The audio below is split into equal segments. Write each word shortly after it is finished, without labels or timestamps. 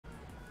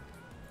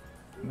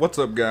What's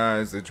up,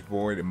 guys? It's your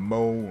boy the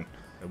Mo,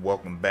 and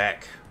welcome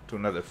back to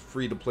another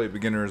free-to-play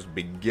beginners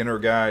beginner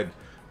guide.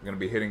 We're gonna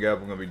be hitting up.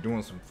 We're gonna be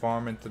doing some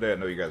farming today. I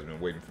know you guys have been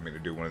waiting for me to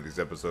do one of these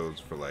episodes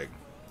for like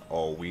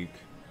all week.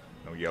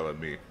 Don't yell at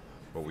me,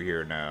 but we're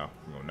here now.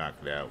 We're gonna knock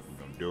it out.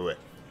 We're gonna do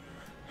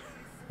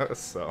it.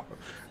 So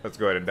let's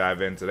go ahead and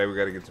dive in. Today we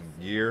gotta get some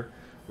gear.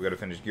 We gotta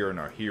finish gearing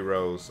our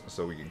heroes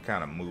so we can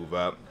kind of move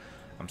up.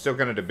 I'm still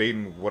kind of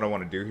debating what I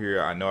want to do here.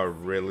 I know I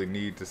really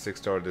need to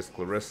 6-star this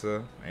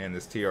Clarissa and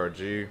this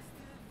TRG,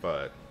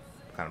 but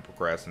I'm kind of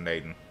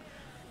procrastinating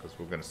because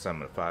we're going to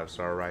summon a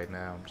 5-star right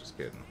now. I'm just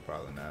kidding.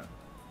 Probably not.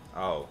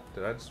 Oh,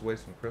 did I just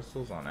waste some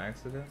crystals on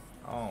accident?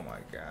 Oh my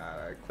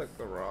god, I clicked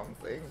the wrong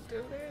thing,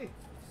 dude.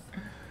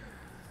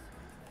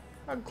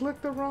 I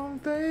clicked the wrong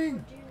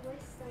thing.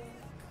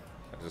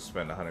 I just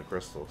spent 100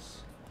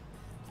 crystals.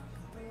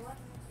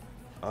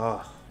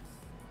 Oh.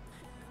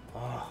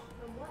 Oh.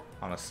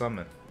 On a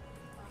summon.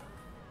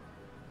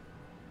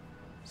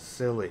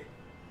 Silly.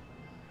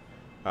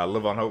 I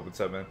live on hope.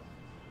 What's up, man?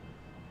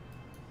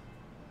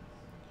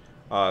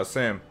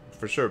 Sam,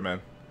 for sure, man.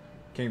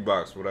 King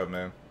Box, what up,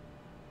 man?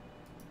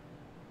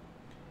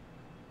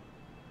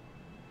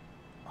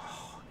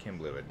 Oh, I can't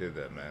believe I did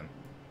that, man.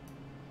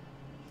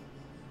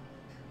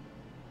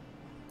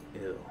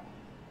 Ew.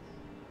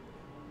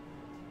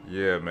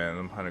 Yeah, man,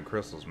 them 100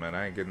 crystals, man.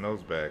 I ain't getting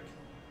those back.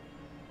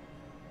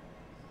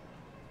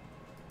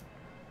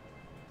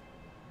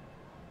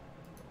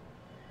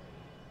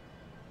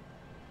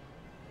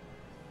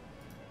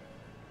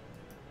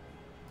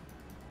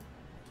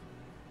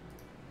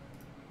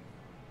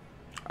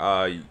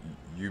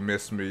 You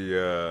missed me,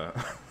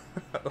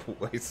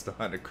 waste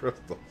 100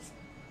 crystals.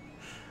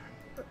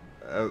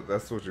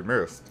 That's what you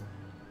missed.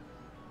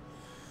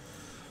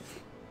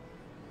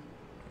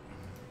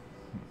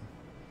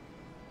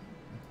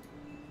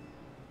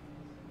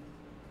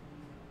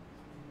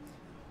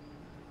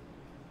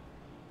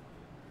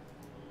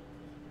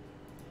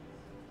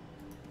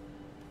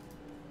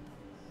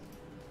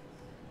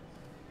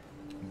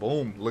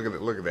 Boom, look at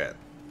it, look at that.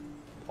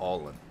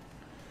 All in.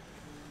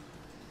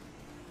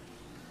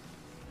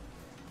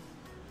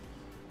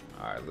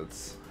 Alright,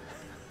 let's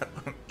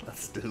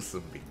let's do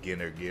some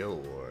beginner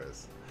guild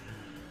wars.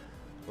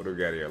 What do we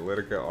got here?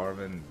 Litica,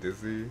 Armin,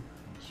 Dizzy,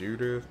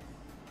 Judith.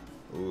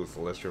 Ooh,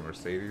 Celestial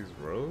Mercedes,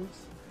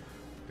 Rose.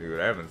 Dude,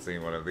 I haven't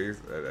seen one of these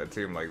a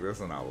team like this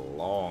in a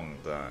long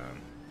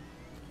time.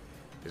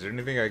 Is there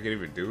anything I can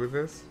even do with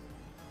this?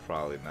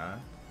 Probably not.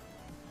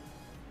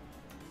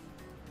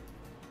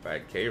 If I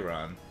had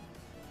K-Ron,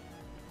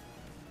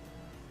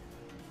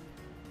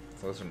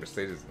 Celestial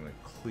Mercedes is gonna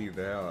cleave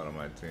the hell out of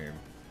my team.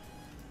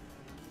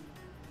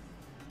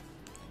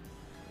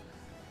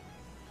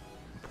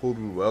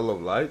 Pulled Well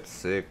of Light,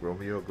 sick.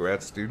 Romeo,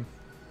 grats, dude.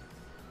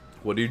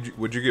 Would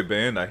you get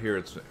banned? I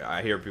hear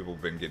people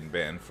have been getting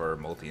banned for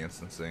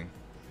multi-instancing.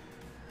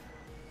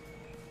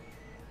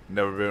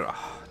 Never been.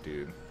 Oh,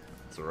 dude,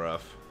 it's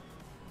rough.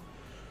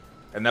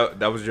 And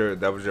that was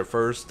your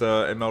first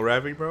ML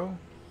Ravi, bro.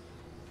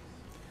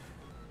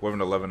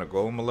 Wyvern 11 a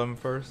Golem 11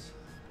 first.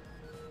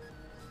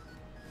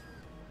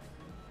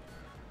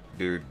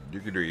 Dude,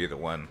 you could do either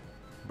one.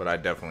 But I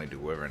definitely do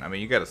Wyvern. I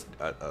mean, you got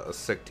a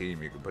sick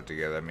team you can put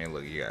together. I mean,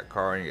 look, you got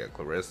Karin, you got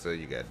Clarissa,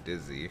 you got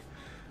Dizzy,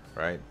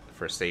 right?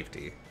 For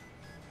safety.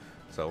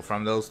 So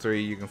from those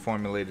three, you can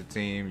formulate a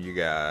team. You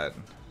got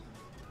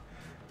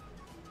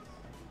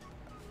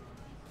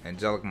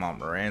Angelic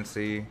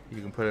Montmorency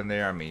you can put in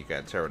there. I mean, you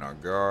got Terranor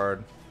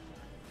Guard.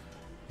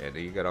 Yeah,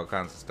 dude, you got all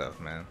kinds of stuff,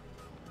 man.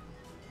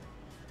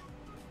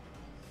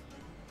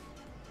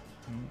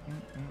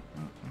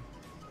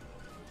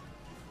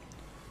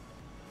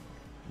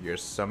 Your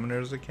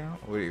summoner's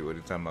account? What are you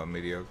talking about,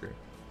 mediocre?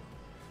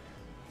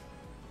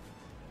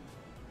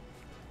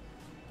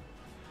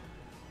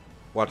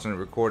 Watching a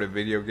recorded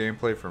video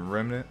gameplay from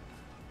Remnant.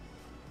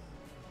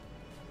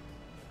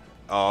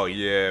 Oh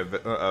yeah,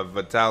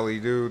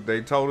 Vitaly, dude.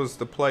 They told us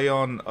to play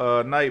on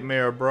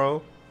Nightmare,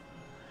 bro.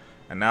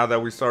 And now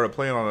that we started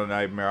playing on a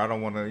Nightmare, I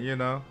don't want to, you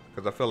know,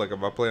 because I feel like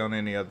if I play on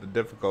any other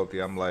difficulty,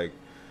 I'm like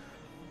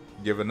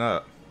giving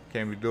up.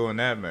 Can't be doing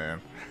that,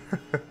 man.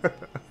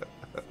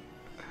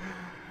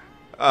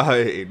 I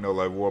ain't no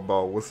like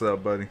Warball. What's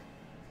up, buddy?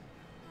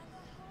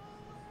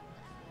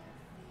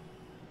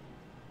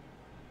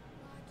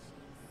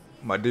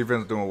 My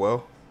defense doing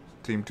well.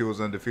 Team 2 is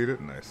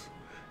undefeated. Nice.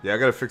 Yeah, I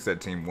gotta fix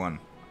that team 1.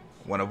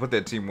 When I put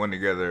that team 1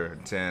 together,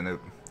 10,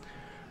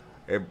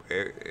 it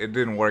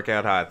didn't work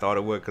out how I thought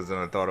it would. Cause then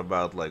I thought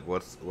about like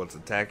what's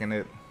attacking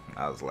it.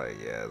 I was like,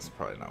 yeah, it's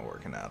probably not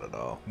working out at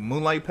all.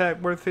 Moonlight pack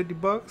worth 50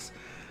 bucks.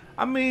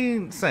 I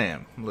mean,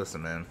 Sam,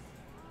 listen, man.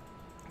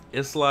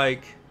 It's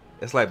like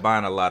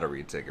buying a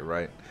lottery ticket,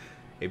 right?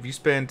 If you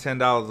spend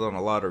 $10 on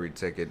a lottery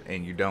ticket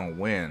and you don't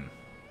win,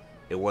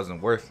 it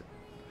wasn't worth it.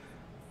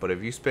 But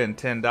if you spend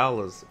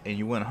 $10 and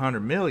you win 100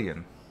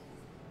 million,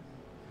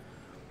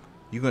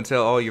 you can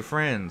tell all your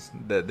friends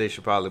that they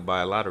should probably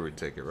buy a lottery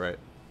ticket, right?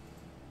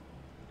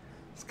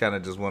 It's kind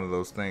of just one of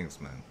those things,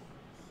 man.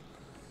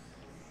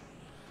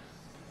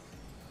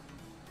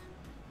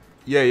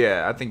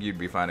 Yeah. I think you'd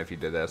be fine if you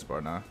did that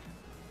part now.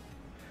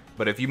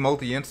 But if you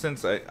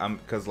multi-instance,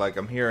 because like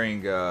I'm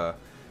hearing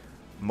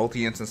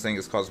multi-instancing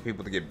is causing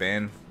people to get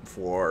banned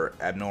for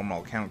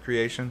abnormal account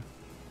creation.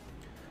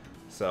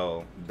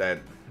 So that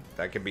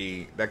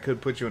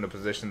could put you in a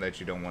position that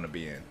you don't want to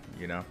be in.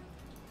 You know.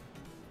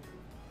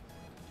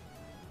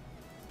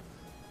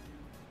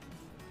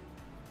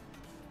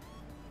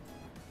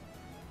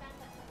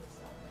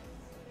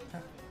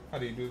 How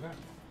do you do that?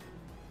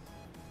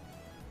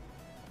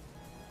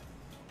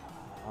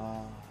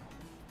 Ah.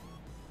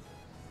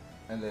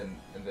 And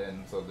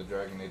then, so the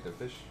dragon ate the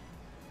fish.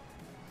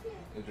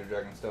 Is your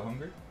dragon still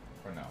hungry,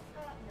 or no?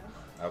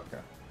 No.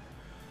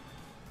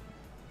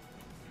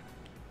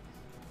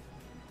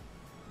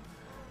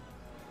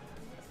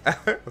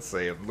 Okay.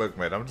 Say, look,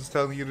 man, I'm just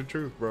telling you the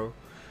truth, bro.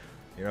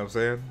 You know what I'm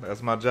saying?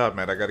 That's my job,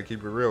 man. I got to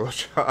keep it real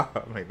with y'all.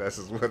 I mean, that's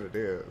just what it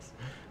is.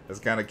 It's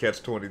kind of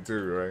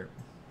catch-22, right?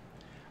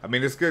 I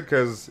mean, it's good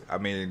because, I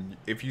mean,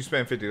 if you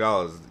spend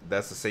 $50,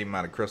 that's the same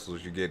amount of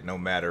crystals you get no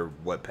matter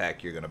what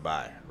pack you're going to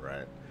buy,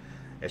 right?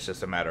 It's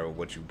just a matter of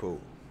what you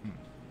pull.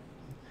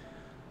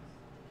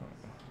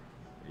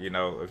 You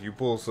know, if you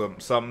pull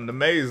something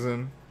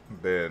amazing,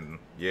 then,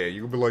 yeah,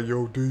 you can be like,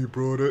 yo, D,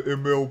 bro, that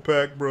ML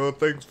pack, bro,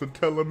 thanks for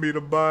telling me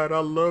to buy it. I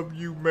love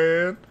you,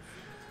 man.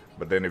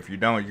 But then if you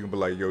don't, you can be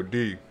like, yo,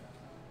 D,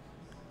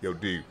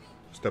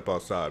 step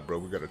outside, bro.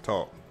 We got to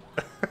talk.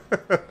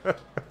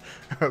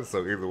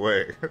 So either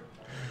way.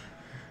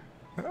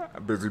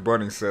 Busy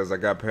Bunny says, I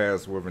got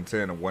past with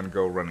intent and one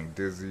go running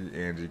Dizzy,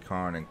 Angie,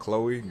 Karn, and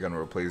Chloe. Gonna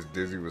replace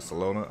Dizzy with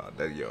Salona.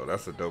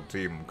 That's a dope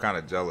team. I'm kind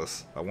of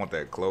jealous. I want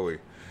that Chloe.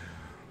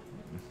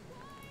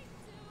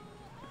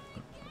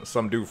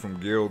 Some dude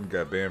from Guild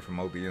got banned from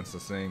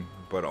multi-instancing,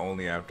 but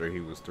only after he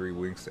was 3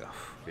 weeks.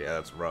 Yeah,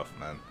 that's rough,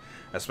 man.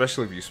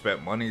 Especially if you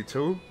spent money,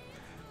 too.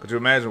 Could you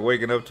imagine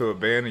waking up to a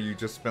ban and you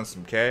just spent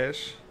some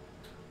cash?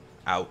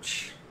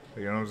 Ouch.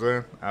 You know what I'm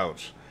saying?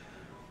 Ouch.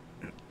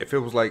 If it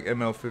was like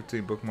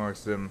ML15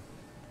 bookmarks, then...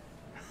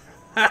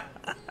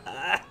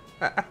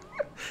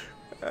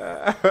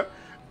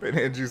 Ben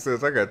Angie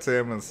says, I got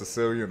Tam and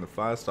Cecilia in the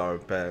 5-star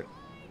pack.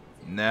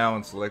 Now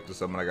in selected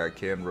summon, I got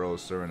Ken,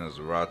 Rose, Surin, and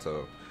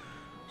Zerato.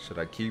 Should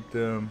I keep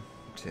them?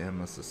 Tam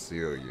and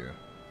Cecilia.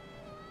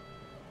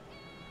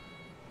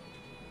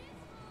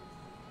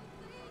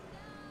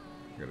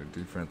 Got a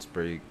defense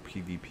break,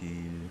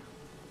 PvP,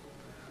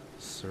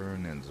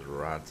 Surin, and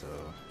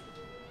Zerato.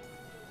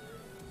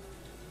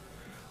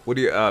 What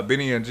do you,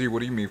 Benny and G, what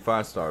do you mean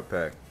 5-star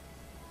pack?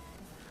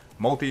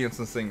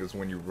 Multi-instancing is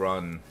when you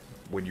run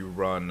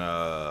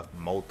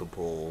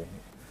multiple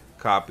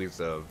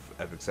copies of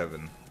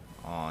Ep.7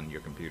 on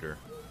your computer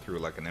through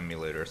like an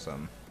emulator or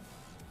something.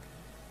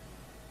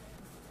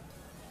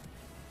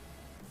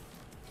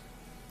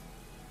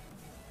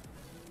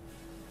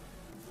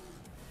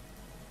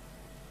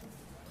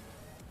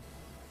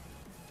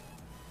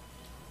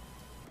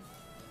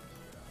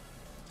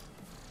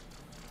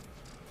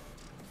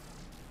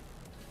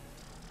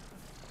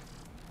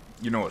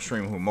 You know what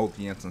stream who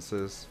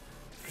multi-instances?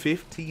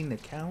 15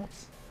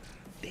 accounts?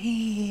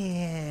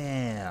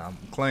 Damn.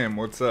 Clam,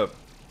 what's up?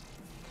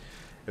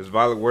 Is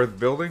Violet worth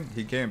building?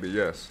 He can be,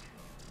 yes.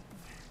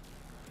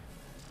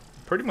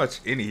 Pretty much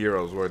any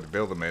hero is worth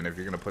building, man, if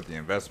you're going to put the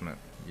investment,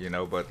 you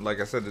know. But like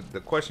I said, the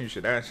question you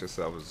should ask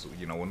yourself is,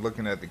 you know, when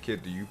looking at the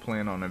kid, do you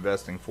plan on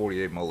investing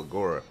 48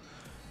 Molagora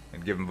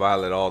and giving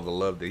Violet all the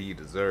love that he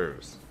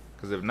deserves?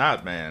 Because if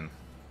not, man,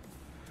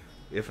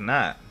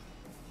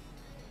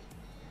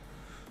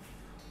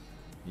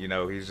 you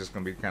know, he's just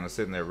going to be kind of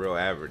sitting there real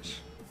average.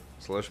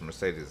 Celestial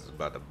Mercedes is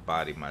about to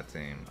body my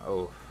team.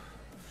 Oh.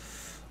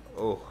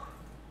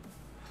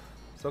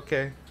 It's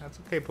okay. That's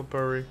okay,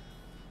 Papuri.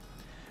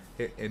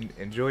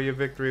 Enjoy your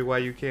victory while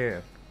you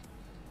can.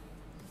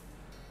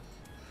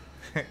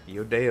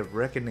 Your day of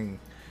reckoning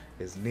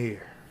is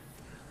near.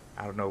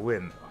 I don't know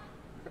when,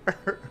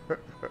 though.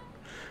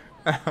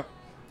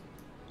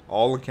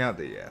 All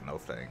accounted, yeah, no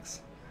thanks.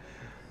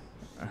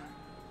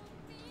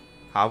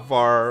 How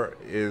far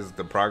is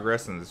the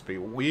progress in this speed?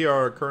 We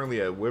are currently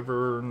at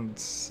Wyvern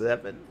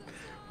 7.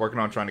 Working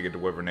on trying to get to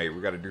Wyvern 8.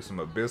 We got to do some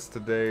Abyss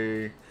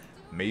today.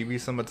 Maybe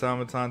some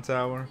Automaton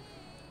Tower.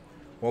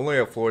 We're only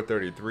at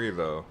 433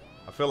 though.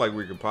 I feel like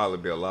we could probably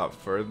be a lot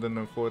further than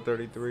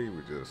 433.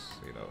 We just,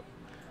 you know,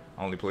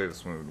 only play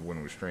this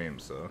when we stream,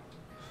 so.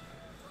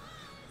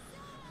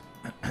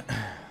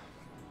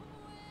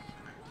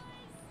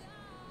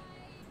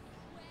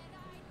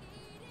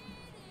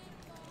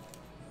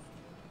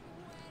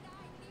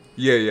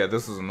 Yeah,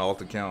 this is an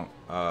alt account.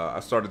 I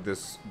started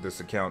this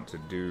account to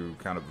do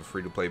kind of a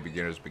free-to-play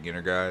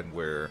beginner guide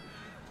where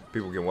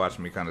people can watch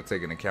me kind of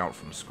take an account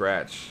from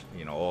scratch,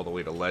 you know, all the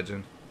way to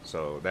legend.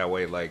 So that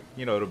way, like,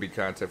 you know, it'll be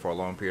content for a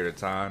long period of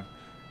time.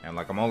 And,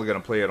 like, I'm only going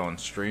to play it on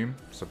stream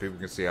so people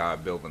can see how I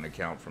build an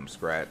account from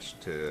scratch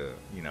to,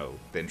 you know,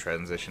 then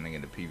transitioning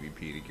into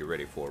PvP to get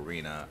ready for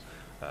Arena,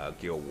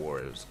 Guild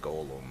Wars,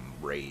 Golem,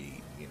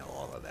 Raid, you know,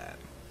 all of that.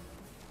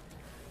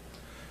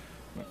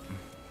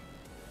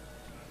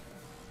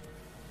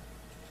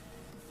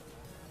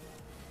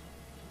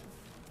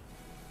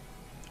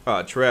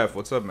 Trev,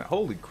 what's up, man?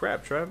 Holy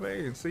crap, Trev, I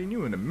ain't seen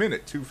you in a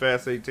minute. Too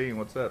Fast 18,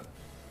 what's up?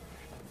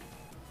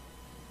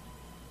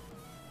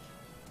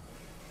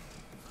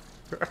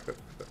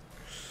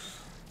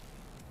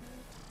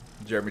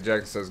 Jeremy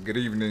Jackson says, good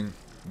evening,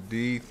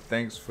 D.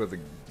 Thanks for the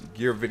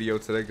gear video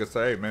today. Good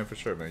say, hey, man, for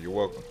sure, man. You're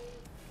welcome.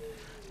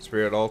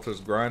 Spirit Altars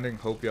grinding.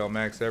 Hope y'all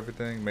max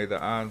everything. May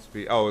the odds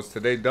be. Oh, is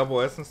today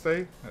double Essence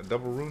Day? A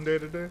double Rune Day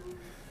today?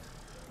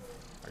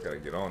 I gotta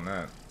get on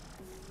that.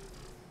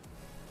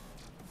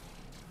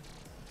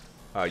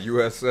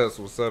 USS,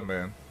 what's up,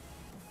 man?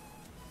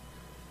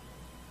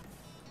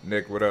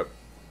 Nick, what up?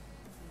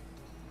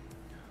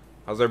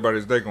 How's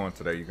everybody's day going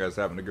today? You guys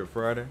having a good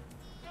Friday?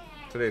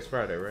 Today's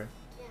Friday, right?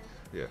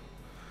 Yeah. You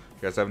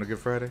guys having a good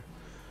Friday?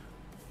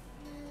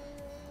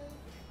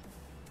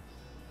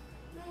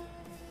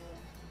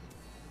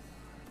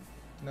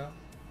 No?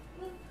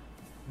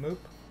 Moop?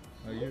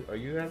 Are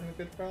you having a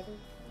good Friday?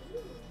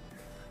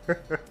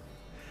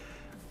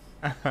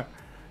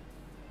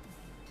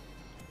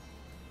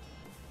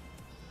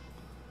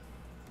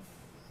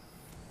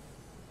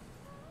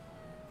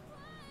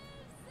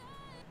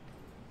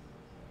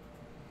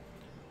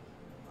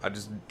 I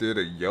just did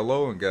a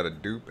yellow and got a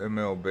dupe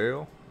ML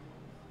Bale.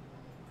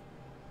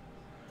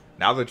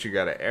 Now that you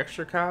got an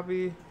extra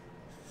copy,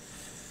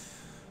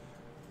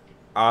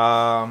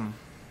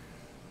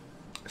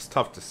 it's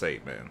tough to say,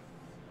 man.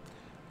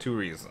 Two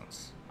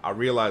reasons. I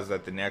realize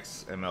that the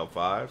next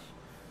ML5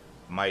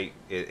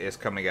 is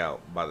coming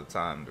out by the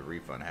time the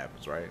refund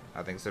happens, right?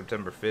 I think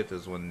September 5th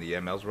is when the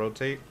MLs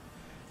rotate,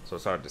 so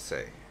it's hard to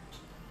say.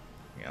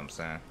 You know what I'm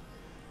saying?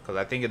 Because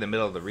I think in the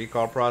middle of the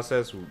recall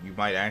process, you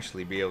might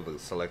actually be able to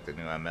select a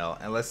new ML,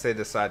 unless they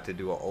decide to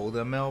do an old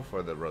ML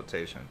for the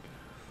rotation.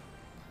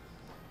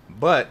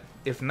 But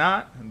if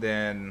not,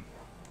 then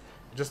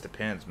it just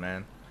depends,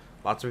 man.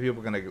 Lots of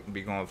people are gonna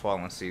be going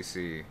Fallen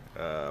CC,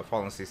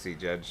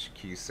 Judge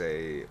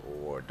Kisei,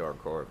 or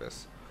Dark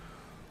Corvus.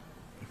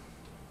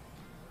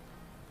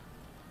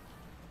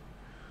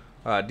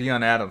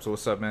 Dion Adams,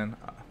 what's up, man?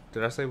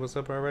 Did I say what's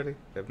up already?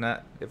 If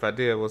not, if I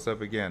did, what's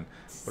up again?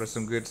 What are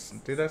some good?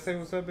 Did I say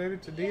what's up, baby,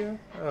 to Dion?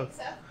 I think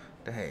so.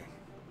 Dang,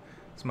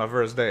 it's my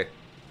first day.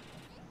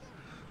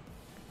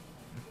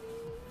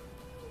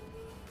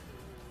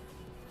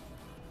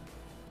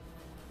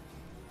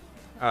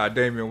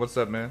 Damien, what's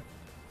up, man?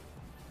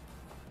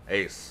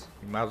 Ace,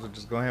 you might as well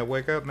just go ahead and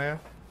wake up, man.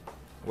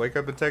 Wake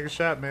up and take a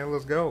shot, man.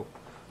 Let's go.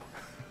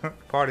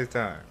 Party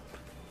time.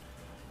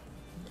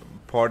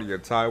 Party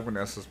at Thai when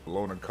that's just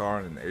below the car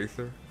and an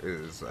Aether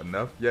is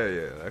enough. Yeah,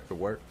 that could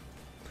work.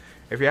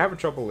 If you're having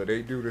trouble with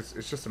 8, dude,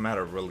 it's just a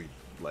matter of really,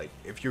 like,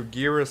 if your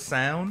gear is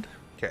sound,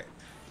 okay.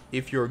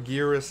 If your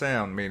gear is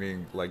sound,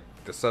 meaning, like,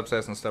 the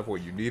subsets and stuff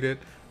where you need it,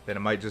 then it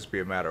might just be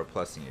a matter of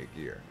plussing your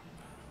gear.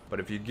 But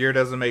if your gear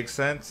doesn't make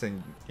sense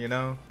and, you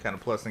know, kind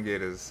of plussing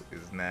it is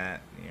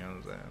not, you know what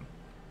I'm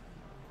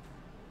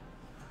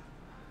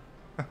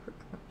saying?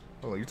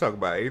 Hold on, you talking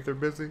about Aether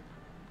busy?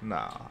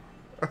 Nah.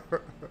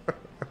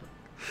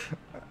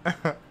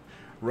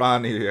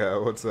 Ronnie,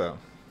 what's up?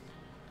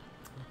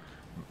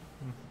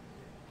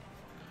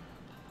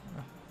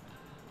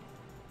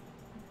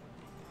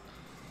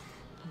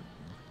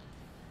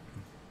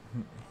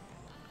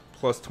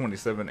 Plus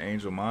 27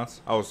 Angel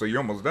Moss. Oh, so you're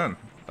almost done.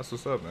 That's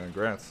what's up, man.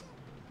 Congrats.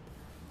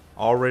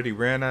 Already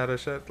ran out of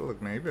shit.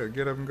 Look, man, you better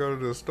get up and go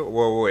to the store.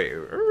 Whoa, wait.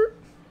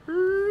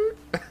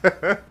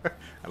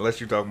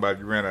 Unless you're talking about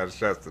you ran out of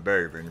shots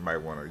today, then you might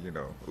want to, you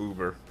know,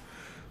 Uber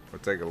or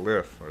take a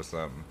Lyft or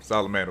something.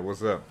 Salamander,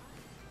 what's up?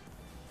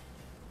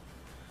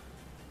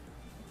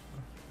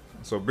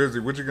 So busy.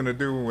 What you gonna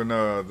do when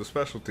the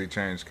specialty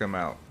change come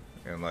out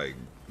and like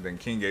then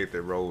King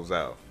Aether rolls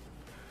out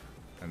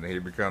and then he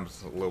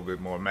becomes a little bit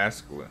more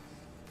masculine?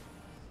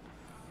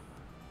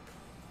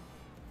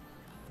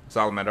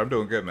 Salamander, I'm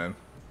doing good, man.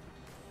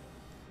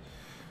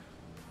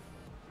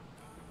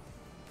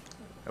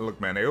 And look,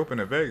 man, they open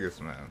in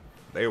Vegas, man.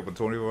 They open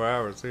 24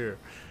 hours here.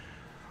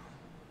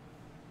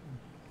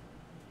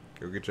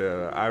 Go get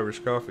your Irish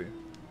coffee.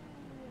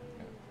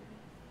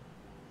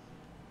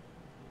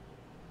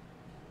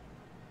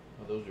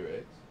 Are those your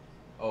eggs?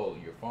 Oh,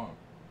 your farm.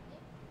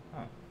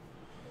 Huh.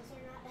 Those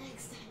are not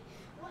eggs.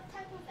 What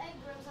type of egg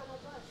grows on a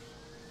bush?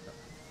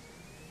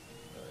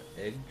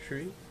 Egg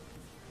tree?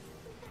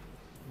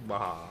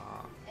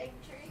 Bah. Egg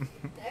tree?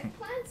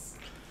 Eggplants?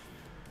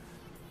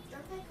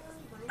 Don't they grow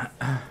in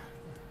vines?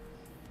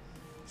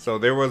 So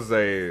there was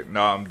a,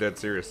 no, I'm dead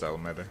serious,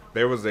 Salamander.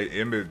 There was a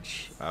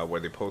image where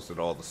they posted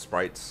all the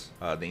sprites,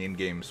 the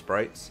in-game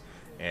sprites,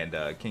 and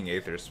King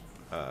Aether's,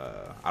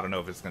 I don't know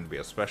if it's going to be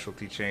a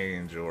specialty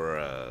change or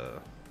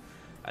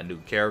a new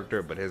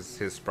character, but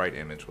his sprite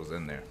image was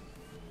in there.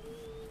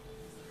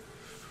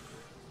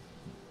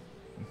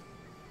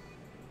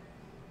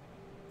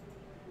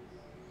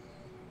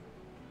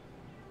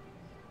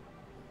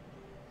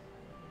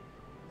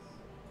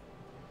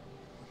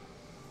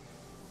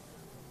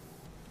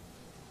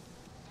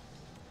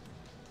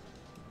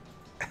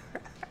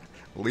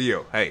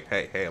 Leo, hey,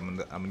 I'm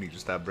gonna need you to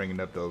stop bringing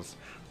up those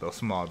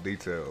small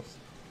details.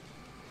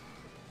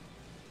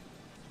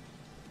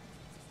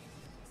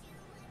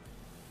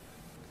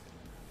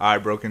 All right,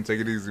 bro, can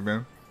take it easy,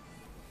 man.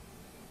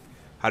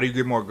 How do you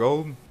get more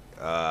gold?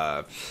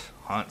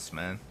 Hunts,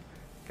 man.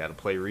 Gotta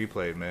play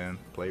replay, man.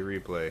 Play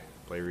replay.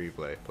 Play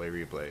replay. Play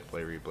replay.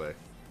 Play replay.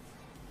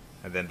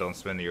 And then don't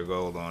spend your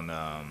gold on,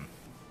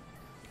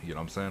 you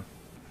know what I'm saying?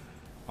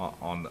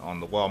 On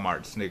the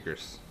Walmart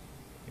sneakers.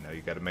 You know,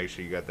 you gotta make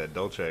sure you got that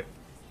Dolce.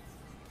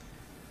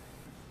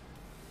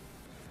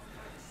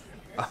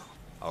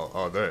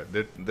 Oh,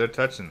 they're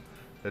touching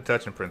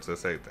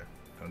Princess, ain't they?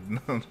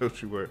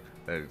 Don't you worry.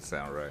 That didn't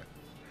sound right.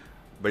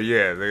 But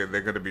yeah,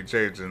 they're gonna be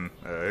changing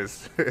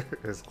his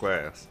his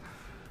class.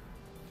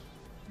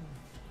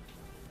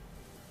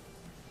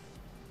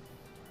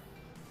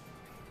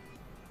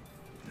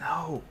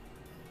 No,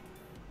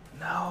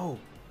 no.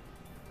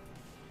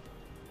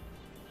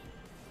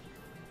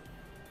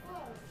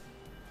 Whoa.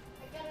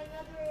 I got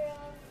another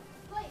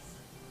place.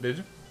 Did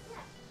you? Yeah.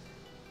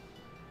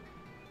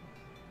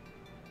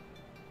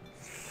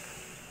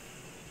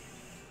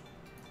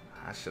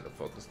 I should have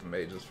focused the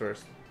mages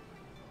first.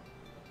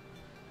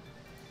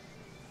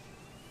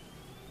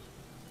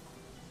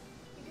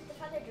 You get the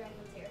feather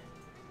dragons here.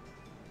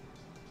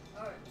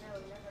 Or, no,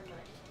 never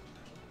mind.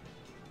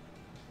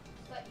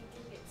 But you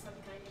can get some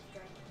kind of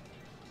dragon.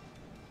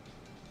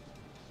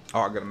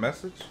 Oh, I got a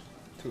message.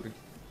 Tootie,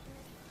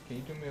 can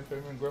you do me a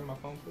favor and grab my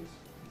phone, please?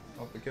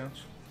 Off the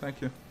couch.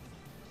 Thank you.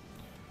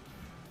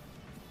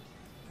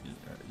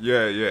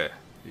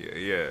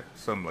 Yeah.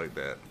 Something like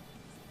that.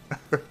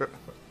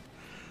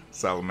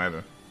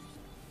 Salamander.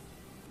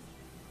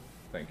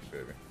 Thank you,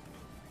 baby.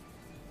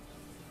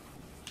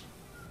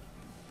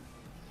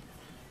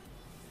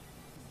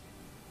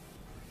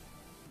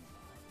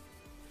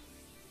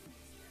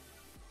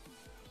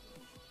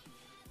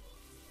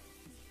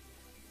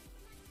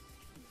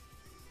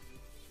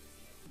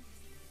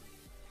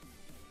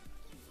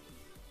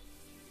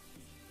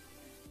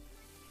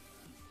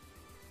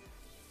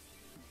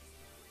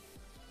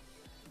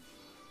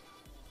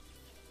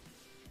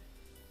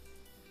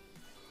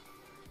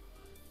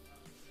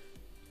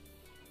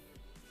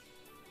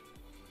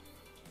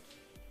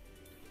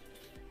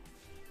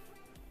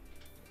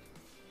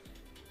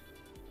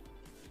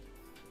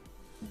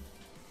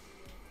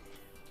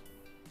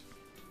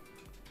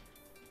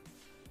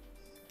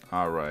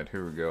 Alright,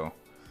 here we go.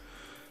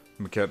 Let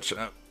me catch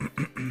up.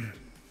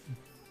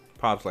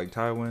 Pops like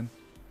Tywin.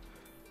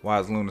 Why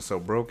is Luna so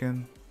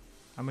broken?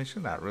 I mean,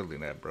 she's not really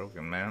that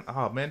broken, man.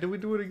 Oh, man, did we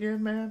do it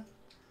again, man?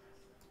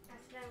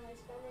 Accidentally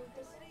spelling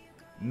Kristen.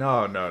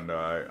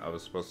 No. I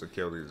was supposed to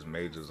kill these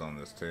mages on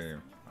this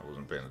team. I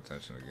wasn't paying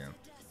attention again.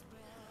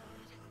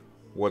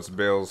 What's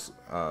Bill's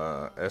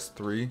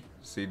S3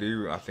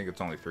 CD? I think it's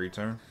only 3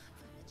 turn.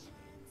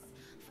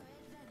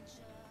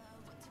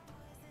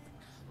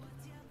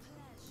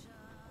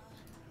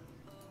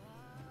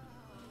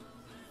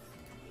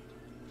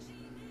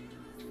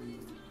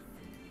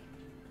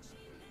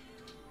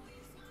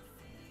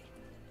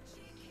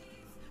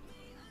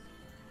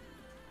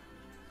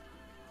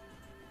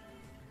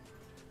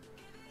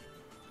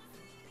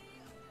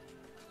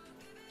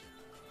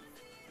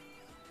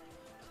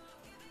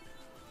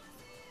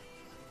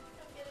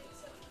 I'm getting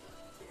some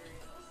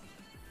materials.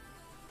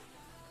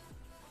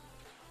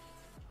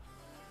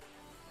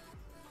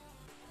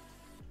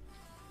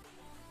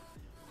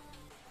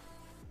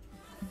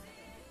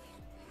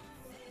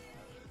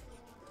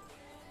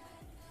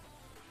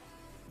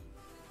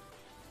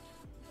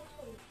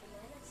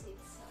 Banana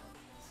seeds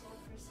sold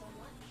for so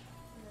much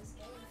in this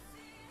game.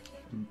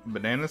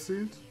 Banana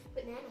seeds?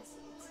 Banana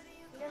seeds.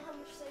 You know how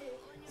much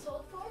they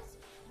sold for?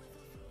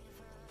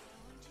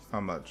 How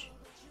much?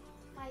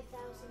 5,000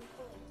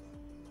 coins.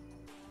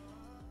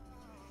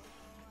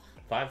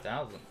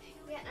 5,000.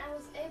 Yeah, and I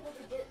was able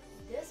to get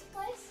this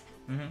place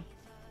Mm-hmm.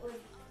 with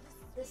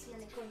this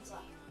many coins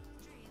left.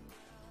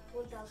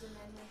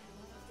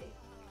 1,950.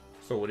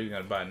 So what are you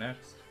gonna buy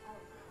next? Oh,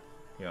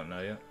 You don't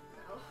know yet?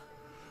 no.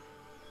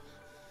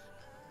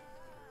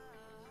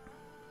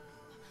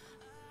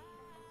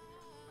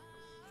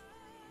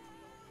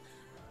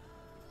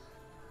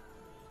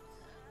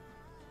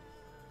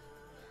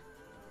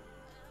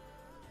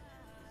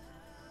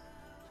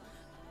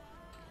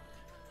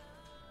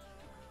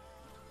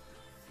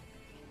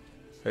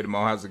 Hey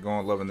Demo, how's it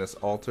going? Loving this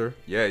altar.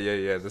 Yeah.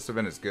 This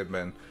event is good,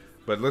 man.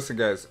 But listen,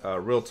 guys,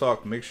 real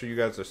talk. Make sure you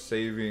guys are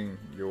saving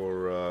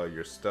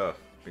your stuff,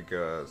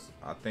 because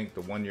I think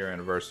the 1 year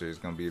anniversary is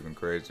gonna be even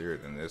crazier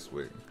than this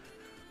week.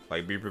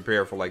 Like, be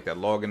prepared for like that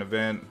login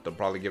event. They'll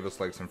probably give us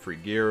like some free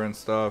gear and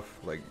stuff.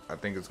 Like, I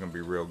think it's gonna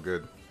be real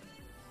good.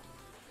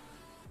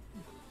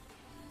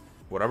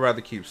 Would I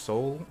rather keep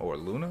Soul or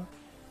Luna?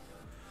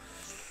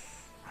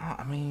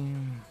 I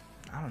mean,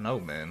 I don't know,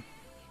 man.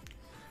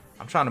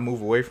 I'm trying to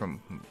move away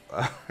from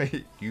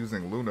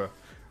using Luna,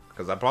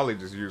 because I probably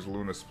just use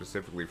Luna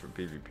specifically for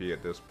PvP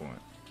at this point.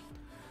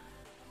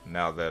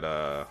 Now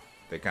that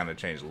they kind of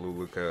changed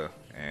Luluka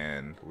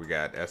and we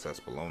got SS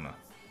Bologna.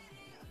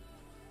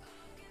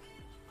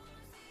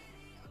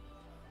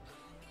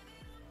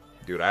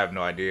 Dude, I have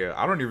no idea.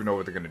 I don't even know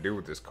what they're gonna do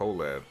with this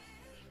collab.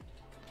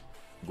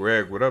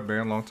 Greg, what up,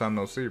 man? Long time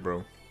no see,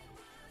 bro.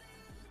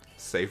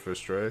 Safer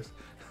strays.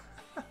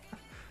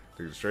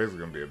 Dude, strays are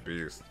gonna be a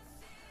beast.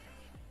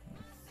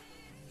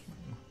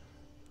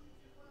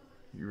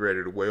 You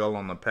ready to wail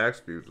on the packs,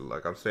 dude?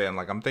 Like I'm saying,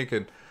 like I'm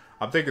thinking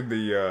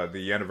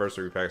the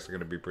anniversary packs are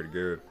gonna be pretty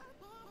good.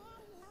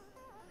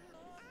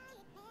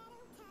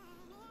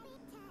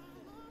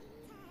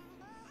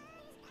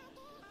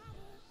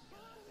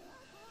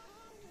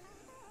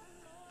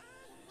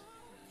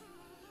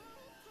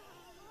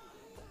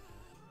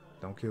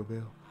 Don't kill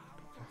Bill.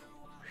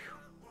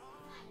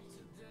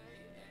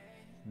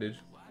 Did you?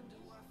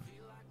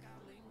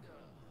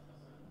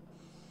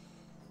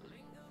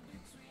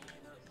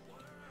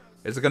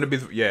 It's gonna be,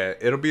 yeah,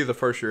 it'll be the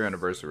first year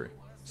anniversary.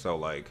 So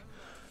like,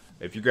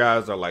 if you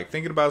guys are like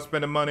thinking about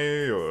spending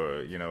money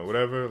or you know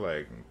whatever,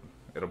 like,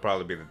 it'll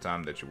probably be the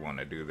time that you want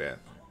to do that.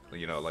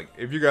 You know, like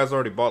if you guys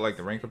already bought like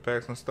the wrinkle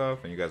packs and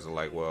stuff, and you guys are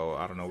like, well,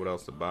 I don't know what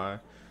else to buy,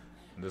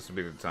 this will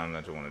be the time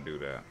that you want to do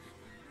that.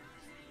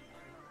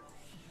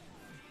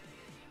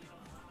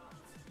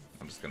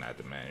 I'm just gonna have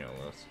to manual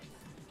this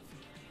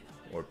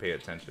or pay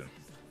attention,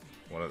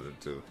 one of the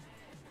two.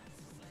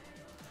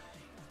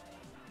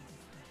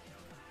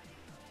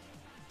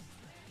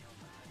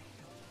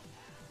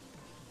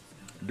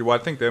 Do I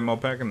think the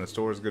ML pack in the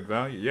store is good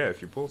value? Yeah,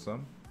 if you pull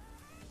some.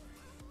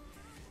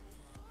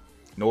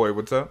 No way,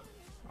 what's up?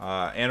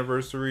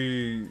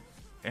 Ep.7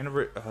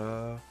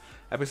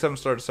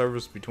 started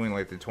service between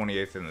like the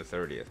 28th and the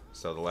 30th.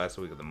 So the last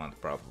week of the month,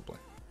 probably.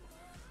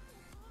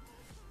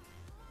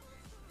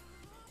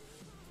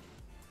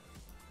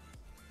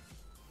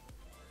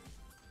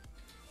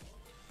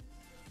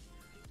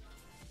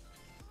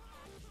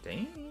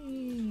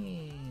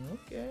 Dang,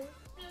 okay.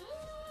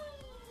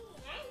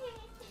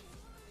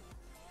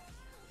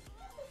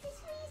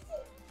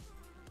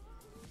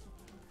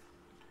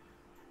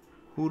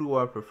 Who do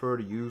I prefer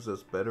to use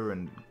that's better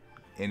in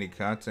any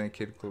content?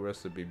 Kid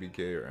Clarissa,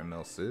 BBK, or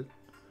ML Sid?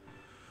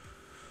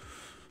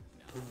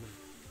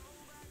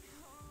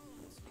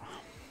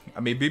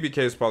 I mean, BBK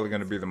is probably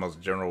going to be the most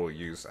general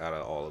use out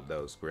of all of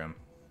those, Grim.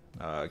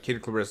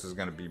 Kid Clarissa is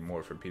going to be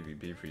more for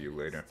PvP for you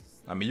later.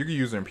 I mean, you can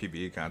use her in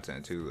PvE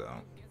content too,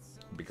 though,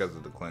 because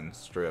of the cleanse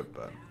strip,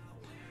 but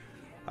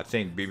I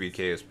think BBK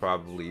is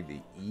probably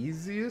the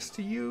easiest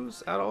to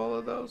use out of all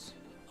of those.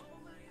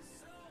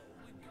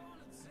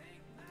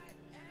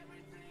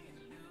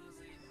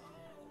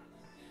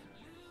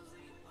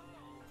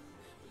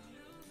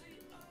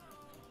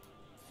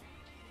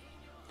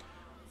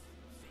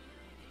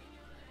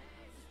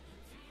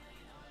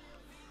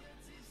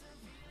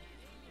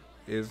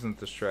 Isn't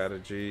the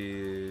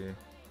strategy...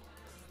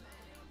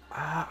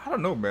 I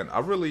don't know, man.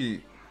 I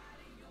don't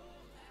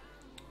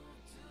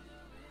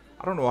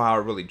know how I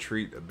really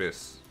treat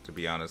Abyss, to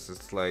be honest.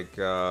 It's like,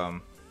 I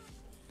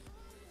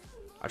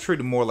treat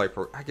it more like,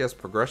 I guess,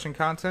 progression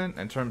content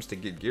in terms to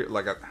get gear.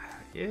 Like,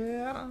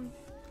 yeah,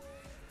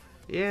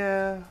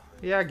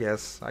 I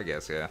guess,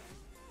 yeah.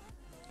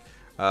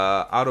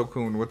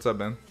 Auto-kun, what's up,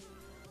 man?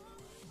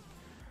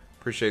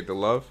 Appreciate the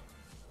love.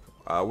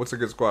 What's a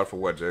good squad for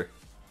what, Jay?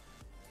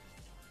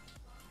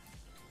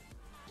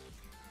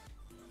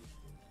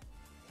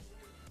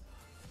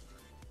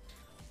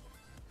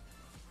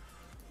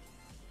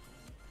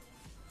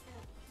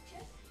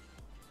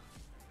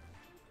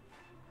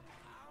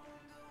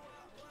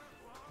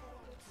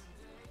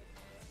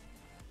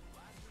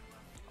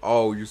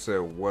 Oh, you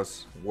said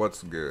what's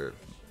good?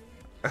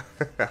 I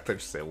thought you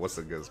said what's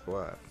a good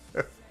squad.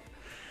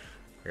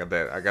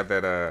 I got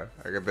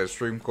that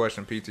stream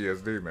question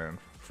PTSD, man.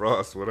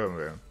 Frost, what up,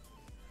 man?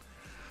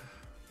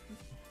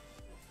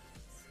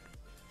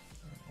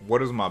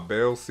 What is my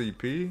bail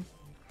CP?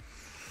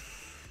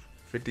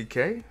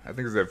 50K? I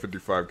think it's at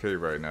 55K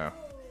right now.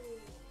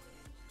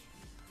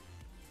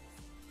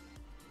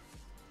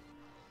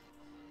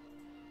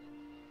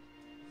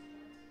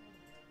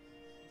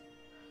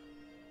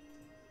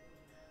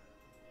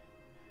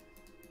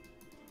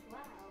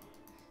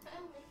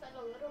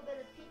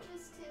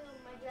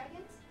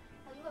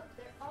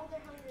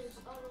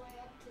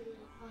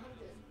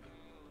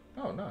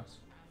 Oh, nice.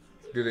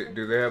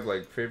 Do they have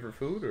like favorite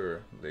food,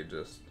 or they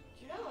just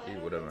eat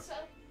whatever? So.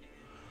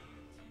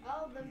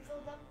 All of them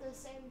filled up the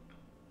same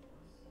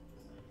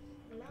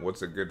amount.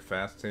 What's a good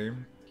fast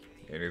team?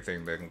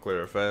 Anything that can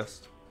clear a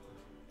fast?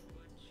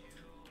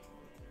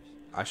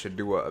 I should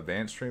do an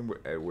advanced stream?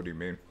 What do you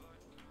mean?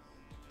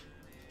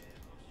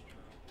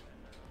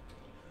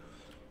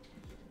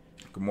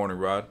 Good morning,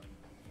 Rod.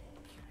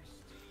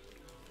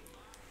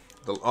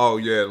 Oh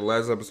yeah, the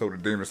last episode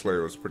of Demon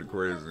Slayer was pretty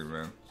crazy,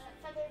 man.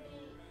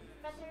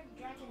 Feathered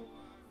dragon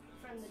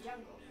from the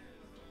jungle.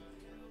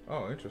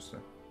 Oh, interesting.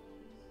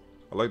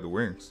 I like the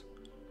wings.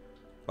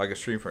 Like a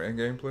stream for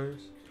in-game players.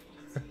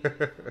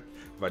 If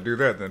I do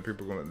that, then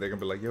people they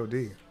gonna be like, "Yo,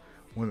 D,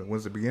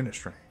 when's the beginner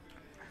stream?"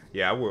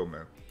 Yeah, I will,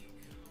 man.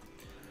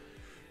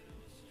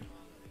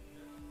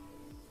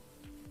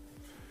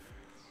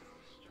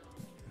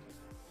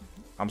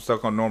 I'm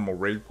stuck on normal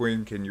raid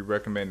queen. Can you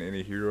recommend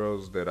any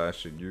heroes that I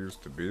should use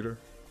to beat her?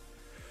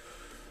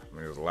 I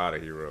mean, there's a lot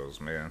of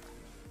heroes, man.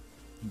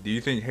 Do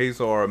you think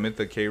Hazor,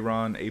 Amitha,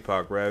 Kayron,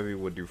 Apoc, Ravi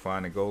would do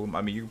fine in Golem?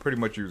 I mean, you can pretty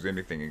much use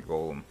anything in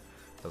Golem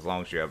as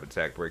long as you have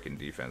attack break and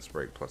defense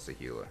break plus a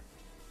healer.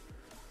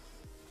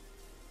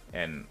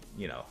 And,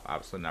 you know,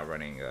 obviously not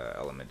running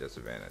element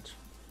disadvantage.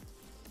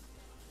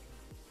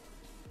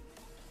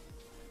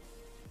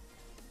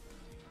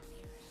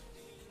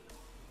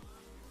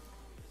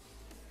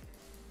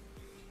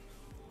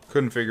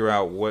 Couldn't figure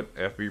out what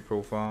FB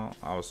profile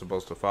I was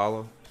supposed to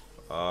follow.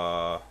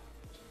 The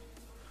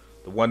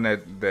one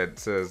that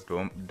says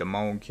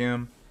Damone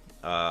Kim.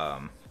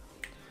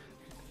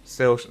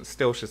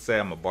 Still should say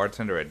I'm a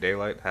bartender at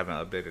Daylight. Haven't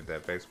updated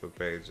that Facebook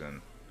page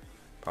in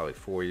probably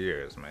 4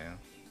 years, man.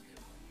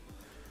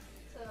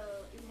 So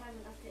you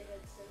haven't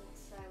updated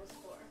since I was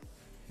 4?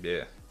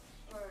 Yeah.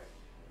 Or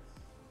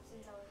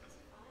since I was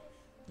 5?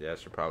 Yeah, I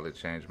should probably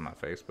change my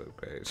Facebook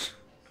page.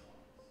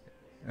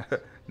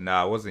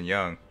 Nah, I wasn't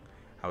young.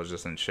 I was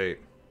just in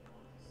shape.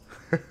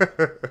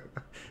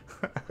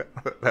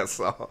 That's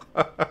all.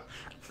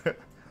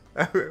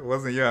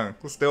 Wasn't young.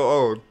 Was still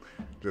old.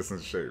 Just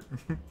in shape.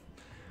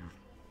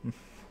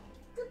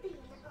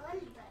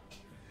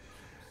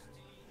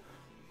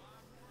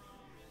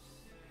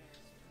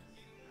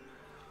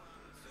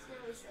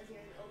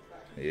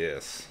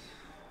 Yes.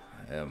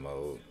 I am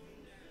old.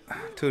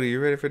 Tootie, you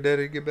ready for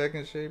Daddy to get back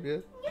in shape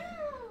yet? No.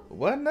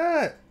 Why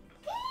not?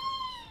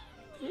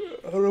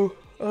 I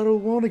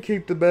don't want to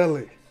keep the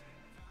belly.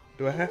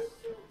 Do I have?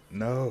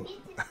 No.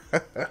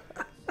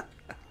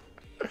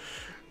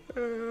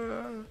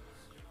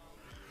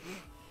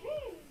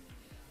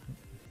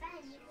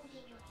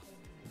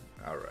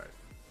 All right.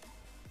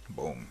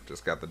 Boom.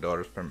 Just got the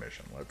daughter's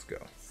permission. Let's go.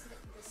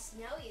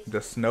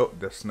 The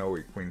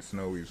snowy Queen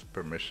Snowy's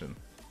permission.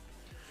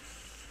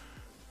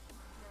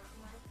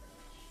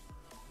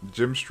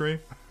 Gym stream?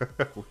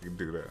 We can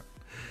do that.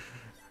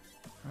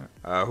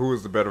 Who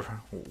is the better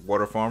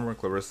water farmer,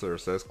 Clarissa or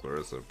says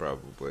Clarissa?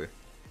 Probably.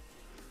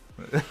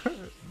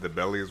 The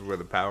belly is where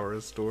the power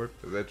is stored.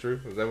 Is that true?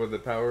 Is that where the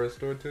power is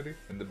stored, Tootie?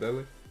 In the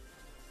belly?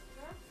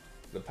 Huh?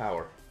 The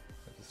power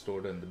is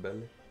stored in the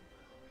belly?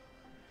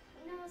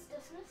 No, it's the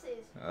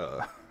Snoopsies.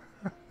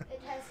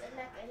 It has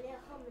like a little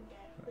home in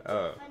there. With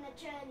the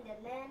furniture and the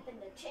lamp and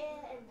the chair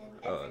and then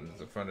everything. There's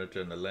the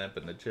furniture and the lamp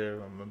and the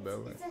chair on the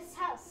belly? It's his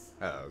house.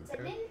 Oh, okay. It's a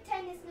little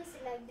tiny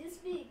Snoopsie like this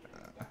big. It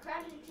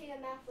crawls into your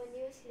mouth when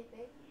you're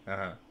sleeping.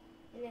 Uh-huh.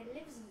 And it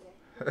lives in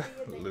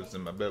there. Lives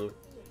in my belly?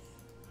 Yes.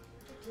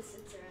 It just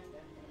sits around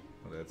up there.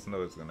 Well, that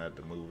snow is going to have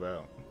to move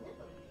out. No.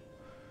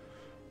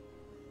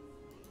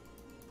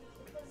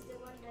 It was the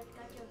one that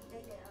got your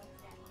belly all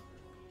fat.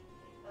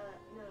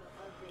 No,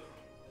 all big.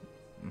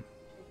 And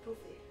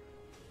poofy.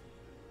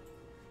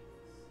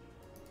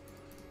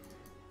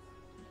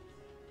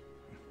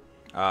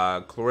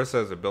 Clarissa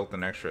has a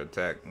built-in extra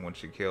attack when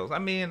she kills. I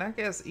mean, I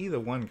guess either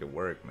one could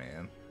work,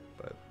 man.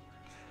 But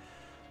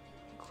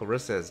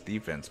Clarissa has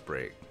defense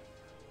break.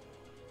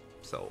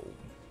 So,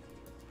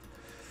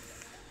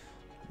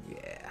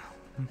 yeah.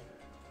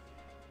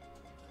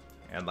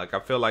 And like, I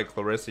feel like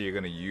Clarissa you're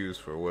going to use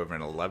for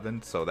Wyvern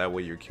 11. So that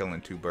way you're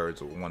killing 2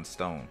 birds with 1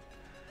 stone.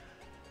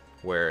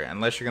 Where,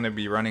 unless you're going to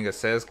be running a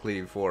Sez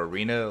Cleave for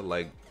Arena,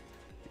 like,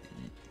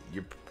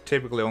 you're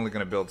typically only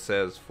going to build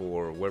Sez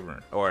for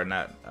Wyvern. Or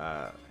not,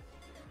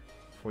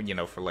 for, you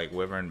know, for like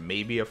Wyvern,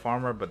 maybe a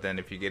farmer. But then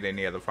if you get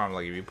any other farmer,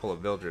 like if you pull a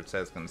villager,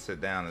 Sez going to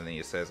sit down and then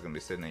your Sez going to be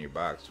sitting in your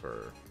box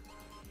for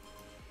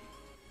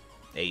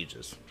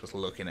ages. Just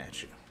looking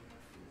at you.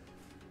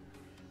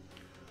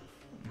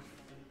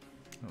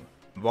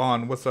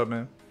 Vaughn, what's up,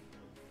 man?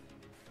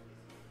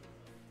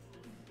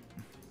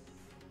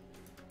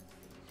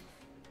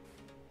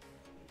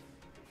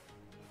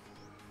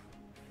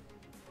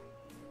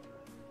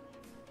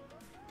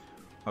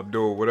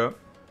 Abdul, what up?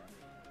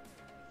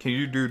 Can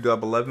you do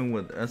double 11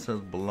 with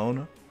SS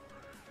Bologna?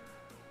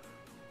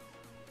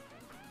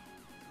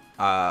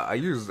 I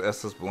use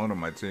SS Bologna on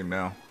my team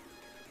now.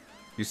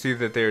 You see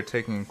that they're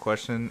taking a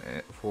question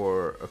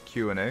for a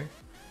Q&A? No,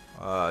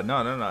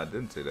 I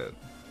didn't see that.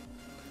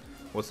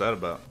 What's that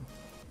about?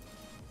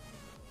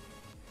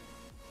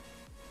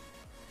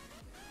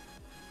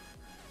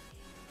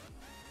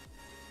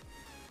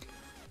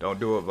 Don't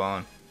do it,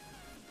 Vaughn.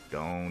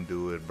 Don't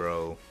do it,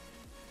 bro.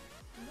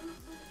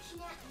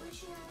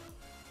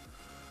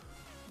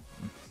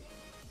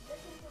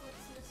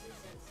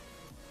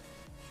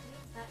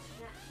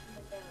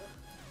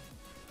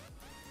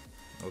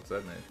 What's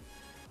that name?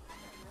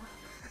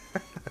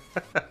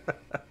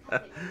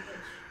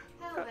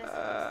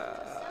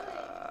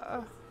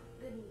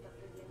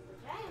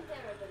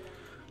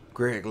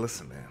 Greg,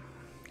 listen, man.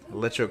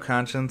 Let your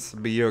conscience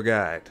be your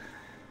guide.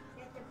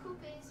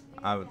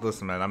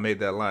 Listen, man. I made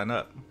that line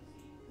up.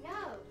 No.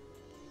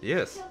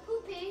 Yes. Let your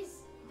poopies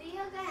be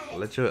your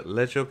guide.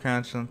 Let your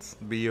conscience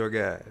be your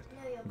guide,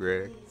 No, your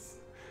Greg. poopies.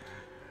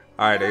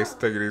 All right, No. Ace.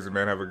 Take it easy,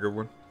 man. Have a good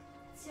one.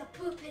 It's your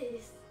poopies.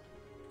 It's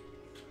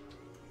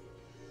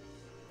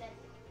the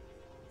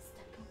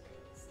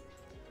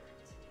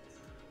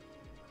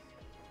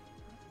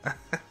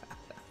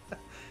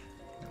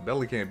poopies.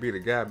 Belly can't be the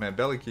guy, man.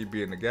 Belly keep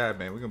being the guy,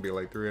 man. We're gonna be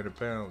like 300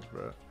 pounds,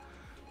 bro.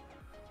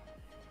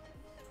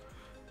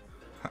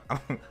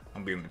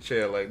 I'm be in the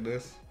chair like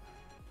this.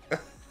 I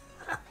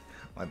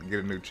have to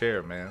get a new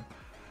chair, man.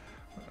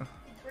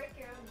 Break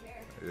your own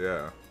chair.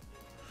 Yeah.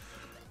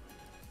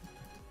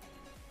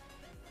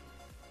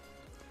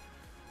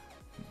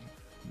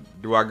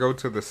 Do I go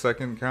to the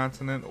second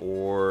continent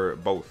or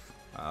both?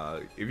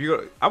 If you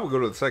go, I would go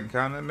to the second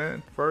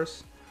continent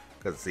first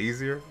because it's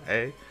easier.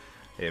 A,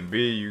 and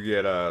B, you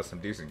get some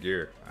decent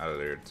gear out of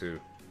there too.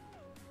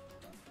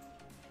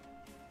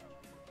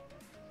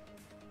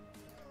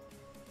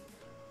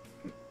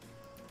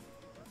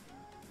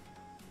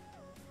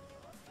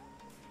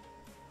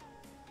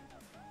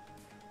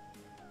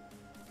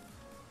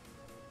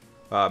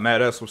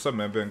 Matt S, what's up,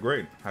 man? Been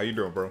great. How you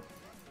doing, bro?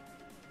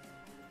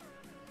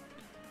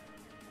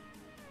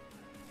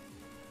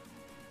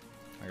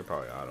 I could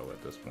probably auto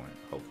at this point,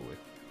 hopefully.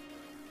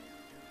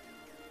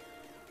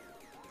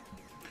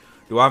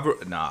 Do I ever?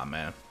 Nah,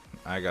 man.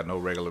 I ain't got no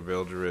regular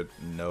Vildred,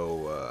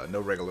 no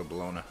regular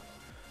Bologna.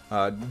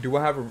 Do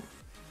I have a?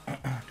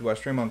 Do I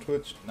stream on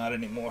Twitch? Not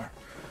anymore.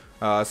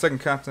 Second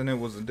continent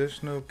was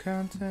additional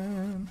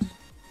content.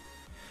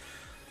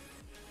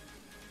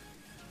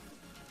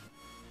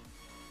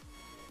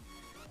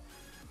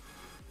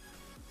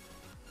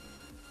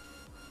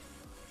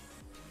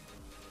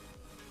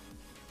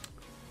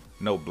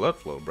 No blood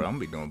flow, bro. I'm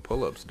gonna be doing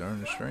pull-ups during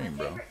the stream,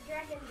 bro.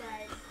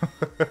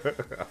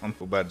 I don't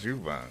know about you,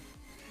 Vaughn.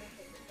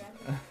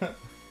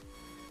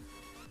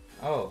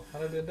 Oh, how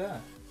did it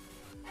die?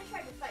 I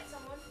tried to fight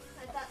someone.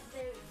 I thought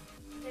they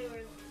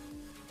were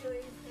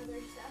doing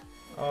other stuff.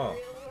 Oh,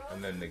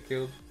 and then they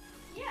killed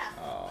you? Yeah.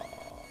 Oh.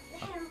 They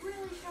had a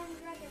really strong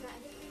dragon that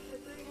hit me for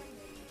 300.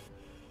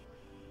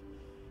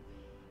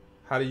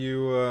 How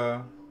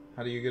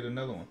do you get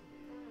another one?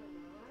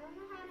 I don't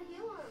know how to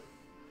heal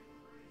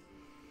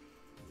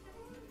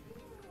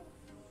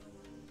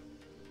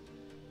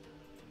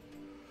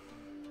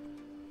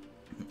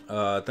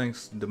him.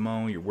 Thanks,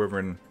 Damone. Your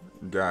Wyvern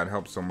God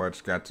helped so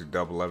much. Got to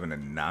double 11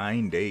 in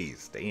 9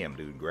 days. Damn,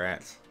 dude.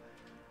 Grats.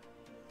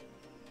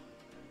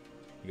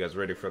 You guys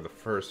ready for the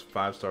first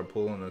 5-star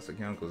pull on this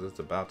account? Because it's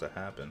about to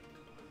happen.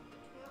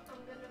 I'm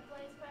gonna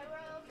play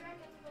Royal Dragon.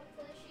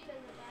 Hopefully she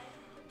doesn't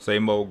die.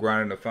 Same old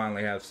grinding to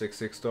finally have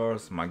 6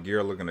 stars. My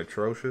gear looking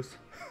atrocious.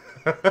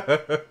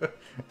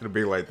 It'll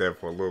be like that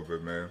for a little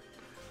bit, man.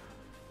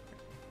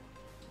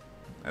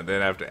 And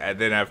then after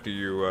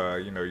you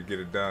you get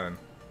it done,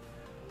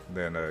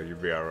 then you'll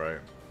be all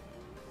right.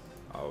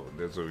 Oh,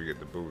 this is where we get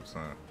the boots,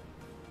 huh?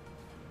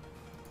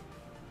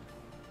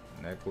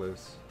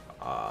 Necklace.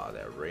 Ah,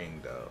 that ring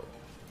though.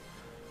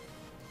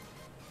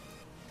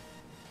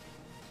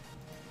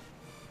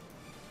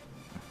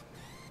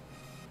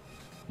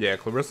 Yeah,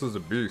 Clarissa's a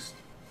beast.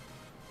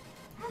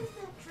 How does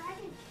that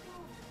dragon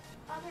kill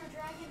other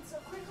dragons so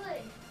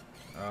quickly?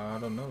 I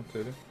don't know,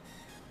 Teddy.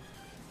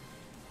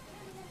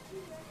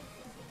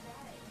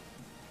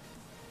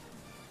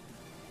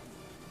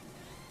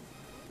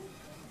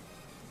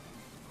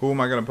 Who am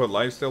I gonna put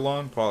lifesteal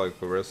on? Probably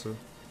Clarissa.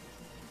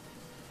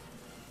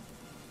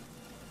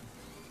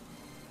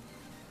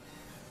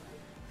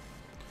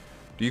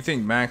 Do you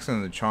think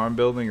maxing the charm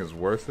building is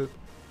worth it?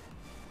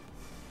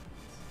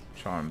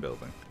 Charm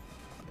building.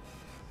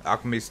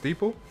 Alchemy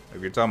steeple? If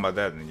you're talking about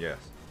that, then yes.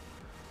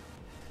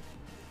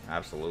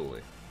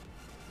 Absolutely.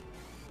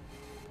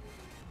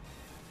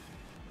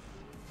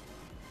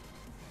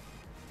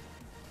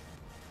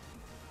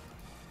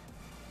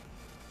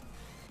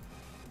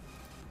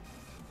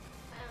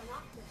 I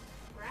unlocked this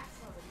grass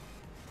one.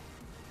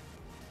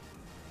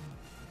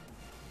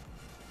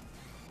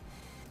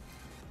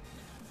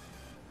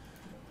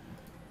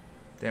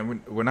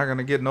 Damn, we're not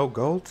gonna get no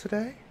gold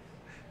today?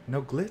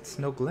 No glitz,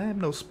 no glam,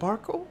 no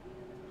sparkle?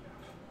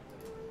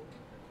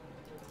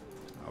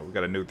 Oh, we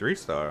got a new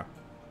 3-star.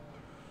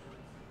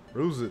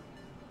 Ruse it.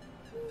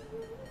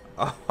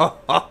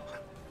 Oh,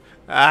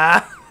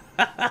 ah.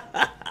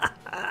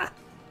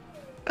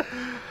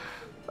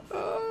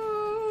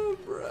 Oh,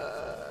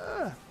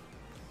 bruh.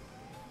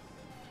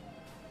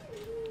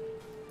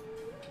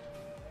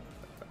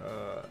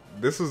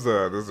 This is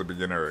a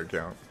beginner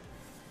account,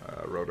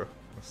 Rhoda.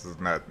 This is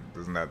not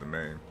the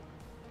main.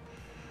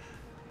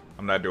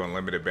 I'm not doing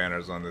limited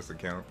banners on this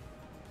account.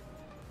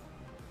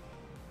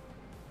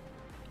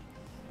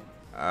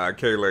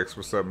 Kalex,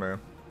 what's up, man?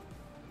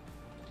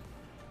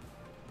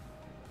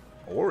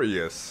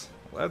 Aureus,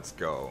 let's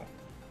go.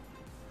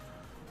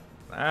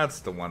 That's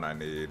the one I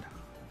need.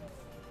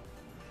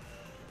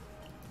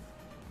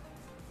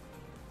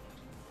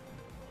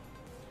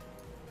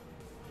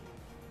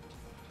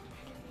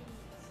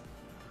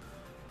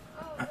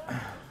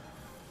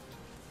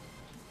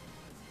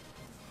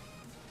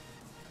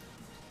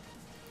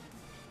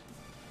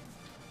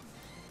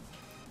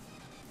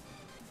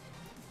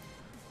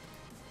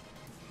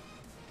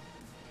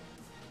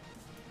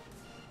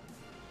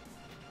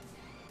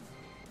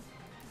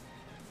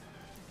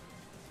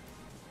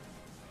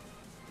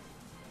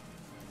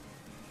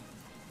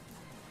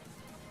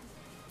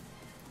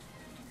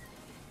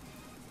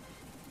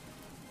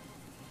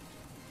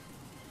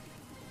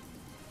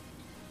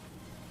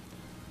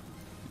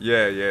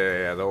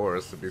 Yeah. The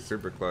auras to be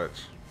super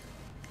clutch.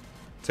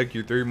 Took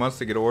you 3 months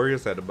to get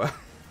Aureus at the buy.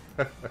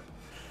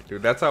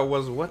 Dude, that's how it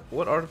was.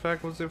 What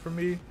artifact was it for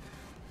me?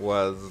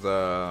 Was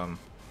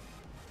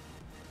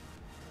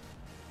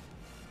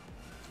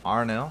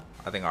Arnell?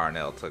 I think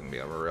Arnell took me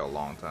a real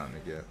long time to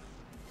get.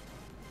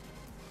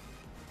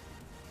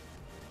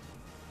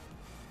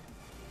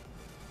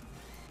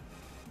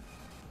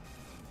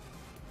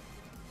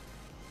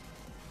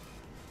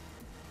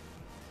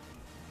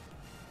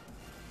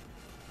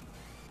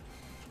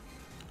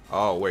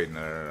 Oh wait,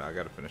 no, I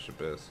gotta finish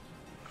Abyss.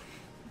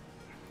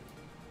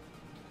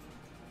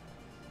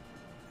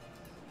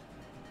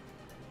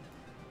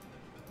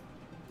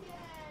 Yay,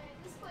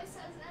 this place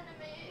has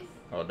enemies.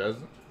 Oh, does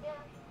it? Yeah.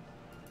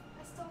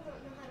 I still don't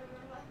know how to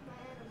revive my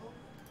animal.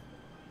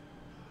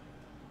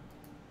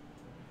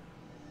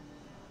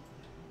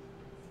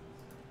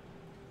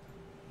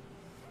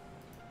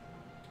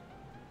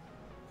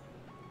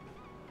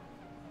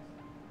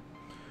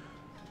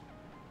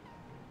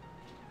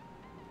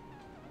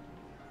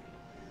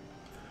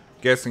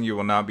 Guessing you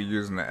will not be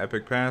using the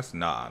Epic Pass?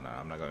 Nah,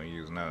 I'm not gonna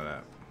use none of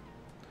that.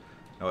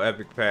 No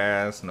Epic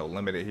Pass, no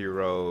limited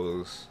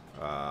heroes.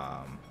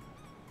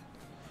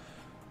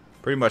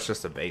 Pretty much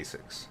just the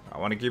basics. I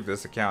want to keep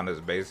this account as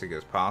basic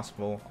as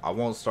possible. I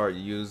won't start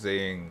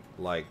using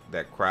like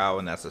that Crow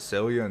and that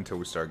Cecilia until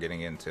we start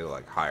getting into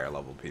like higher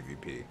level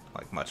PvP,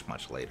 like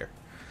much later.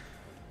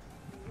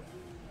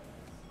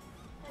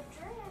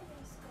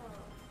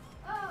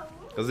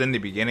 Because in the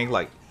beginning,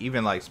 like,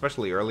 even, like,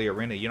 especially early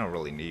arena, you don't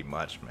really need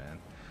much, man.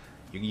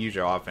 You can use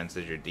your offense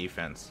as your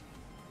defense.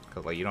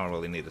 Because, like, you don't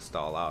really need to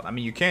stall out. I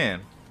mean, you can.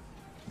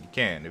 You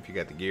can if you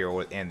got the gear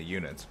and the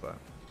units, but...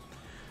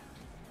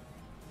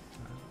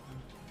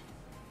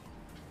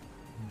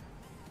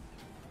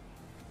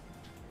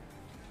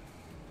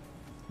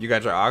 You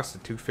got your Ox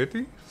at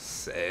 250?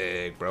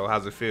 Sick, bro.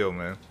 How's it feel,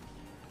 man?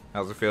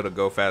 How's it feel to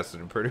go faster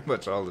than pretty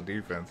much all the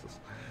defenses?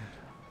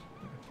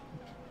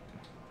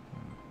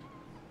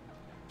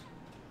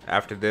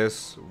 After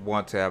this,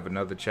 want to have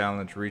another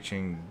challenge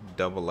reaching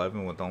double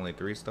 11 with only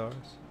 3 stars?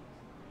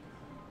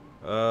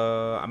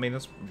 I mean,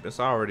 it's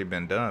already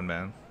been done,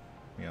 man.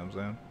 You know what I'm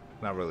saying?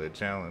 Not really a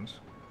challenge.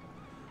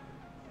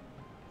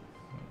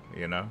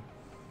 You know?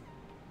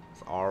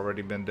 It's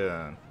already been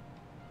done.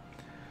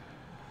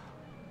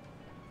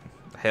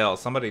 Hell,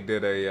 somebody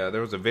did a,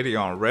 there was a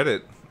video on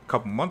Reddit a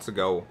couple months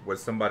ago with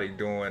somebody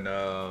doing,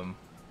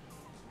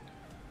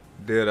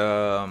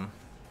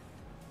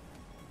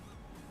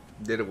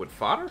 did it with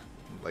fodder?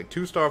 Like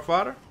 2-star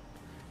fodder?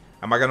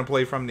 Am I gonna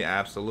play from the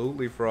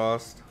absolutely,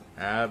 Frost?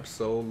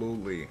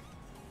 Absolutely.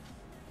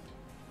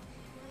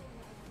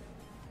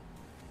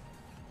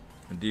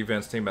 The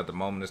defense team at the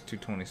moment is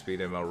 220 speed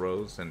ML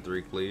Rose and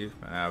 3 cleave.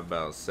 I have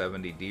about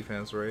 70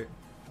 defense rate.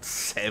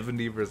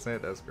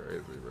 70%? That's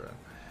crazy, bro.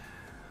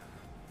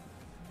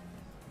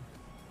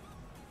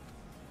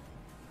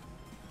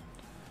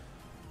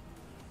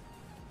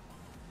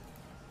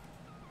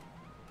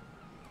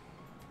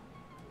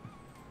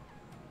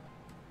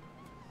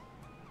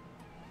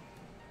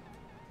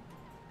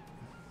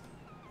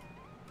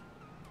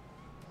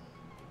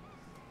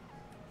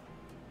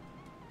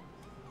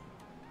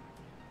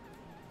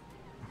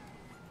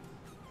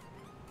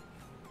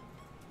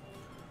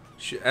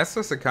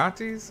 Estes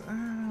Akantes?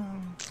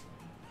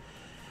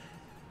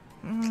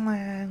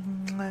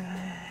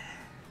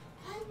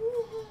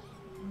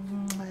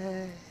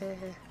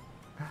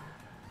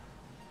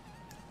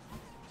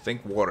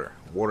 Think water.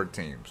 Water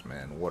teams,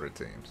 man. Water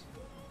teams.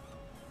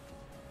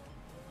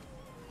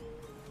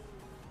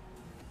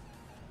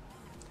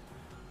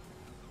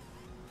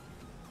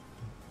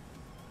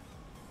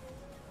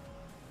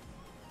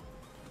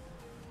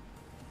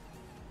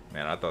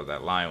 Man, I thought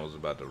that lion was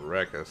about to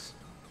wreck us.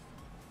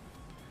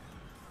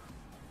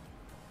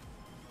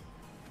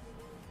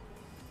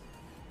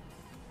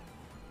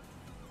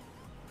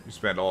 You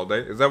spent all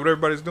day? Is that what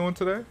everybody's doing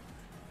today?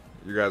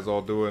 You guys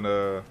all doing,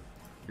 you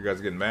guys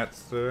getting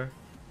mats today?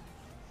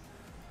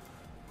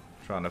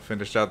 Trying to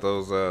finish out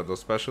those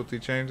specialty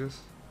changes?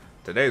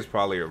 Today's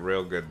probably a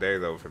real good day,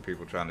 though, for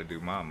people trying to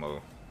do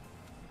Mammo.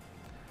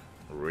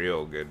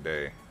 Real good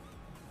day.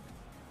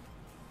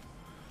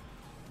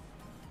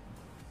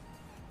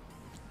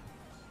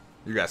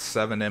 You got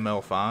 7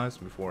 ML5s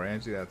before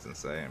Angie? That's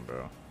insane,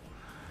 bro.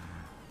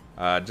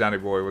 Johnny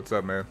Boy, what's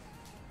up, man?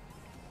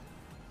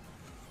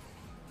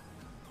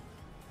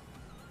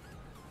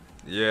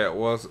 Yeah,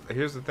 well,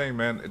 here's the thing,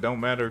 man. It don't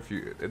matter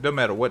it don't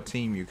matter what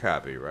team you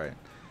copy, right?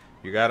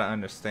 You gotta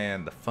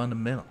understand the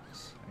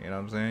fundamentals. You know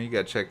what I'm saying? You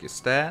gotta check your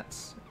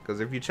stats,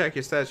 because if you check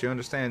your stats, you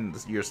understand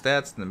your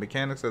stats and the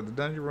mechanics of the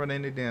dungeon. Run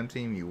any damn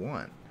team you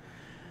want.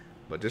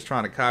 But just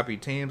trying to copy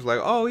teams like,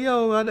 oh,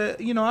 yo,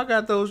 I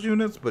got those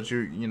units, but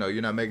you're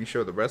not making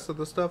sure the rest of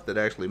the stuff that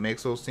actually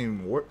makes those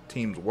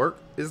teams work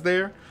is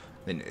there,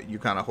 then you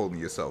kind of holding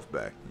yourself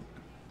back.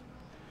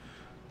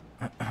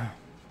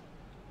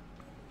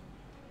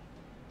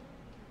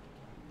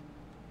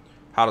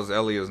 How does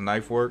Elia's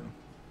knife work?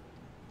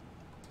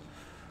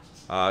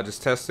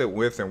 Just test it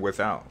with and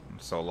without.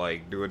 So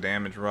like do a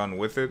damage run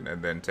with it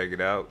and then take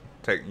it out.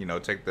 Take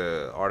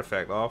the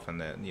artifact off and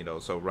then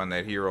so run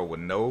that hero with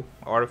no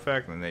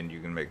artifact and then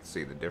you can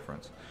see the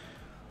difference.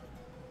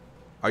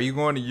 Are you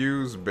going to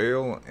use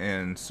Bale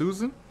and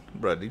Susan?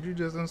 Bruh, did you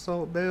just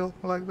insult Bale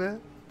like that?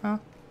 Huh?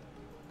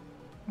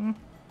 Hmm?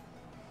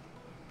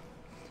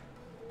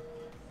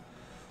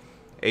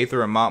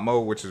 Aether and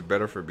Motmo, which is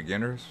better for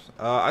beginners?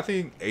 I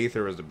think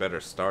Aether is a better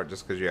start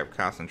just because you have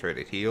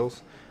concentrated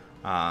heals.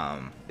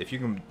 If you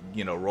can,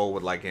 roll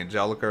with like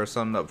Angelica or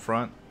something up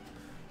front,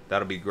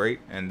 that'll be great.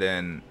 And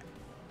then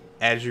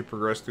as you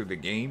progress through the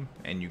game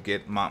and you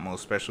get Motmo's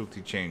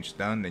specialty change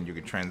done, then you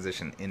can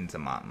transition into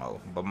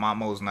Motmo. But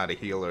Motmo's not a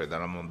healer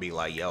that I'm going to be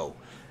like, yo,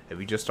 if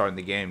you just started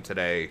the game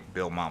today,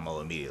 build Motmo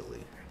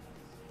immediately.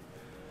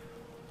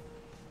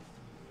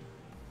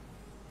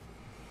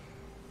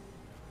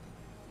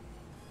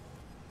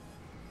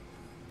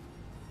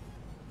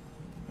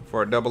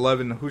 For a double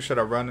 11, who should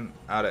I run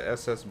out of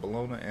SS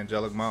Bologna?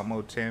 Angelic,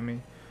 Motmo, Tammy,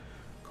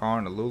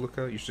 Karn,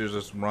 Alulika? You should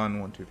just run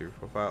 1, 2, 3,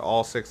 4, 5,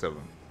 all 6 of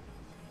them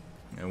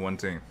in one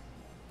team.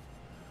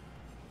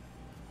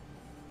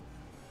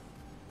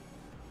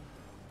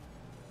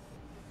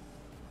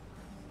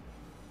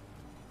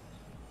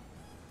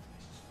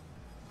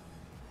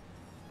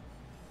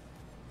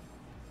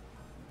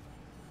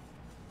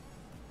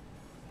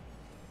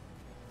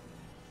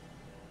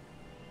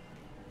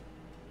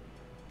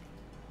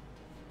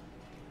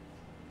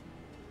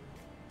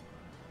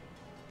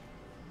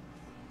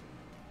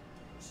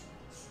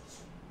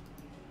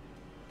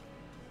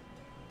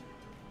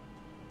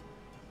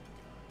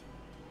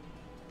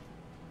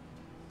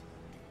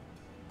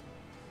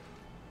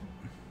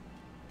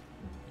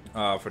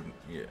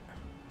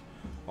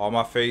 All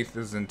my faith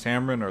is in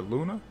Tamarin or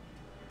Luna.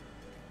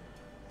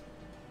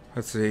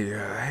 Let's see.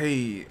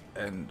 Hey,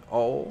 and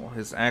all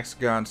his Axe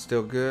God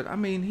still good. I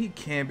mean, he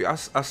can be. I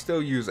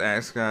still use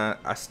Axe God.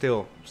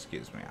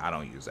 Excuse me. I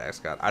don't use Axe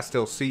God. I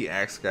still see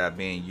Axe God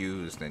being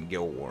used in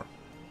Guild War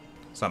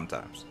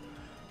sometimes.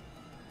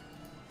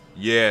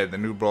 Yeah, the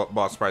new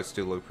boss sprites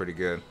still look pretty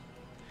good.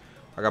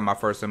 I got my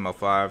first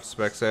ML5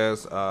 specs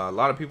as a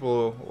lot of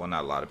people, well,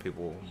 not a lot of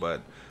people,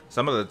 but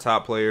some of the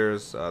top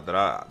players that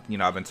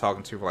I've been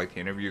talking to for like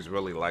the interviews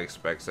really like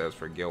specs as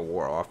for Guild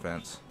War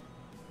offense.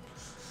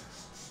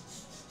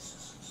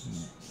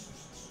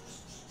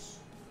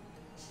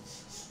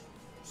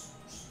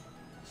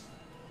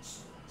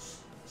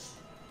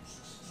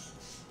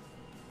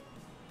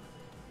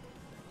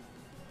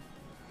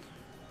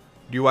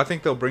 I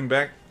think they'll bring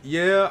back?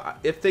 Yeah,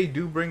 if they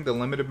do bring the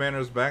limited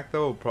banners back,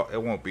 though,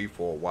 it won't be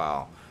for a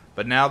while.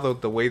 But now,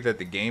 the way that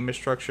the game is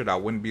structured, I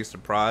wouldn't be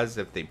surprised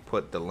if they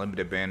put the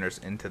limited banners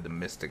into the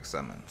Mystic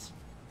Summons.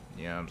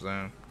 You know what I'm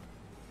saying?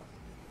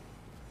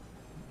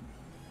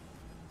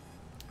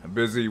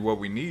 Busy, what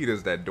we need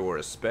is that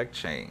Doris spec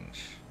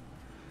change.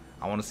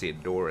 I want to see a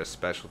Doris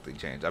specialty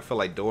change. I feel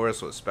like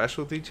Doris with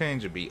specialty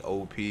change would be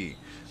OP.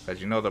 Because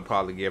they'll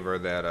probably give her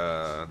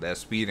that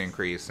speed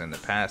increase in the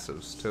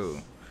passives,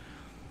 too.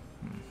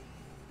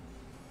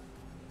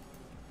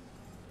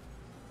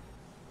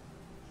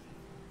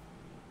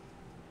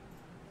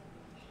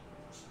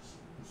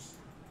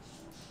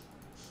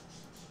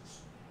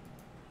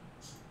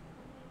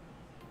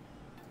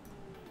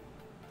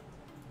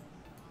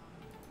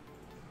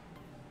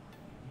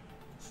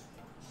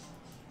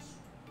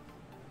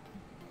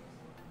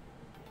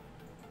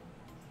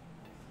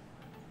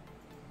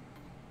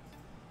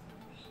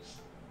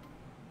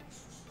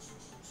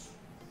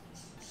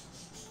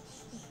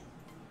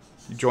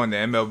 You joined the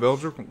ML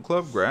Builder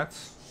Club,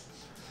 grats.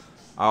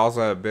 I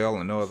also have Bell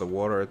and no other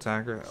water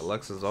attacker.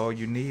 Alexa's all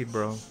you need,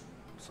 bro.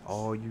 It's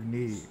all you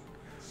need.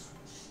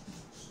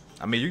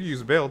 I mean, you can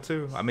use Bell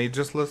too. I mean,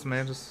 just listen,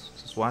 man.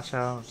 Just watch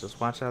how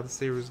the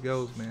series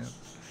goes, man.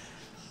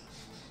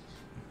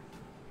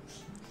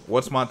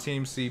 What's my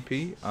team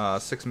CP?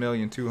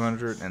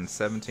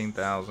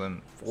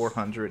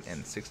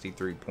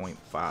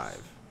 6,217,463.5.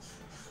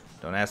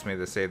 Don't ask me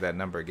to say that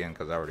number again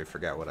because I already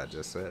forgot what I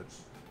just said.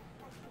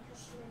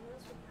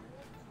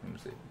 Let me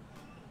see.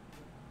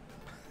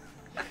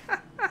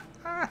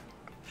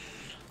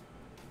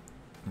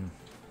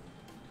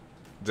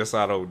 Just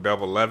out of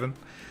double 11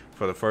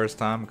 for the first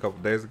time a couple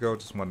days ago.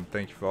 Just wanted to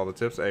thank you for all the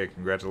tips. Hey,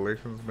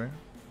 congratulations, man.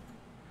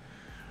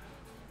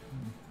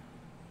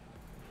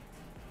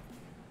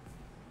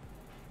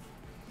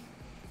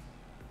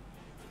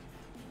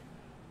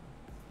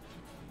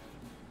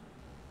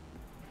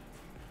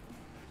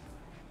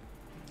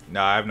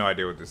 No, I have no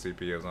idea what the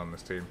CP is on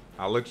this team.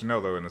 I'll let you know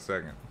though in a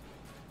second.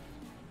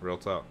 Real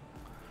talk.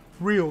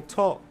 Real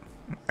talk.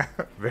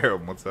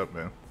 Verum, what's up,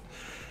 man?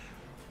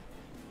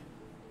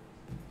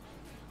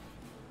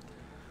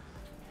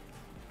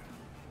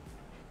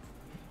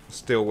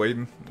 Still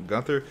waiting,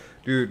 Gunther,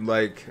 dude.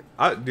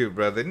 Dude,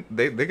 bro,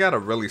 they gotta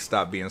really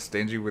stop being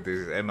stingy with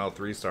these ML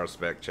 3-star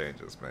spec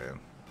changes, man.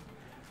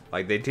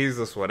 Like they teased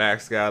us with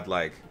Axe God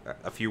like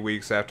a few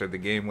weeks after the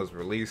game was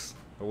released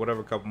or whatever,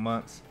 a couple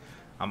months.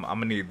 I'm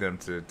gonna need them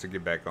to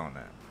get back on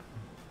that.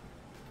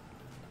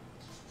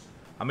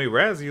 I mean,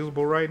 Raz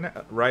usable right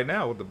now. Right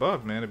now with the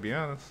buff, man. To be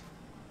honest.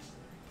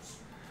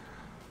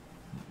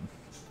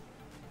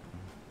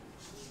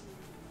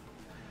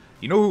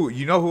 You know who?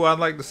 You know who I'd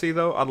like to see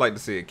though? I'd like to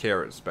see a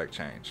Carrot spec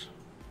change.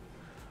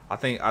 I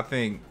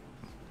think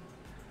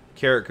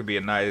Carrot could be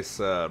a nice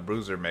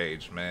bruiser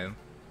mage, man.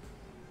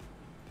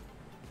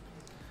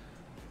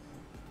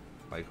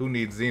 Like, who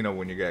needs Xeno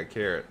when you got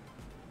Carrot?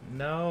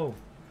 No.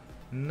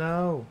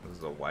 No. This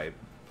is a wipe.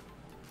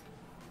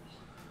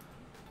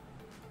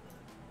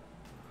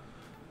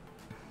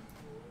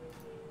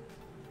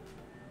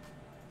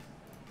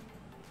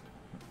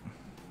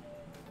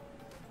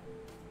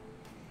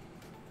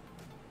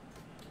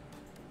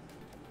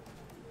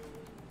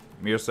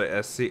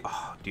 Mirsa SC.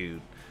 Oh,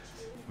 dude.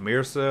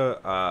 Mirsa,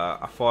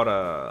 I fought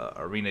a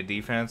arena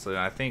defense, and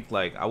I think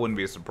like I wouldn't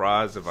be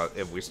surprised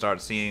if we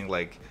start seeing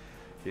like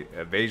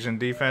evasion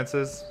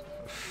defenses,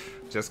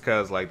 just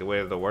cause like the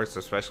way that it works,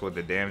 especially with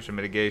the damage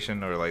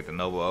mitigation or like the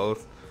noble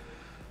oath,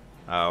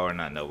 or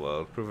not noble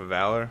oath, proof of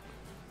valor.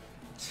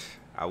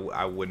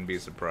 I wouldn't be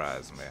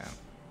surprised, man.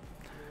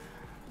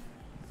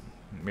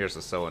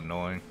 Mirsa's so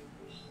annoying.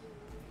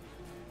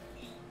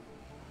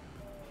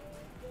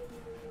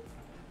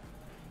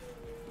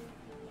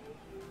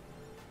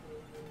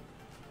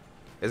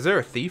 Is there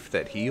a thief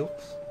that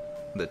heals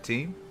the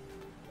team?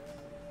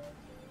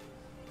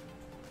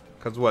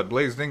 Cause what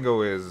Blaze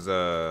Dingo is,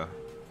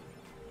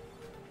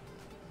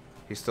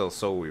 he's still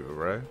Soul Weaver,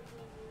 right?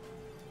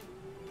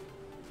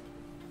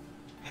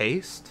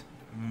 Haste?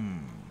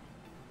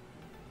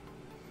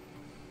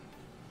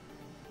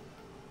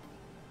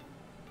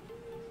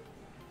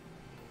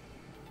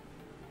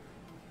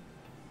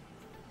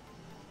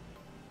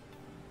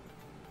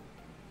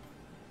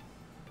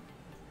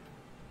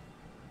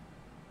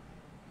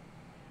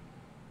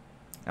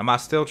 Am I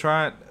still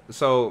trying?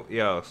 So,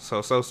 yo,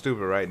 so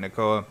stupid, right,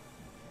 Nicole?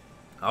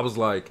 I was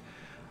like,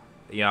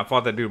 I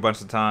fought that dude a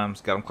bunch of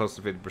times, got him close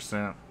to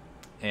 50%,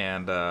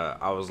 and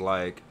I was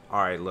like,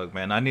 all right, look,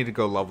 man, I need to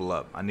go level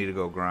up. I need to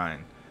go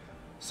grind.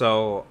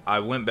 So I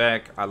went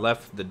back, I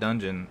left the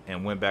dungeon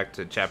and went back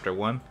to chapter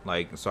 1,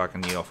 like, so I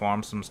can,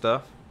 farm some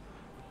stuff.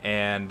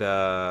 And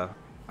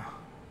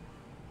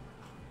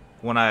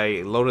when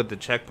I loaded the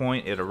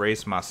checkpoint, it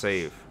erased my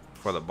save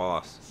for the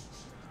boss.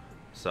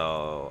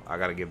 So I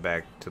gotta get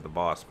back to the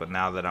boss. But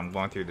now that I'm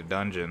going through the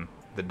dungeons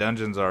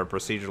are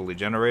procedurally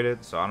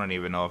generated, so I don't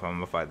even know if I'm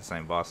gonna fight the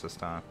same boss this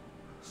time.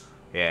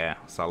 Yeah,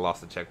 so I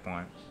lost the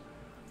checkpoint.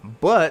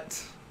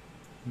 But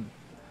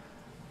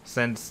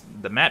since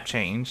the map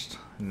changed,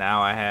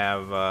 now I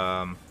have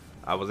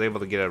I was able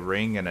to get a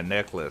ring and a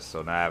necklace,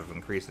 so now I have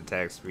increased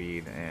attack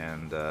speed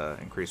and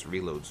increased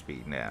reload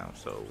speed now,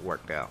 so it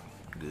worked out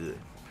good.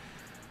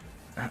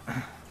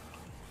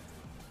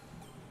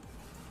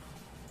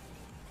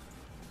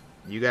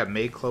 You got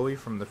May Chloe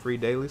from the free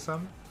daily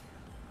summon?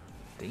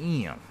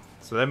 Damn.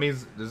 So that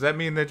means, does that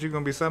mean that you're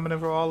gonna be summoning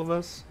for all of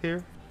us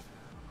here?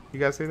 You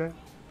guys see that?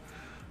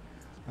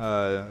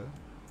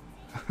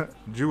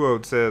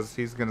 Juode says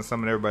he's gonna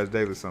summon everybody's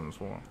daily summons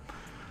for him.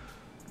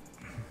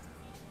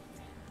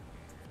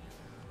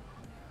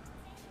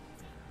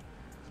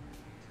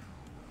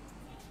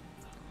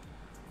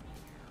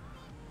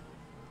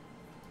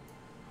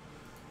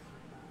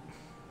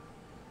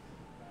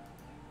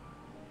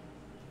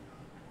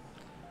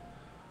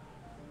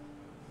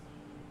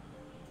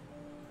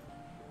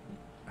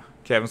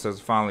 Kevin says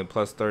finally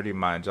plus 30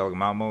 my angelic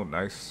mount mode.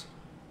 Nice.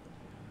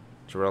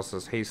 Jarrell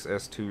says haste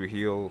S2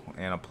 heal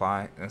and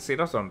apply. And see,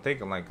 that's what I'm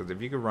thinking, like, because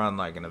if you could run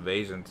like an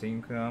evasion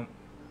team comp,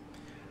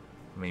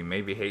 I mean,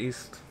 maybe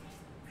haste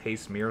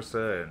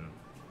Mirsa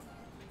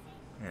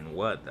and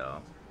what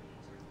though?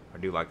 Or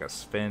do like a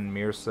Sven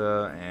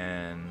Mirsa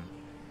and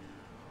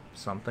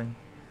something.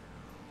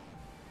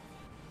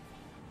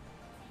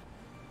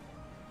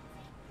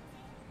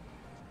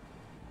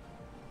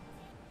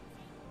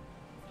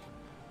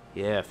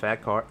 Yeah,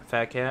 fat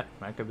cat.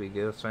 That could be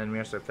good. Sven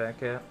Mirsa, fat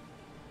cat.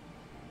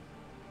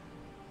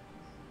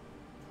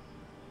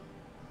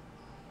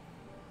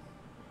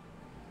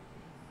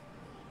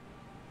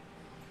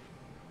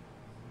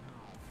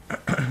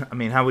 I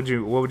mean, what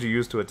would you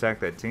use to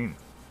attack that team?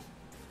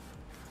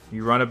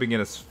 You run up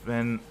against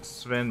Sven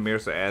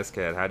Mirsa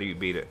Ascat. How do you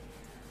beat it?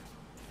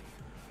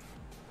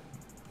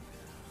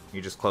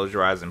 You just close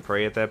your eyes and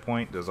pray at that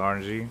point. Does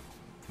RNG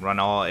run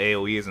all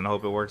AoEs and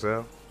hope it works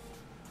out?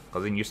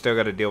 Because then you still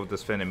got to deal with the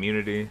Sven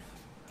immunity.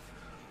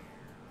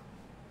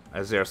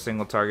 Is there a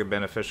single target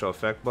beneficial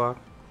effect block?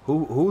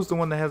 Who's the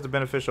one that has the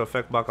beneficial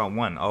effect block on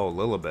one? Oh,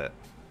 Lilibet.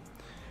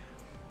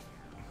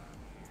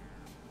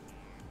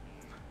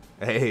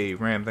 Hey,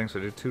 Ram, thanks for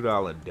the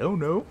 $2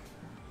 dono.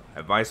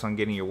 Advice on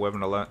getting your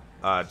weapon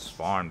just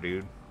farm,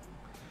 dude.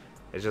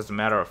 It's just a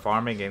matter of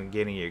farming and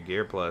getting your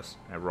gear plus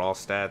and raw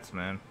stats,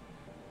 man.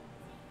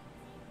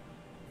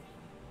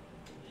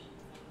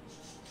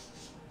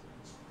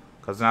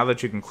 Because now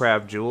that you can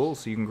craft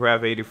jewels, you can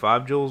craft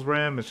 85 jewels,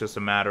 Ram. It's just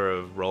a matter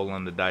of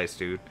rolling the dice,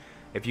 dude.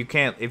 If you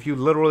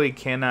literally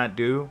cannot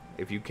do,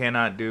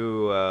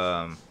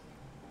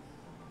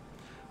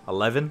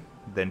 11,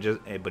 then just,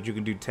 but you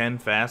can do 10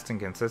 fast and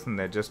consistent,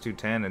 then just do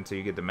 10 until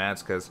you get the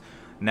mats. Because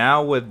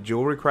now with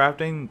jewelry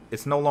crafting,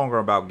 it's no longer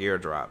about gear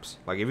drops.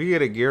 Like if you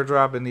get a gear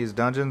drop in these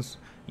dungeons,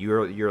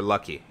 you're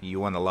lucky. You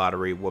won the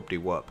lottery,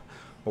 whoop-de-whoop.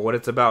 But what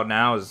it's about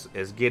now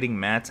is getting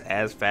mats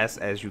as fast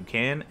as you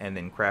can and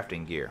then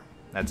crafting gear.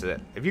 That's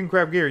it. If you can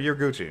craft gear, you're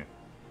Gucci.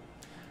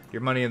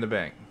 You're money in the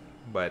bank.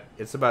 But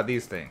it's about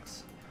these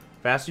things.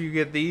 Faster you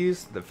get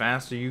these, the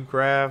faster you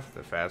craft,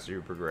 the faster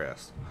you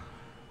progress.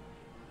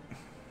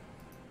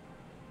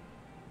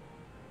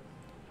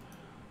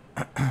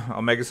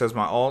 Omega says,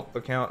 my alt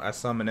account, I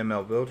summon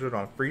ML Vildred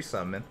on free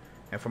summon.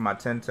 And for my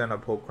 10-10, I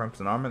pull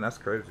Crimson Armor. That's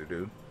crazy,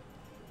 dude.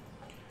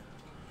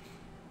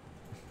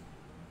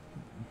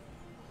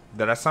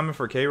 Did I summon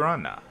for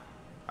K-Ron? Nah.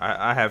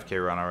 I have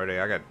K-Ron already.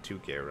 I got 2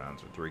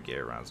 K-Rons or 3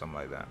 K-Rons, something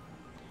like that.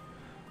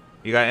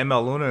 You got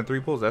ML Luna and 3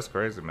 pulls? That's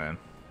crazy, man.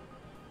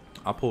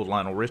 I pulled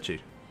Lionel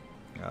Richie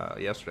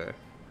yesterday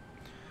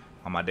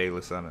on my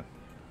daily summon.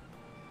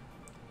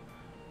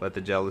 Let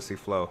the jealousy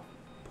flow.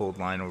 Pulled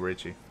Lionel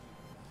Richie.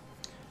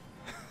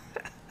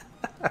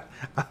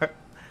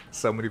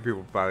 So many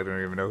people probably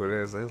don't even know who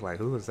it is. They're like,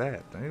 who is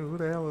that? Who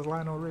the hell is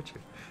Lionel Richie?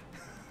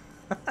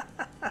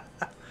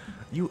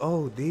 You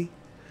old, D.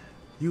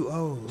 You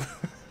old.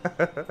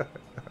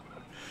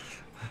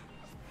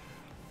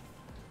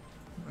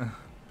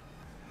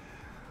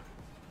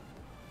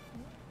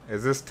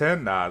 Is this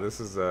 10? Nah, this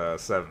is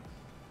 7.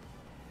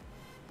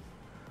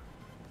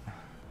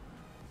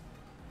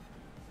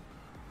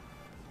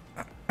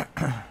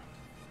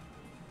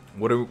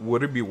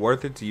 Would it be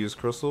worth it to use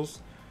crystals?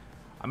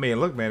 I mean,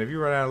 look, man, if you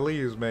run out of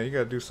leaves, man, you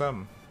gotta do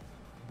something.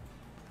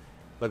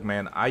 Look,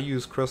 man, I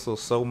use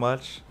crystals so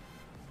much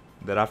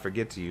that I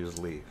forget to use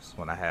leaves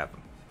when I have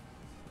them.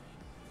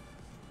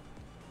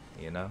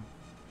 You know?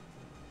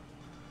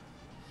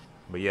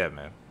 But yeah,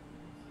 man.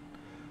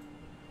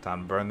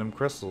 Time to burn them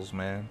crystals,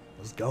 man.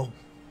 Let's go.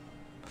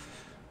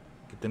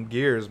 Get them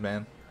gears,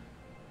 man.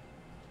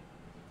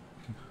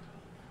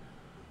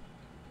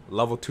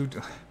 Level 2.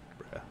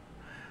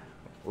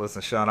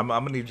 Listen, Sean, I'm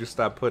gonna need you to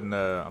stop putting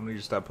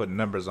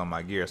numbers on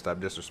my gear. Stop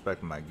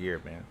disrespecting my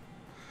gear, man.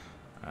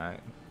 All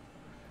right.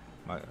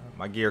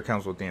 My gear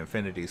comes with the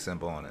infinity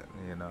symbol on it.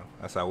 You know,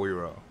 that's how we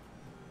roll.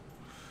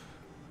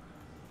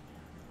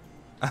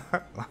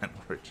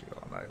 Lionel Richie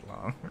all night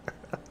long.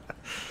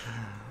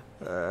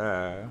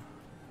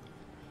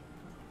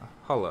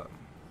 Hold up.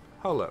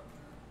 Hold up.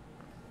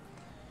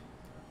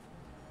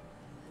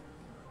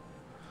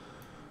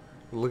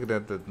 Looking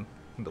at the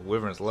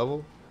Wyvern's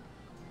level.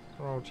 What's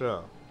wrong with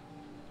y'all?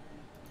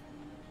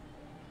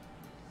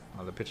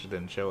 Oh, the picture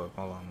didn't show up.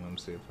 Hold on, let me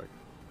see if I can.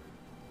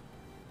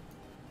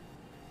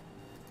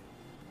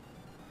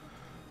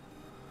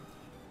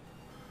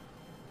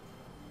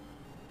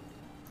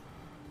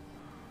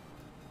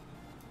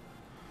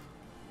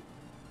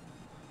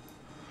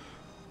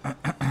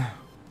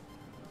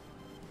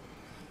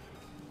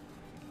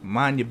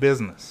 Mind your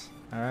business,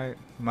 all right?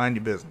 Mind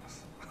your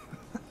business.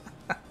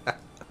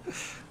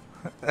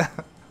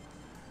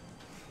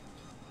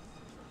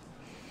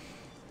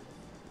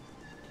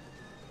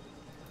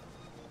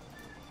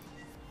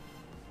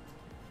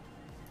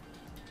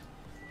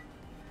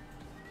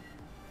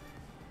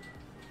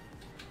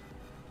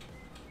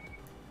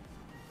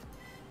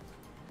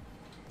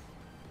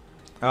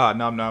 Ah,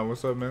 no,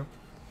 what's up, man?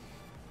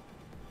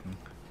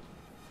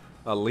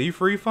 A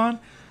leaf refund?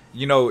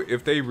 You know,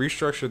 if they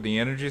restructured the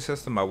energy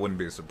system, I wouldn't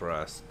be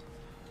surprised.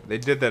 They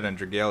did that in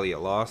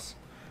Dragalia Lost.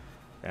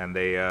 And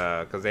they,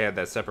 because they had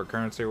that separate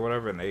currency or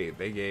whatever, and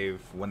they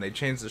gave, when they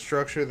changed the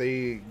structure,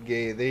 they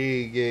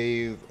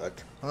gave a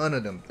ton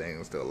of them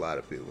things to a lot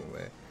of people,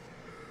 man.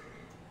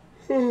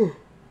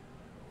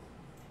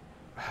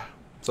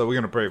 So we're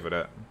going to pray for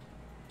that.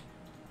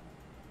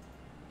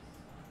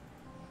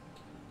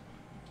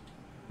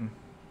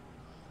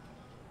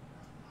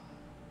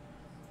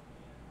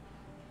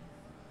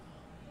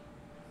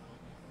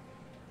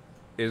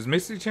 Is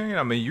Misty Chain?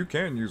 I mean, you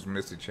can use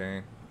Misty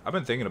Chain. I've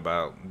been thinking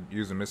about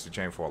using Misty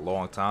Chain for a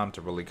long time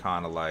to really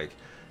kind of like,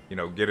 you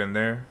know, get in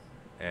there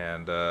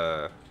and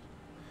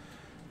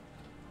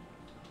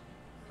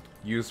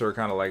use her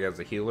kind of like as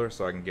a healer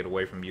so I can get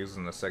away from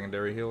using the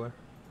secondary healer.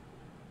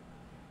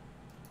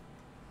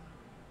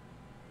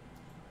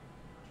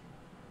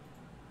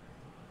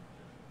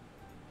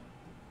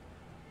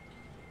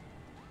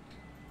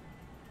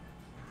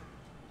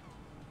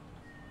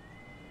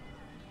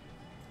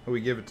 Who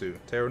we give it to?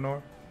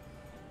 Terranor?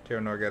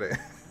 Terranor got it.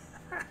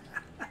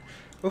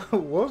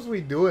 What was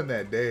we doing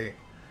that day?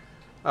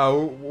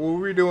 Were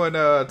we doing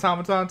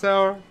Automaton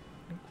Tower?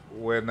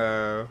 When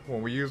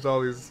we used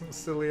all these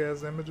silly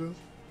ass images?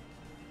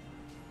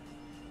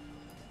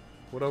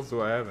 What else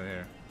do I have in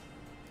here?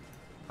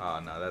 Oh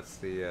no, that's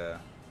the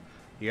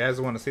you guys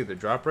want to see the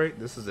drop rate?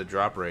 This is the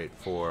drop rate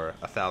for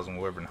 1,000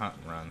 Wyvern Hunt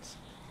runs.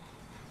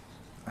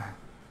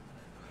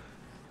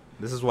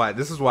 This is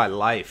why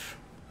life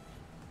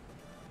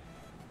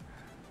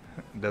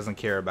doesn't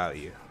care about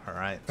you,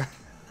 alright?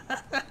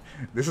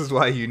 This is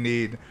why you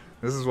need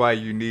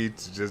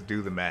to just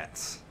do the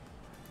mats.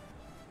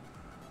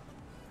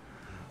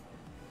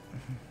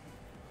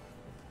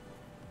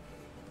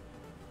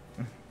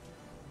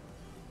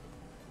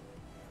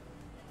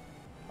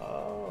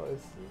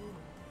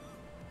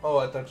 Oh,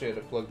 I thought you had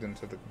it plugged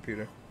into the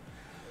computer.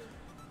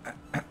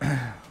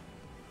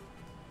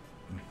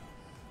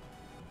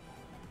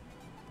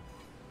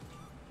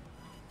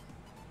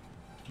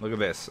 Look at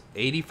this.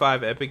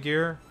 85 epic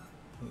gear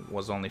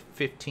was only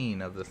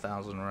 15 of the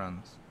 1,000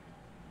 runs.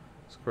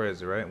 It's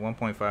crazy, right?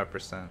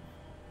 1.5%.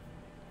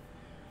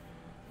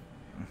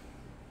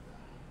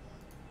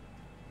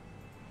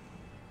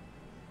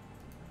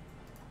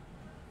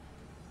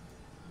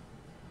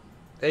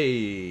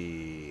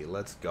 Hey,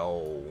 let's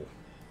go.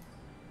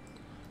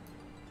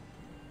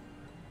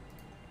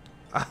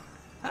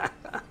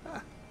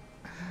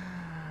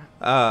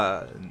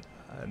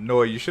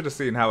 Noah, you should have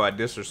seen how I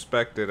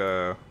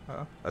disrespected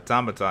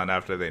Automaton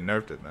after they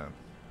nerfed it, man.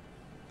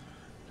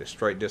 They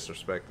straight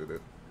disrespected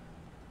it.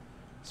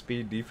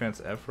 Speed,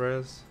 defense,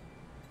 F-res.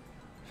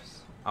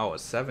 Oh,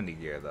 it's 70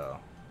 gear though.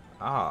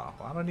 Ah,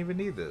 well, I don't even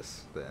need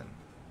this then.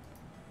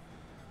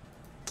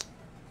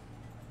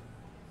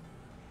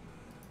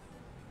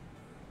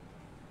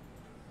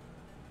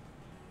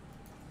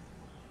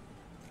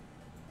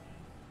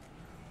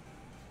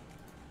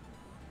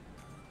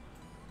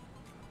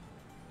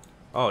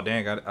 Oh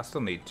dang, I still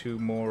need two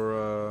more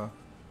of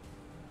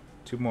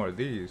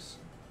these.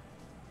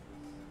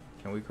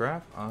 Can we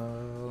craft?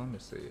 Let me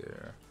see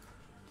here.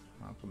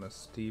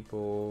 Alchemist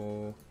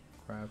steeple,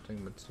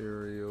 crafting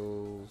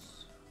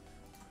materials.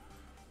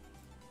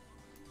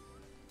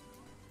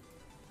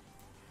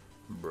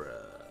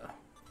 Bruh.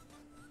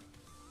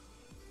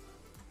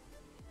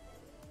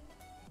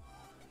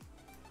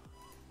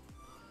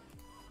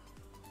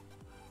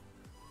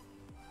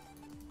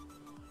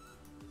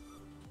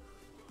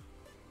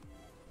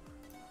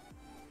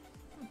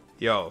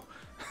 Yo.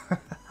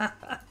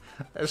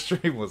 That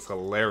stream was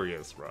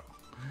hilarious, bro.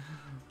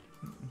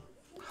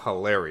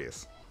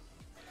 Hilarious.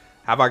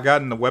 Have I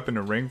gotten the weapon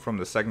and ring from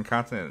the second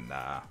continent?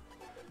 Nah.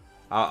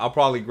 I'll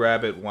probably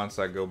grab it once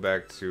I go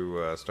back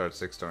to start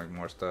 6-starring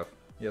more stuff.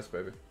 Yes,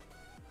 baby.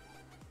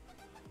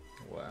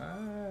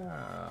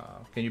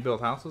 Wow. Can you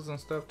build houses and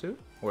stuff too?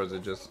 Or is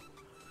it just...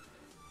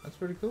 That's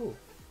pretty cool.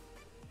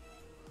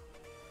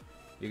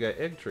 You got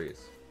egg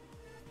trees.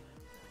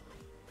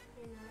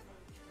 They're not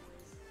egg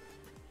trees.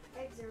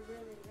 Eggs are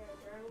really rare.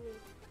 There are only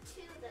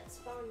 2 that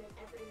spawn in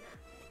every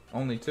map.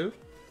 Only 2?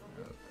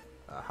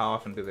 How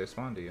often do they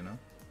spawn, do you know?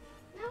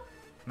 No.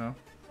 No?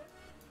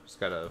 Just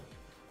gotta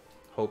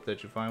hope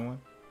that you find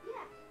one?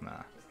 Yeah.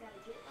 Nah. Just gotta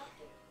get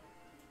lucky.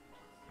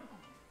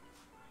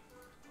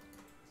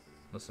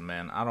 Listen,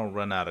 man, I don't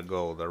run out of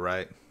gold,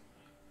 alright?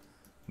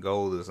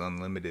 Gold is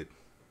unlimited.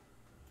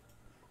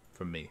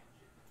 For me.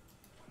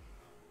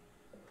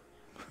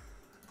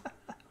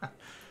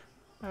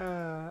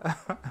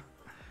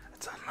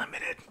 It's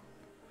unlimited.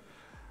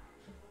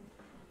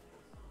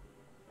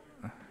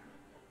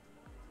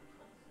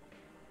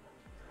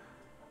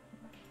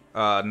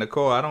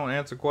 Nicole, I don't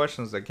answer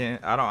questions that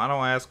can't. I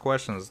don't ask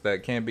questions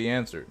that can't be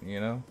answered. You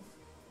know.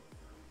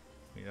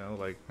 You know,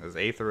 like is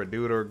Aether a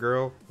dude or a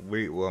girl?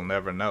 We will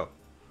never know.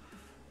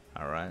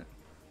 All right.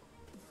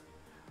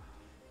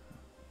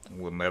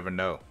 We'll never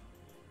know.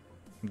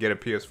 Get a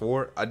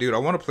PS4. Dude, I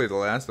want to play The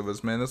Last of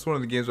Us, man. That's one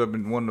of the games I've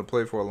been wanting to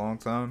play for a long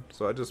time.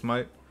 So I just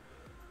might.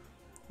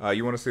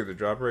 You want to see the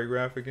drop rate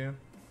graph again?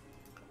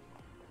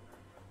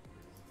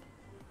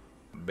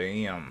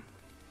 Bam.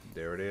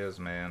 There it is,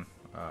 man.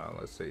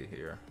 Let's see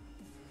here.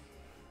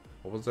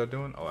 What was that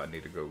doing? Oh, I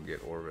need to go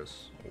get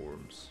orbs.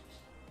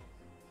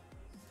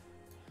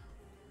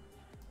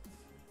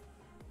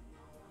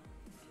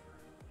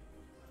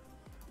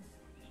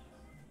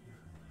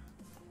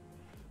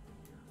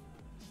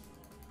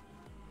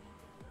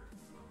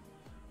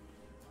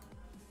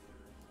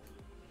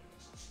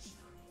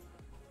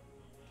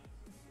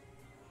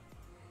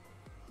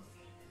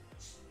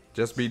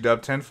 Just beat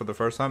Dub 10 for the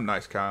first time.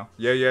 Nice, Kyle.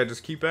 Yeah,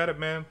 just keep at it,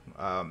 man.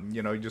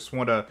 You know, you just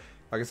want to,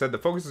 like I said, the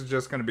focus is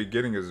just going to be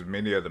getting as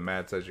many of the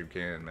mats as you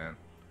can, man.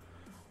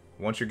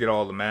 Once you get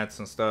all the mats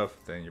and stuff,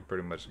 then you're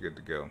pretty much good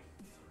to go.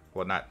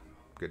 Well, not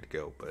good to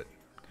go, but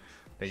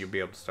then you'll be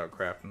able to start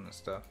crafting and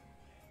stuff.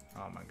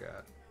 Oh, my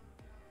God.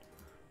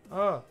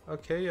 Oh, a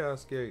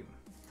chaos gate.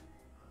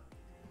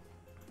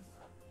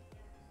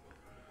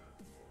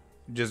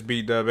 Just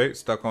beat Dub 8,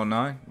 stuck on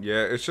 9.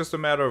 Yeah, it's just a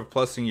matter of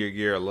plussing your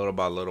gear little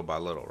by little by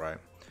little, right?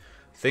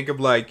 Think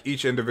of like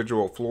each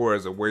individual floor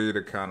as a way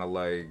to kind of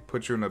like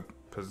put you in a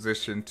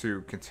position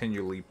to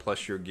continually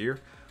plus your gear.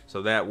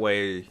 So that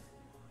way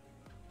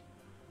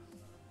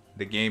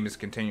the game is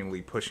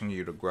continually pushing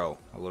you to grow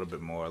a little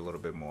bit more, a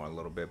little bit more, a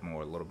little bit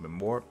more, a little bit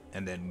more.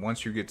 And then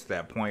once you get to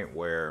that point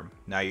where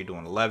now you're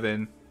doing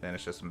 11, then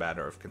it's just a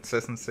matter of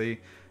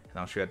consistency. And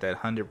once you're at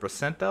that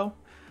 100% though,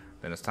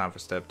 then it's time for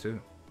step 2.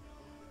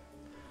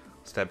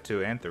 Step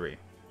 2 and 3,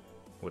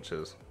 which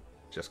is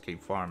just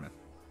keep farming.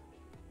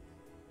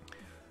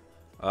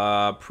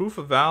 Proof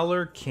of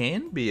Valor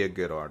can be a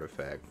good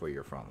artifact for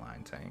your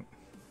frontline tank.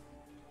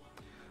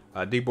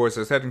 D-Boy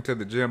says, heading to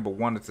the gym, but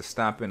wanted to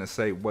stop in and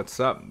say, what's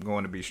up? I'm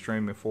going to be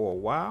streaming for a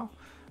while.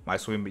 My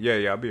swim, yeah,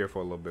 I'll be here for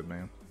a little bit,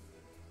 man.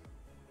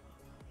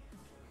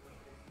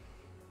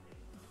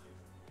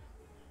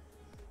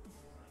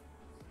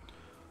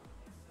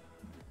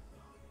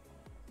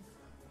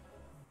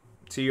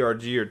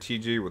 TRG or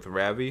TG with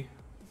Ravi.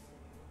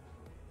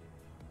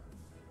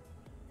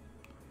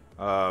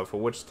 For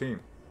which team?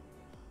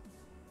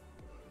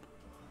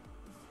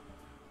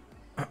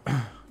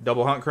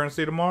 Double hunt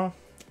currency tomorrow?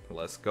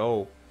 Let's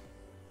go.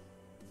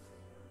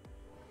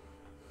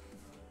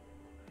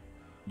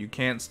 You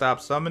can't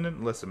stop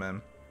summoning? Listen,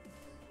 man.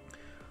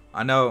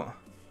 I know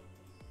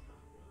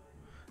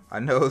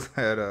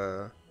that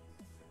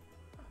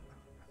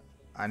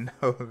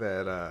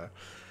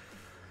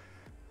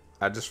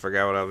I just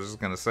forgot what I was just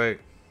gonna say.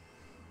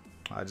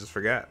 I just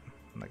forgot.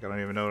 Like, I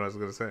don't even know what I was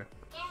gonna say.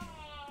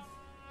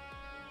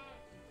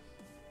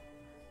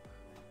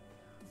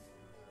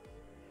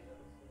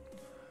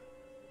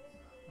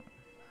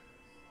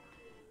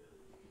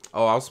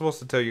 Oh, I was supposed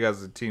to tell you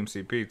guys the Team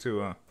CP too,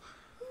 huh?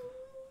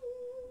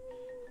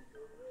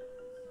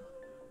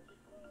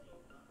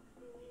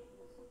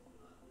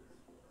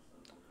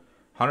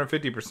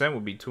 $150%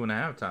 would be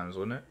 2.5 times,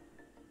 wouldn't it?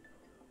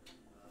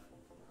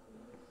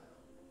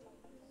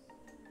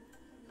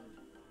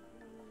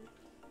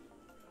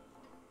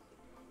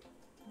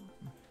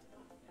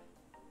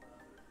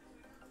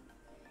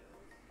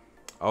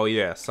 Oh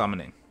yeah,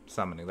 summoning.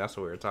 Summoning. That's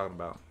what we were talking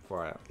about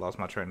before I lost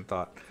my train of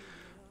thought.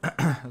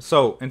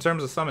 So, in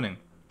terms of summoning,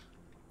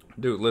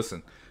 dude,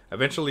 listen.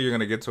 Eventually, you're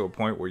gonna get to a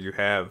point where you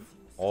have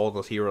all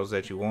the heroes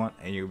that you want,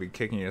 and you'll be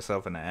kicking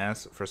yourself in the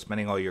ass for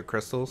spending all your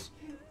crystals.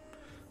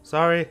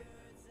 Sorry.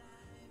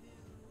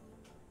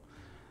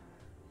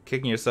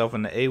 Kicking yourself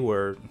in the A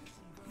word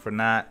for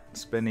not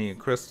spending your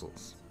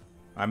crystals.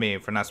 I mean,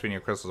 for not spending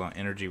your crystals on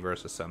energy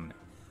versus summoning.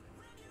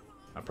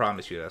 I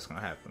promise you that's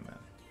gonna happen, man.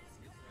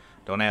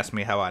 Don't ask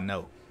me how I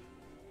know.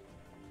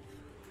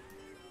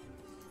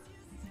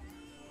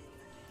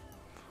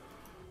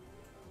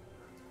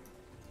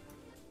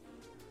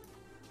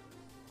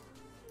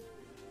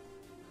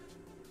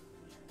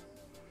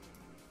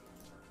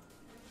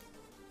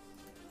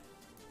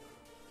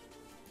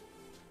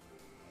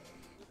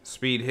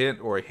 Speed hit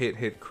or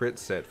hit crit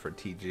set for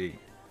TG.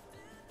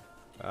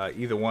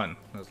 Either one,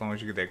 as long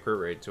as you get that crit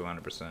rate to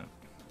 100%.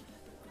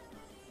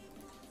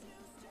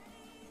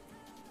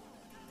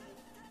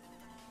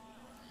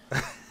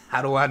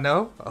 How do I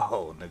know?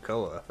 Oh,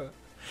 Nicola.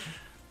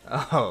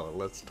 Oh,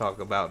 let's talk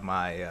about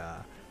my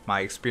my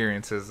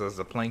experiences as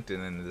a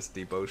plankton in this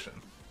deep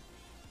ocean.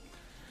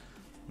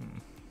 The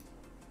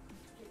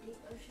deep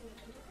ocean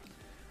of Twitter?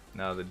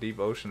 No, the deep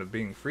ocean of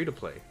being free to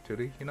play,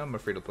 Tootie. You know I'm a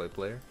free to play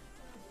player.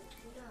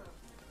 No.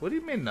 What do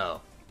you mean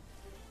no?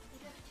 You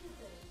have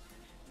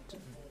 2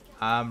 things.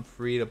 I'm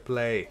free to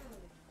play.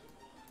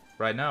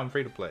 Right now I'm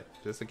free to play.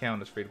 This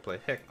account is free to play.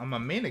 Heck, on my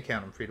main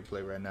account I'm free to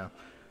play right now.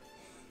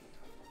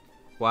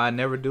 Why I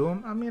never do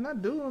them? I mean, I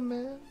do them,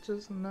 man.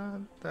 Just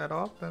not that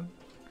often.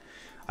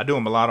 I do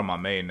them a lot on my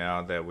main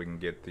now that we can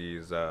get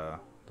these, the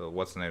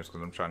what's the names,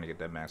 because I'm trying to get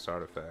that max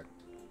artifact.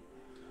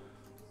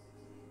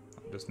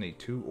 I just need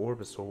 2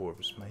 Orbis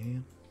orbs,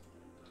 man.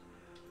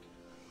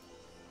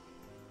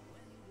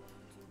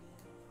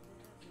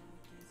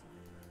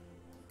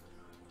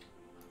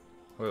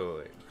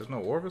 Wait. There's no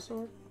Orbis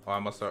orb? Oh, I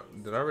must have.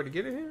 Did I already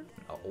get it here?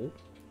 No.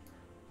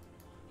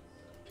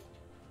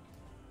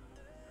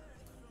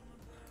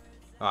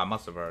 Oh, I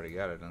must have already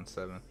got it on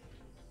 7.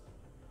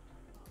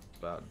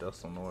 About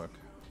Dustle Nork.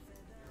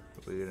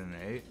 Lead in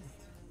 8.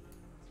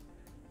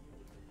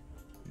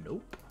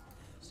 Nope.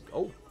 Let's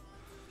go.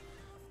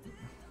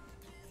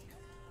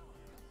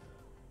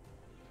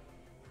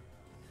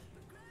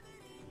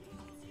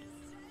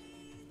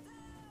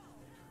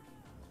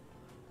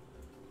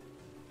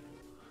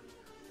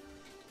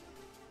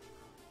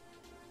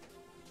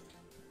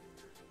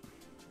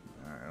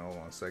 Alright, hold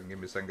on a second. Give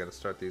me a second. Gotta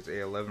start these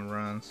A11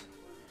 runs.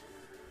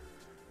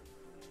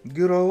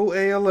 Good old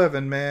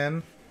A11,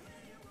 man.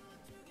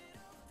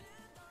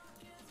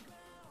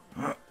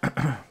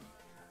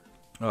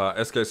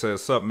 SK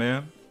says, sup,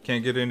 man?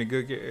 Can't get any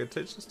good gear. It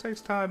just takes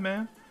time,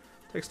 man.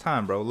 It takes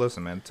time, bro.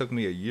 Listen, man. It took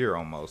me a year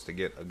almost to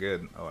get a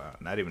good,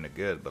 not even a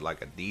good, but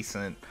like a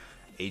decent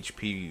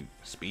HP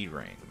speed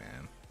rank,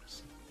 man.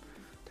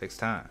 It takes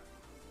time.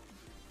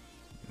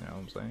 You know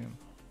what I'm saying?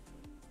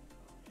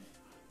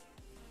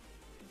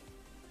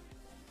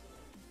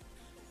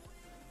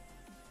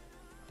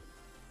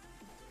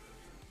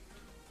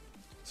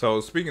 So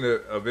speaking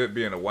of it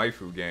being a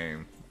waifu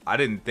game, I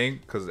didn't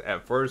think, because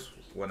at first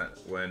when they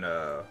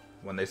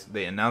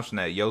announced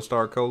that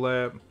Yostar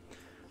collab,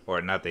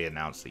 or not they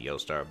announced the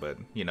Yostar, but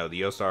you know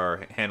the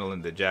Yostar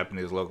handling the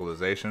Japanese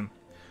localization.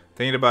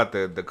 Thinking about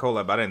the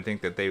collab, I didn't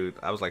think that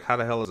I was like, how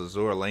the hell is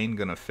Azure Lane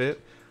gonna fit?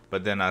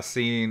 But then I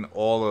seen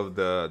all of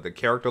the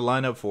character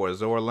lineup for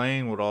Azure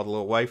Lane with all the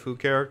little waifu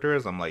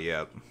characters. I'm like,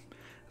 yeah,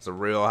 it's a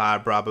real high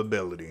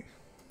probability.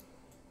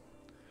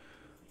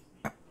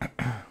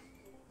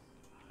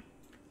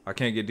 I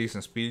can't get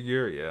decent speed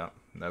gear? Yeah,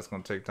 that's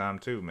going to take time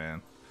too,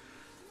 man.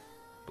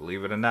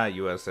 Believe it or not,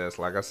 USS,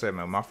 like I said,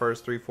 man, my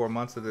first 3-4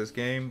 months of this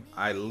game,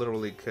 I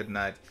literally could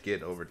not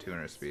get over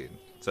 200 speed.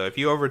 So if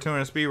you over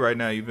 200 speed right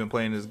now, you've been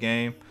playing this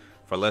game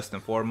for less than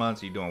 4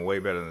 months, you're doing way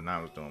better than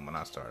I was doing when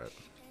I started.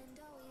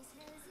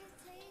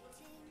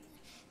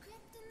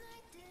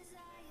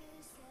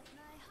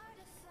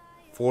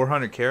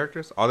 400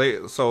 characters? Are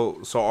they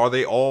so are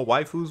they all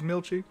waifus,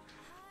 Milchi?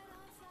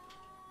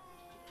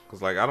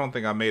 Cause like I don't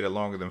think I made it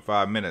longer than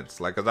 5 minutes.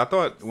 Like, cause I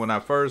thought when I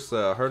first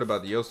heard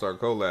about the Yostar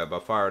collab, I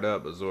fired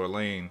up Azure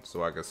Lane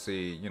so I could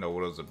see, you know,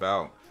 what it was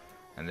about.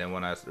 And then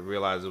when I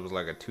realized it was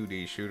like a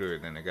 2D shooter,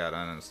 then it got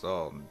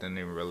uninstalled. Didn't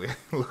even really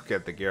look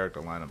at the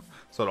character lineup.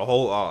 So the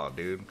whole, oh,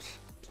 dude,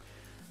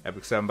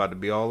 Ep.7 about to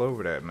be all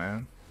over that,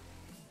 man.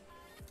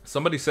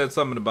 Somebody said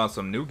something about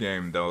some new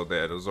game though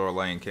that Azure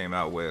Lane came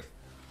out with.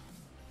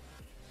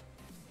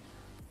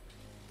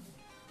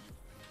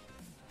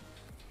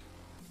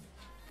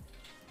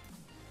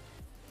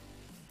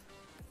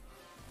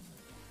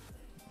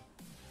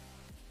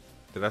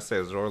 Did I say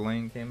Azure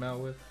Lane came out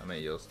with? I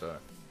mean, Yostar.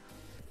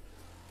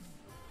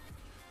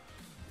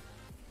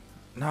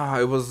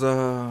 No, it was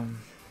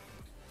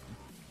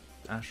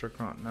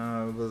Astrocron.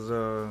 No, it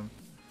was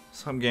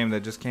some game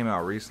that just came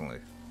out recently.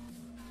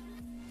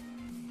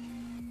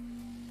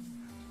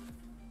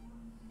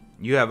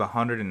 You have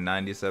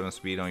 197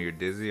 speed on your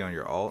Dizzy on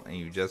your alt, and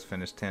you just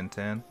finished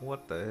 1010.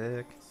 What the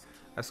heck?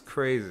 That's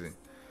crazy.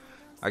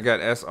 I got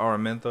S.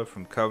 Araminta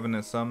from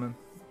Covenant Summon.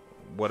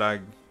 Would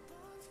I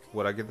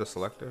get the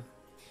selector?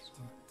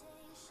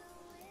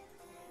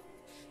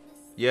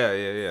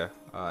 Yeah.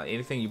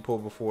 Anything you pull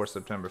before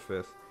September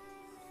 5th,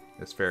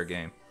 it's fair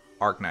game.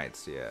 Arc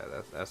Knights, yeah,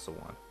 that's the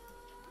one.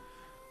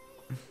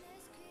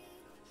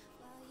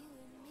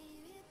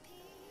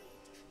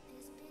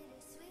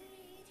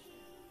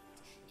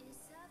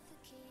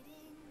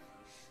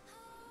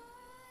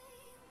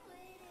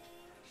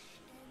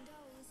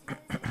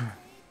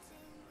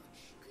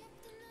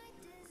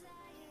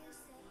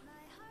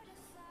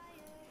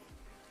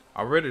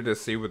 I'm ready to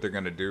see what they're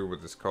gonna do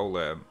with this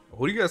collab.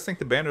 Who do you guys think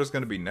the banner is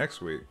gonna be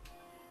next week?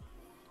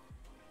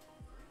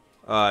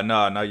 No,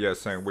 not yet.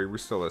 Saying we're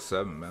still at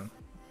 7, man.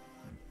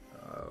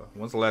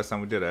 When's the last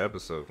time we did an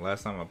episode?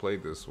 Last time I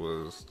played this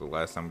was the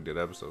last time we did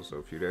an episode, so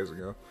a few days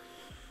ago.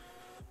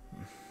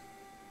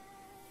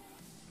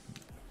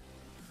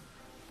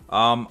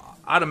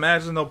 I'd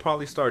imagine they'll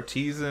probably start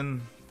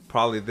teasing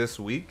probably this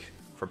week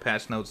for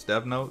patch notes,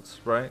 dev notes,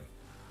 right?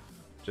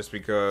 Just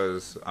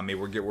because I mean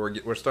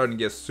we're starting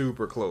to get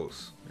super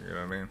close. You know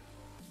what I mean?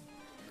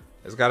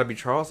 It's got to be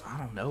Charles. I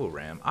don't know,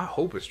 Ram. I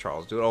hope it's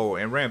Charles, dude. Oh,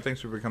 and Ram,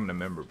 thanks for becoming a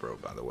member, bro.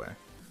 By the way,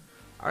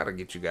 I gotta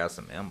get you guys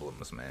some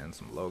emblems, man,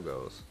 some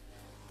logos.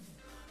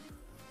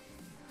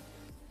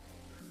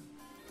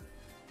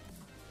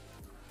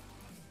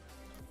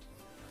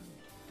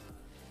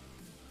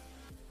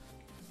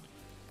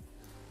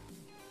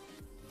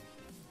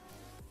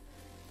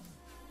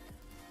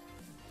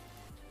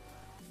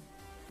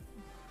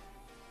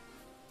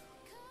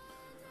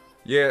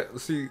 Yeah,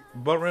 see,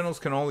 Butt Reynolds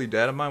can only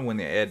data mine when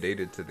they add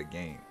data to the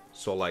game.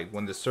 So, like,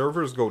 when the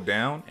servers go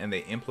down and they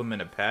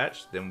implement a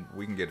patch, then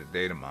we can get a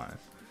data mine.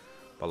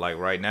 But, like,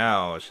 right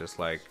now, it's just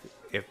like,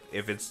 if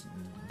it's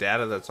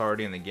data that's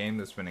already in the game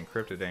that's been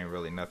encrypted, there ain't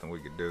really nothing we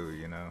could do,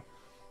 you know?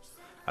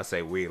 I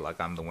say we, like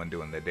I'm the one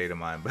doing the data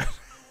mine, but...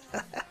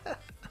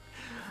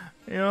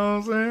 You know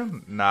what I'm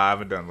saying? Nah, I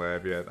haven't done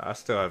lab yet. I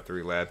still have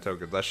 3 lab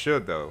tokens. I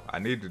should, though. I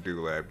need to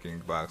do lab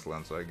King Box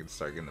Lunch so I can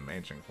start getting the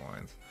ancient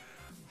coins.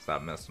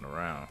 Stop messing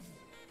around.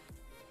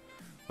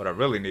 What I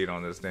really need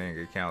on this dang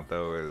account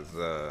though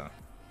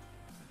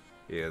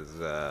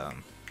is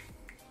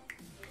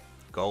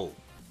gold.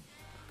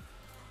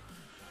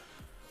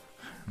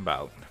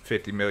 About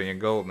 50 million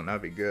gold, and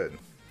that'd be good.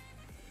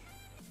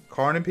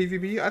 Karn in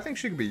PvP, I think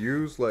she could be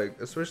used, like,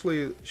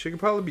 especially she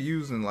could probably be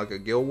used in like a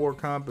Guild War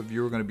comp if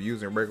you were going to be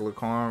using regular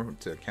Karn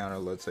to counter,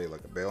 let's say,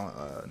 like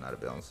a not a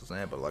balance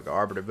of but like an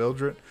Arbiter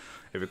Vildred.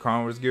 If your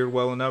Karn was geared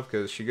well enough,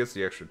 because she gets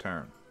the extra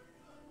turn.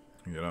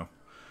 You know,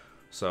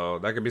 so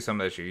that could be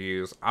something that you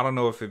use. I don't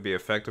know if it'd be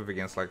effective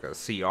against like a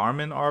C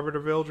Armin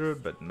Arbiter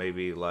Vildred, but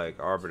maybe like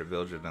Arbiter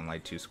Vildred and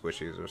like 2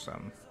 squishies or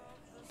something.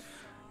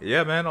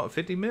 Yeah, man,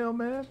 50 mil,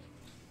 man.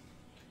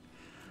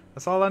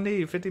 That's all I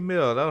need, 50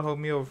 mil. That'll hold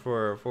me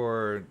over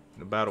for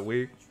about a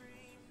week.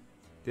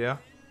 Yeah,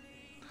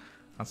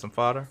 on some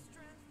fodder.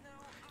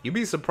 You'd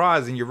be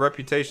surprised in your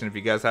reputation if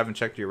you guys haven't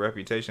checked your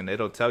reputation.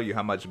 It'll tell you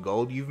how much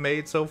gold you've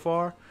made so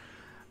far.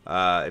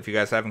 If you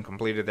guys haven't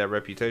completed that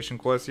reputation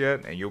quest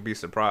yet, and you'll be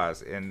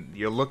surprised, and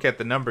you'll look at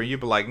the number and you'll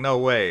be like, no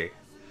way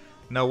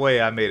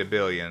I made $1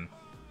 billion.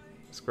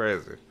 It's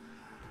crazy.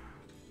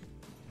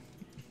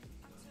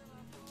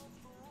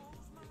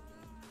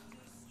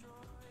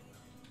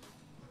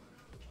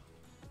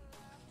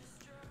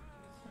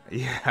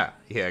 Yeah,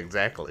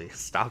 exactly.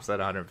 Stops at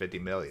 150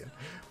 million.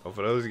 But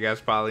for those of you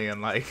guys probably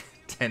in like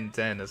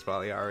 1010, it's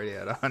probably already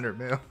at 100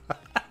 mil.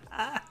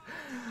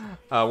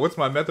 What's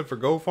my method for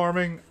gold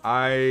farming?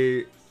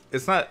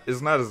 It's not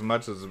as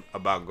much as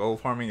about gold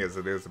farming as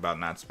it is about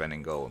not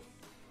spending gold.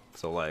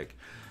 So like,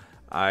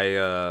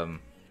 I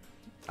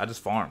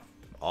just farm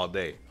all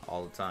day,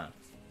 all the time.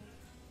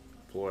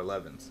 Floor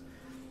 11s.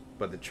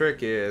 But the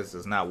trick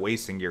is not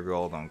wasting your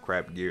gold on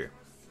crap gear.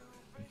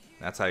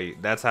 That's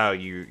how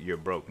you're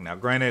broke. Now,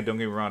 granted, don't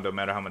get me wrong. Don't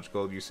matter how much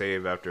gold you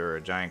save after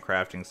a giant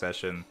crafting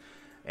session,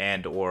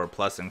 and or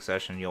plussing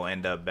session, you'll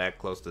end up back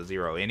close to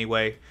 0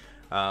 anyway.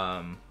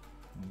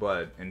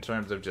 But in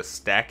terms of just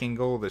stacking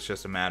gold, it's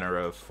just a matter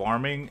of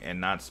farming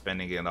and not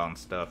spending it on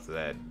stuff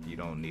that you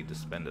don't need to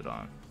spend it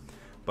on.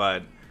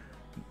 But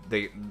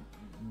the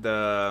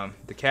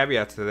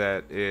caveat to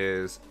that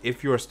is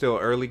if you're still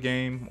early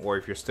game or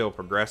if you're still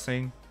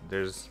progressing,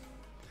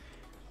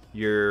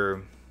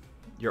 you're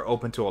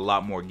open to a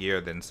lot more gear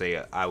than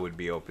say I would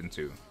be open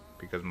to,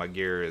 because my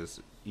gear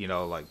is, you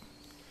know, like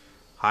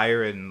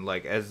higher, and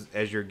like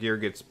as your gear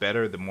gets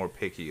better, the more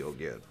picky you'll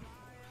get.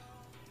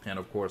 And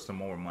of course, the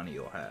more money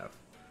you'll have,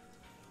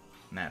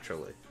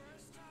 naturally.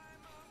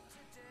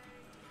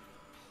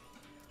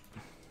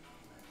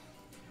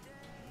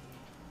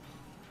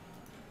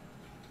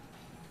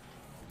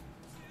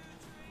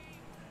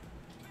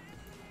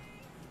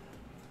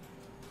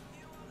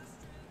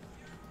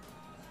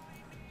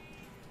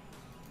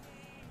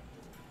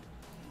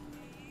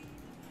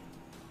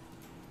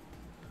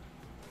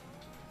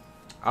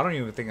 I don't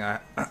even think I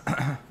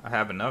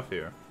have enough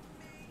here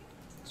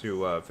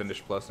to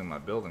finish plussing my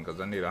building, because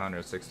I need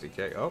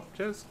 160k. Oh,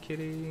 just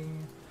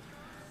kidding.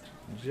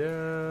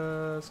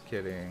 Just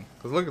kidding.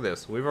 Because look at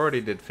this. We've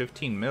already did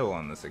 15 mil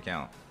on this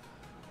account.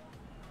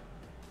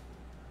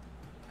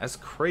 That's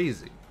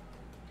crazy.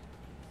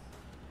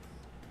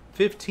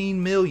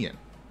 15 million.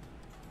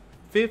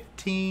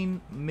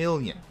 15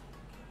 million.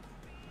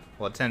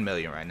 Well, 10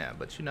 million right now,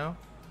 but you know,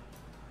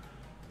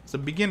 it's a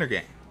beginner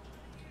game.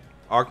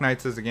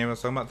 Arknights is the game I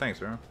was talking about. Thanks,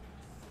 bro.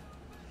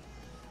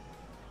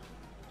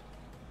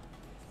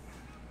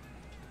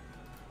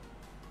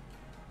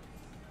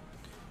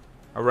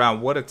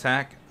 Around what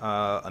attack?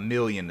 A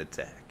million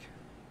attack.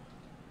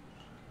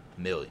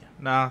 Million.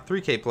 Nah,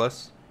 3k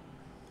plus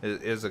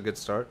is a good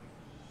start.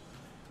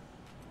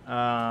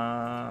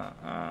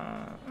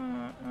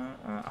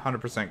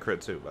 100%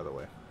 crit too, by the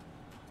way.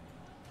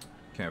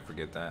 Can't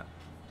forget that.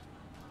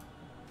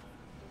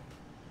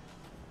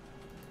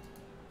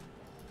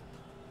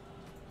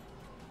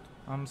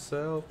 I'm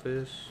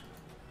selfish.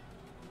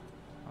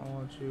 I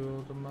want you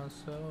all to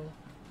myself.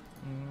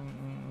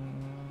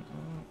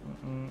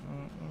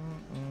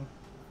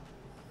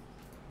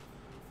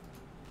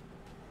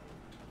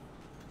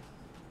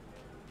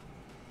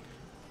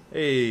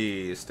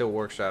 Hey, still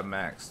workshop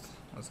maxed.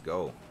 Let's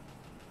go.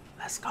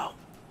 Let's go.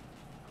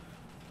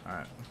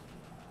 Alright.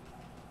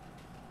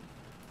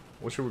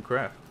 What should we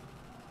craft?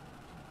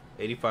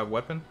 85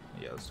 weapon?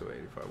 Yeah, let's do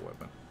 85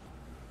 weapon.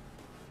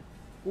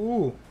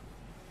 Ooh.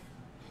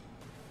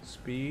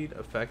 Speed,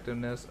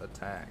 effectiveness,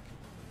 attack.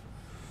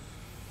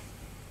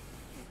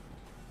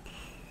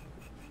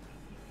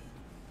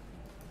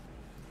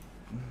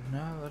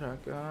 Now that I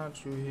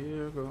got you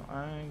here, girl,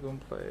 I ain't gonna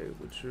play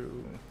with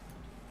you.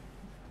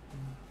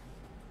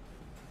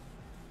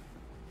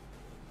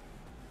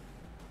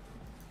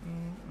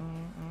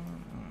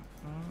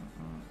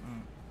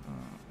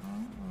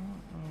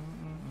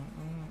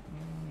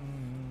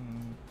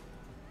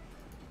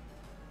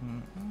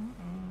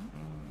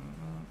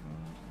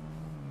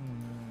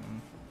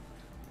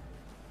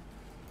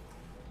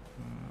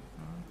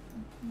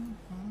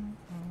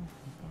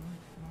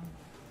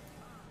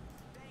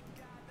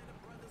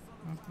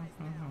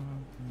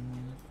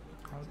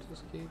 I'm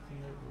just keeping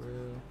it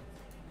real,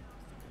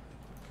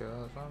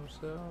 because I'm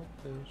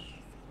selfish.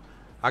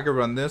 I could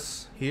run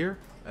this here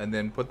and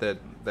then put that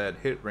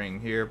hit ring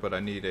here, but I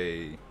need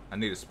a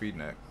speed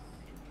neck.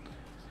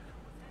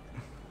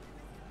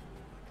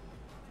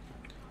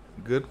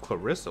 Good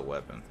Clarissa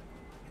weapon.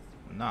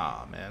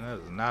 Nah, man, that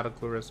is not a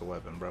Clarissa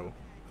weapon, bro.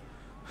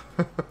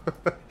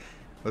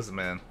 Listen,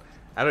 man,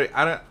 I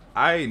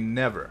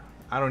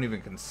don't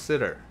even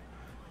consider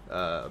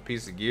a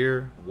piece of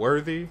gear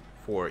worthy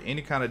for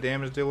any kind of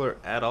damage dealer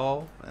at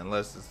all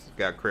unless it's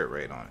got crit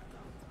rate on it.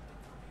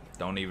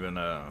 Don't even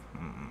I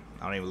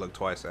don't even look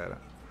twice at it.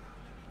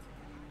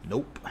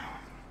 Nope.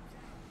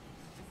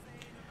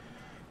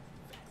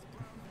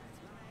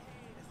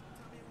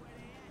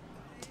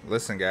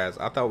 Listen, guys,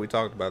 I thought we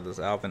talked about this,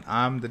 Alvin.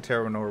 I'm the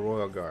Terranor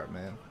Royal Guard,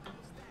 man.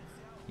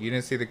 You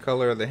didn't see the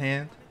color of the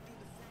hand?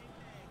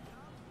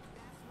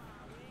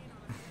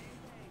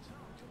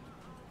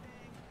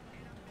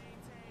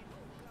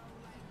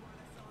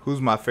 Who's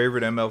my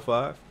favorite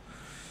ML5?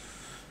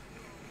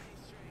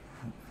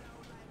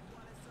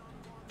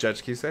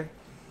 Judge Kisei?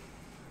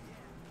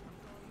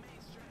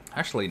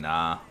 Actually,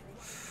 nah.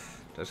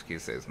 Judge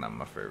Kisei is not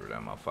my favorite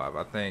ML5.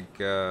 I think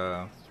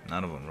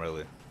none of them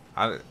really.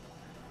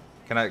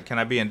 Can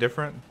I be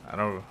indifferent? I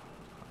don't.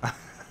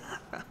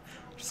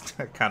 Just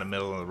kind of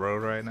middle of the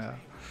road right now.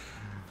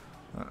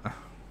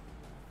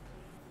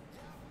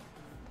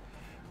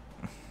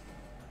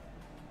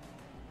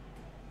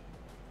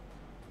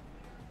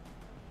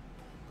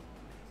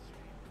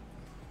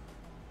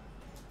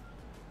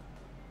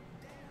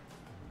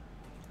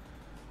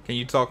 Can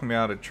you talk me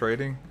out of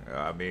trading?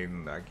 I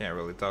mean, I can't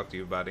really talk to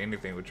you about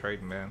anything with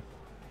trading, man.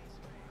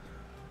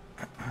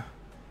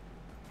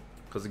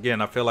 Because again,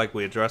 I feel like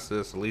we address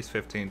this at least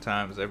 15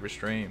 times every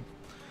stream.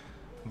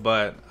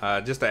 But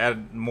just to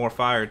add more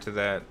fire to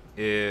that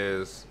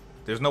is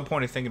there's no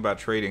point in thinking about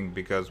trading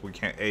because we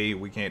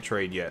can't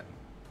trade yet.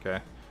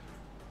 Okay.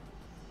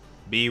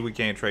 B, we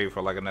can't trade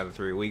for like another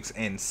 3 weeks.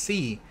 And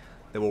C,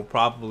 there will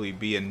probably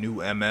be a new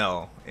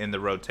ML in the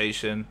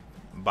rotation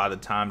by the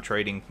time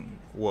trading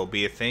will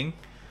be a thing.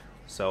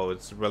 So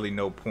it's really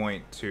no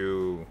point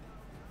to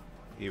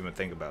even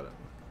think about it.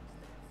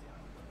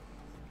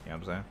 You know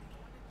what I'm saying?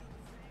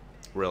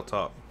 Real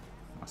talk.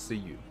 I see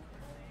you.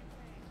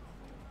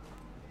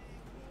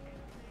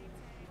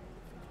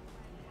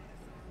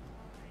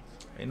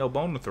 Ain't no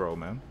bone to throw,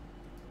 man.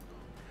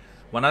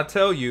 When I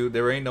tell you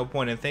there ain't no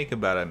point in thinking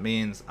about it,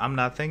 means I'm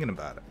not thinking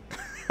about it.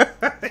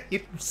 You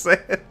know what I'm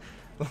saying?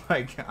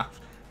 Like,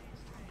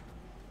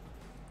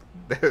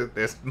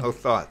 there's no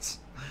thoughts.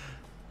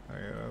 You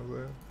know what I'm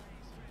saying?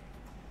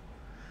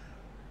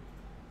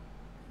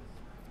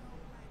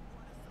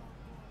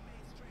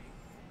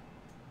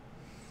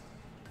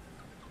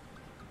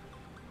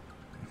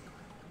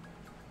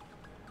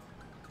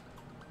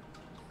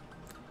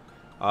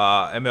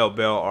 ML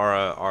Bell,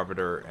 Aura,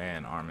 Arbiter,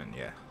 and Armin,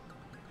 yeah.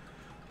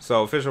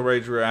 So official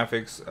rage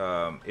graphics,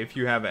 if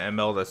you have an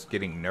ML that's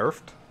getting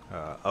nerfed,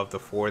 of the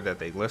 4 that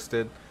they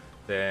listed,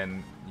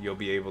 then you'll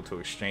be able to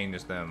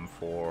exchange them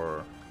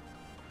for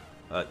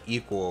an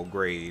equal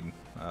grade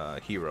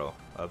hero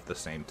of the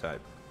same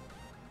type.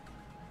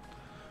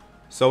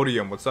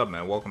 Sodium, what's up,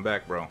 man? Welcome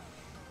back, bro.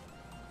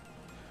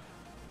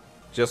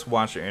 Just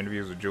watched your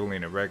interviews with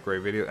Julian and Red.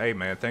 Great video. Hey,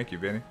 man, thank you,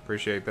 Vinny.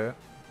 Appreciate that.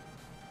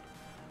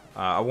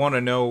 I want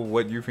to know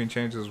what Yuffie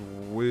changes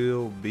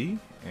will be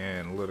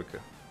in Litica.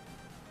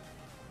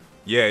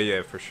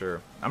 Yeah, for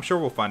sure. I'm sure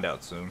we'll find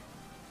out soon.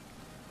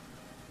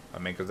 I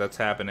mean, because that's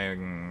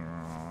happening.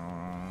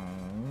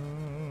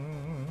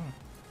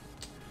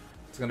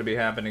 It's going to be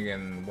happening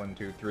in 1,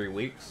 2, 3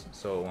 weeks.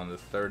 So on the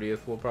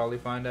 30th, we'll probably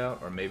find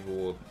out. Or maybe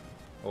we'll.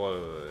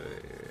 Or,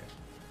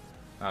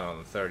 not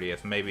on the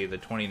 30th. Maybe the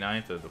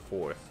 29th or the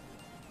 4th.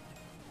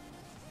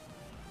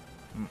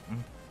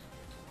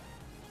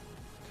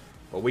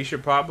 But we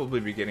should probably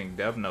be getting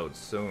dev notes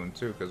soon,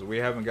 too. Because we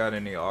haven't got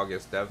any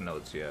August dev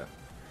notes yet.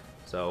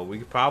 So we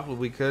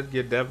could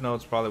get dev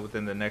notes probably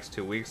within the next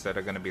 2 weeks that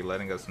are going to be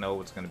letting us know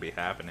what's going to be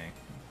happening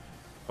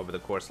over the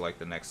course of like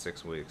the next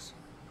 6 weeks.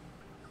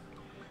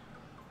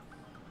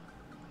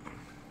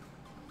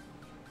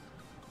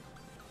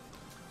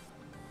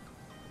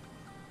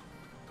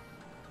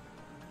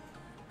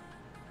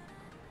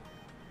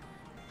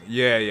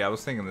 Yeah, I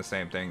was thinking the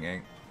same thing,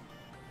 Ink.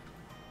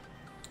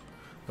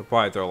 They'll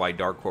probably throw like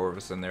Dark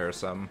Corvus in there or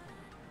something.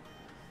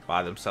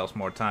 Buy themselves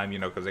more time, you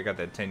know, because they got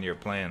that 10-year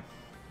plan.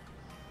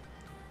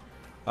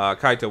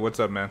 Kaito, what's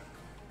up, man?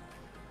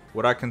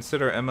 Would I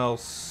consider ML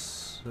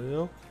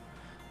Silk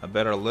a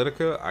better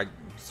Litica?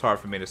 It's hard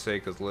for me to say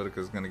because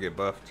Litica's going to get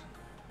buffed.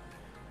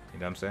 You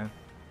know what I'm saying?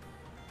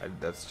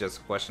 That's just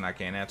a question I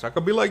can't answer. I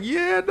could be like,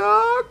 yeah,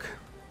 dog.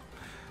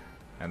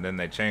 And then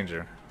they change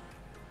her.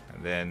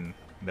 And then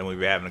we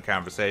be having a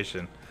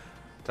conversation.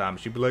 Time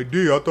she'd be like,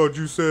 D, I thought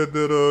you said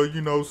that,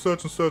 you know,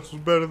 such and such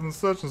was better than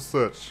such and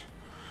such.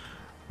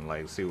 And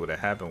like, see what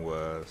happened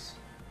was.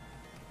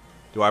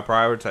 Do I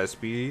prioritize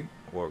speed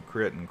or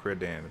crit and crit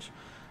damage?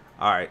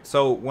 All right.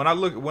 So when I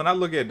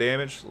look at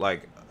damage,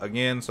 like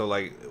again, so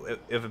like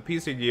if a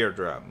piece of gear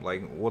drop,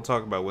 like we'll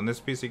talk about when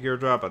this piece of gear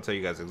drop, I'll tell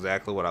you guys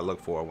exactly what I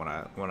look for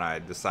when I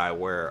decide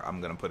where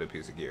I'm gonna put a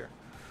piece of gear.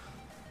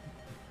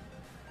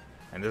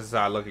 And this is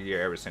how I look at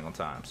gear every single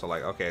time. So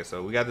like, okay,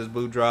 so we got this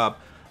blue drop.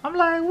 I'm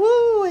like,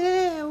 woo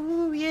yeah,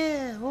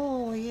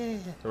 oh yeah,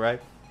 right?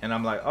 And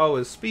I'm like, oh,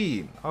 it's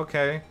speed.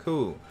 Okay,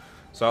 cool.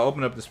 So I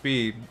open up the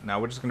speed. Now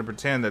we're just gonna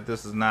pretend that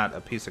this is not a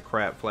piece of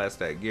crap flat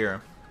stack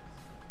gear.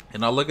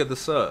 And I'll look at the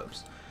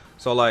subs.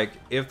 So like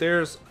if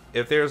there's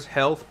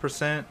health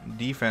percent,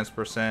 defense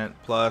percent,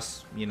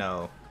 plus, you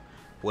know,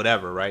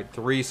 whatever, right?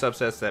 3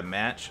 subsets that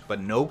match, but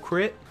no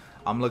crit.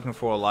 I'm looking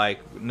for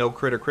like no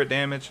crit or crit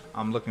damage.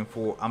 I'm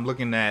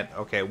looking at,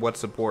 okay, what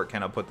support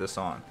can I put this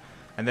on?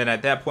 And then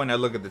at that point I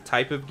look at the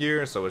type of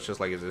gear. So it's just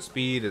like, is it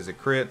speed? Is it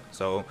crit?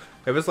 So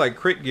if it's like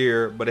crit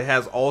gear, but it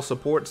has all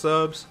support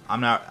subs,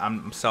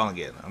 I'm selling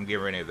it. I'm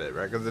getting rid of it,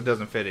 right? Because it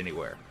doesn't fit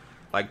anywhere.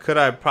 Like, could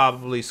I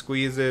probably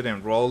squeeze it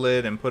and roll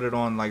it and put it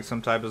on like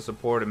some type of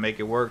support and make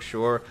it work?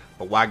 Sure.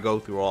 But why go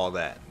through all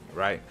that,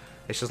 right?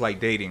 It's just like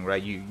dating,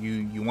 right?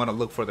 You want to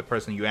look for the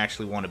person you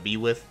actually want to be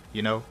with,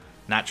 you know?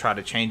 Not try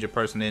to change a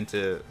person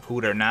into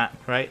who they're not,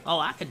 right? Oh,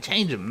 I can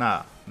change them.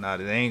 Nah,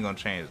 they ain't gonna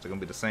change. They're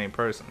gonna be the same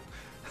person.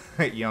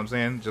 You know what I'm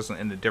saying? Just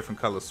in a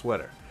different color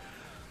sweater.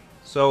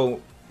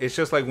 So it's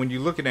just like when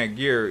you're looking at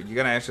gear, you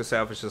gotta ask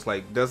yourself, it's just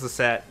like, does the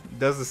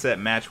set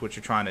match what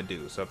you're trying to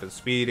do? So if it's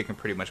speed, it can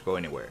pretty much go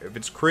anywhere. If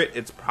it's crit,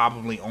 it's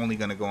probably only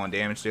gonna go on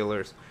damage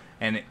dealers.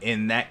 And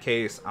in that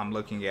case, I'm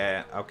looking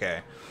at,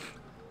 okay,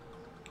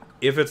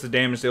 if it's a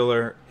damage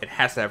dealer, it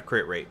has to have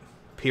crit rate,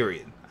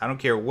 period. I don't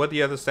care what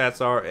the other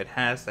stats are, it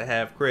has to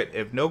have crit.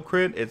 If no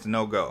crit, it's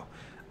no go.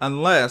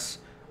 Unless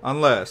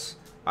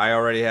I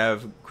already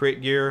have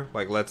crit gear,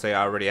 like let's say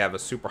I already have a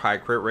super high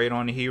crit rate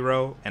on the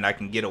hero, and I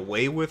can get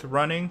away with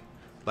running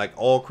like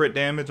all crit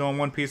damage on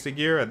one piece of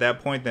gear, at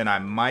that point then I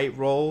might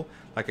roll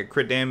like a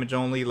crit damage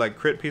only like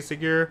crit piece of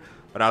gear.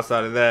 But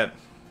outside of that,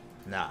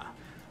 nah.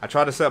 I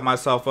try to set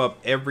myself up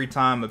every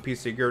time a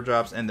piece of gear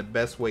drops in the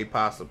best way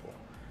possible.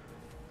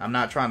 I'm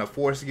not trying to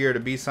force gear to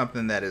be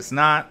something that it's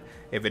not.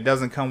 If it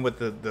doesn't come with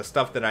the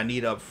stuff that I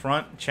need up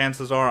front,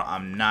 chances are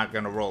I'm not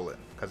going to roll it.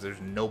 Because there's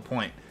no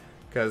point.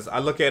 Because I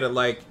look at it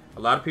like a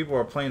lot of people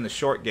are playing the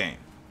short game.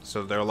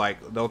 So they're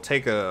like, they'll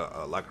take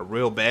a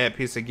real bad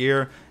piece of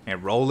gear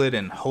and roll it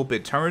and hope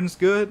it turns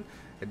good.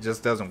 It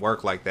just doesn't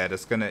work like that.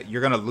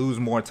 You're gonna lose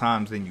more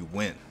times than you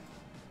win.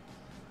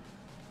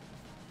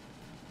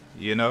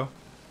 You know?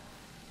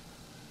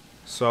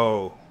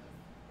 So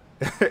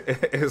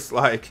it's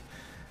like,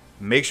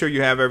 make sure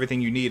you have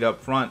everything you need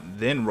up front,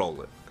 then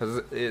roll it.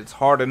 Because it's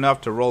hard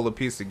enough to roll a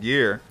piece of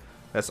gear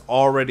that's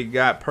already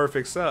got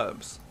perfect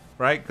subs,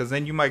 right? Because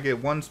then you might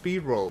get one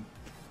speed roll.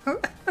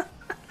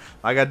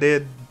 Like I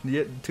did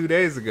 2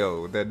 days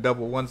ago, that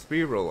double one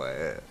speed roll I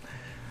had.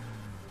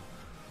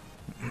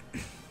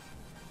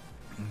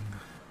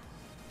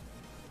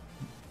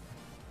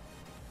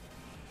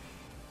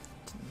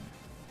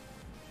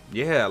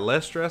 Yeah,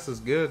 less stress is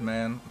good,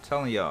 man. I'm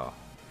telling y'all.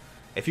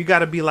 If you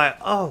gotta be like,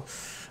 oh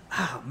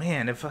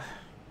man, if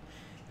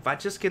I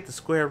just get the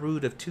square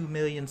root of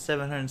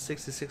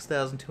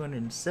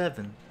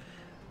 2,766,207,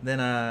 then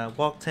I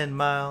walk 10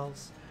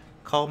 miles,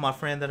 call my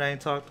friend that I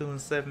ain't talked to in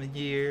 7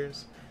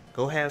 years,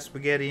 go have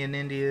spaghetti in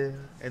India,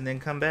 and then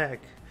come back,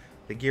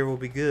 the gear will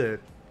be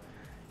good.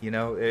 You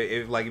know,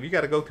 if you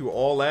got to go through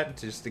all that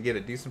just to get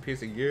a decent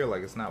piece of gear,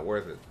 like, it's not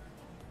worth it.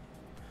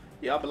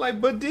 Y'all be like,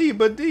 but D,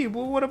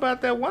 well, what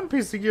about that one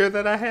piece of gear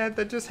that I had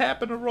that just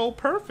happened to roll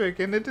perfect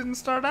and it didn't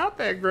start out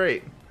that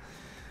great?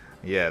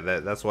 Yeah,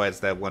 that's why it's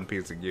that one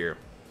piece of gear.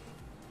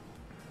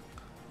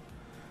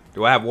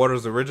 Do I have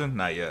Waters Origin?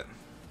 Not yet.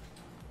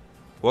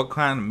 What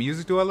kind of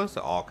music do I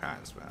listen to? All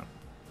kinds, man.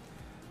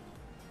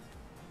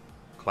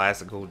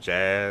 Classical,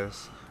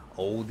 jazz,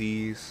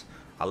 oldies.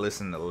 I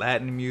listen to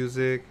Latin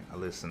music. I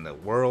listen to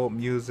world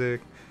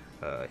music,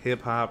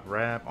 hip hop,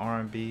 rap,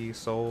 R&B,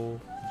 soul,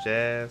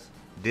 jazz,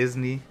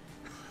 Disney.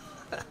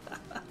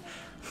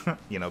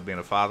 You know, being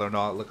a father and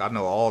all. Look, I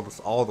know all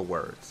the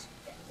words.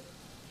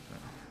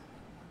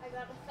 I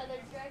got a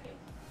feathered dragon.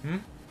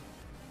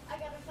 I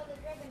got a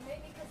feathered dragon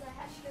maybe because I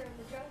hatched her in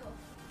the jungle.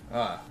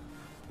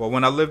 Well,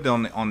 when I lived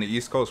on the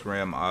East Coast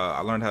Rim,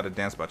 I learned how to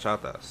dance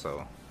bachata.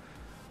 So,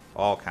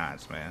 all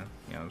kinds, man.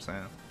 You know what I'm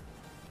saying?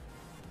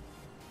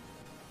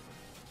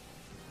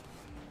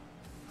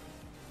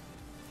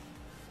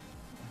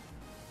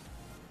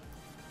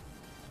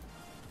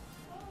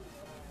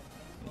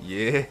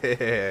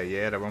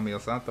 Yeah, the Romeo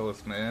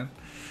Santos, man.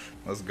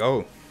 Let's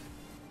go.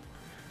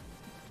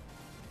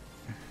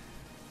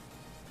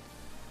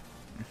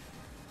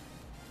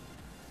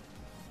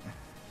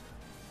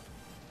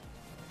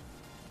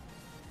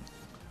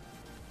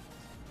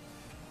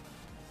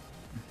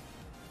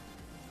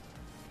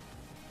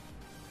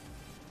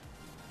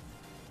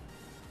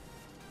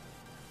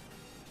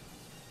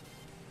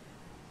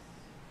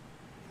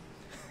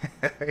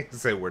 He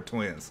said we're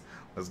twins.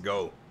 Let's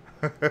go.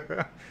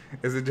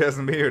 Is it just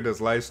me or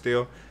does life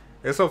still?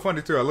 It's so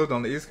funny too. I lived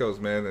on the East Coast,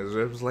 man. It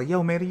was like,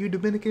 yo, man, are you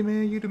Dominican,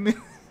 man? You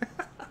Dominican?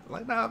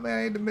 Like, nah, man,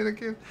 I ain't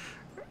Dominican.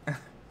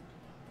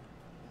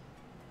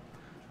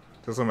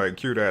 To somebody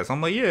cute ass.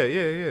 I'm like, yeah.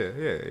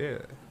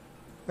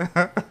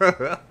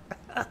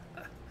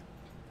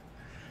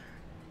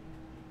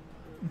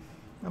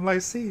 I'm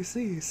like, see,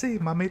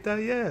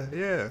 mamita,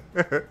 yeah.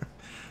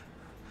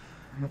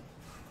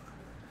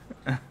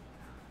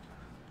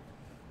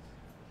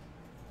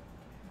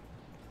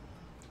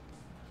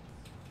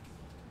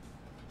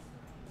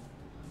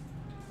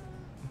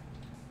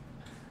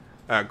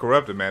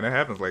 Corrupted, man. It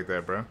happens like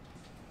that, bro.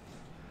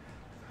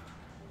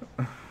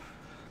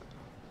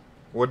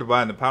 What to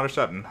buy in the powder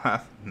shop?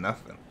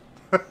 Nothing.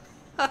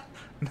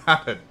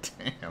 Not a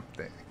damn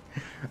thing.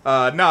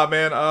 Nah,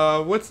 man.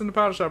 What's in the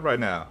powder shop right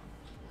now?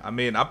 I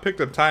mean, I picked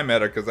up Time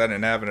Matter because I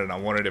didn't have it and I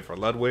wanted it for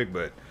Ludwig,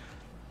 but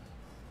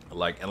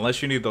like,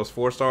 unless you need those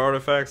 4-star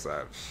artifacts,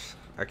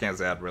 I can't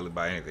say I'd really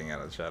buy anything out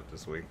of the shop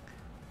this week.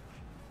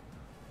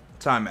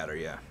 Time Matter,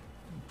 yeah.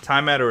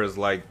 Time Matter is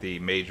like the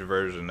major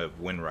version of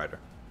Wind Rider.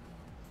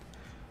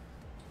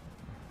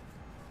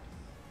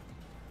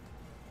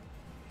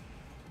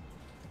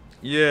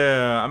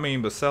 Yeah, I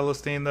mean, but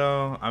Celestine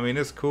though, I mean,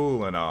 it's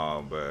cool and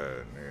all,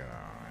 but you know,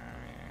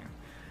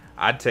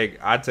 I mean,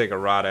 I'd take a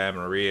Rod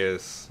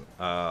Amarias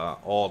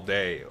all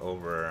day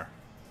over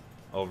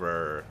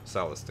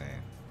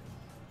Celestine.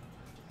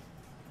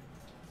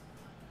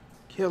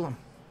 Kill him.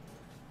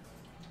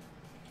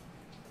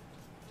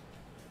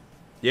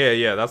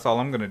 Yeah, that's all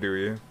I'm gonna do.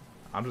 Yeah,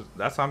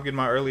 that's how I'm getting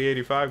my early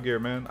 85 gear,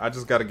 man. I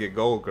just gotta get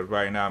gold because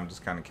right now I'm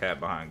just kind of capped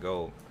behind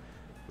gold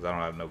because I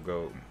don't have no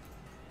gold.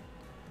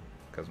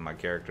 Because my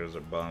characters are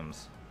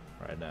bums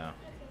right now.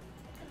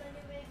 It's a new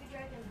baby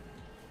dragon.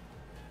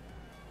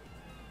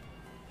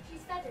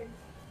 She's feathered.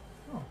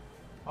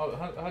 Oh,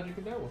 how'd you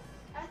get that one?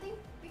 I think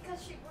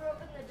because she grew up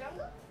in the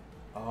jungle.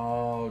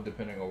 Oh,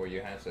 depending on where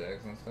you hatch the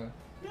eggs and stuff?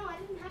 No, I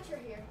didn't hatch her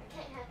here. I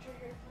can't hatch her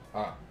here.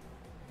 Ah.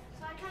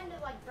 So I kind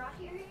of like brought her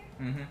here.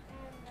 Mm-hmm. And,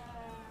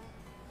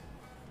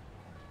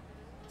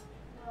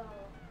 well,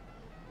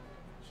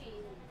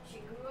 she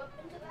grew up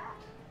into that.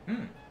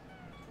 Hmm.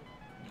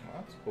 Well,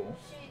 that's cool.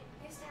 She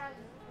used to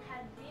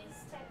had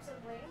these types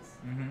of wings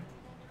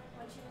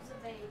when she was a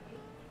baby.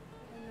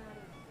 And then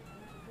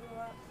she grew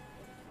up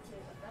to a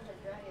bunch of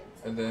dragons.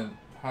 And then,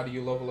 how do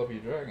you level up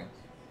your dragons?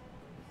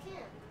 You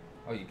can.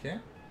 Oh, you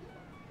can?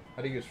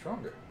 How do you get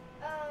stronger?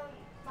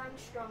 Find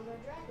stronger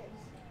dragons.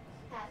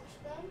 Hatch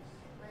them,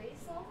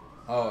 raise them.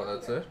 Oh,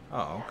 that's it? Oh,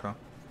 Yeah. okay.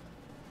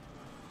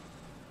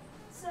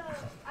 So,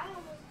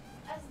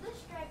 as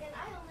this dragon,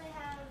 I only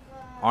have...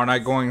 Aren't I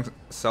going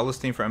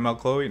Celestine for ML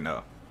Chloe?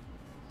 No.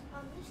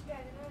 On this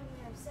dragon, I only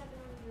have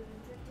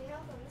 750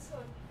 health. On this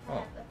one, I Oh.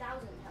 have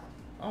 1,000 health.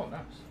 Oh,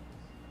 nice.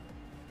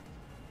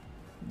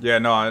 Yeah,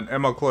 no, on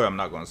ML Chloe, I'm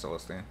not going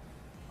Celestine.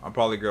 I'll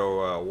probably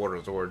go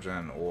Water's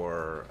Origin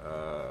or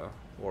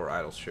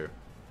Idol's Shear.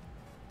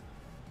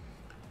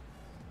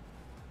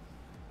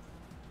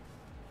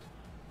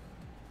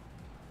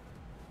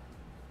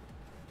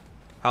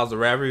 How's the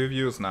Ravi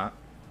review? It's not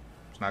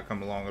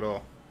coming along at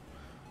all.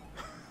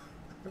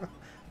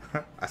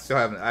 I still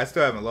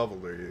haven't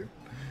leveled her yet.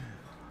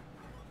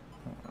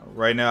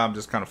 Right now, I'm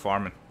just kind of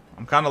farming.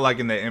 I'm kind of like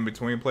in the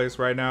in-between place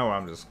right now, where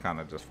I'm just kind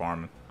of just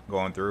farming,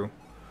 going through,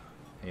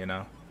 you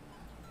know,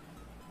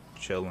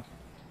 chilling.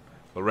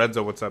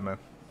 Lorenzo, what's up, man?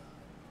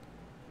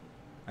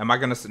 Am I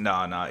gonna?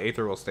 No.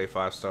 Aether will stay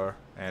 5-star,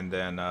 and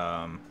then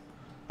I'll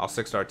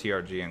 6-star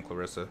TRG and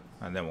Clarissa,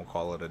 and then we'll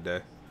call it a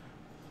day.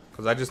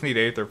 Cause I just need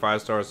Aether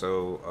 5-star,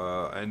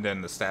 so and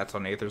then the stats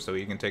on Aether, so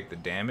he can take the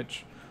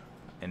damage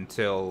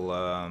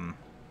until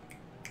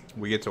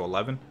we get to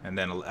 11, and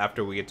then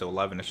after we get to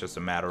 11, it's just a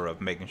matter of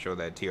making sure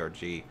that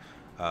TRG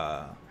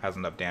has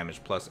enough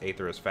damage. Plus,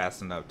 Aether is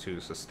fast enough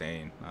to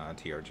sustain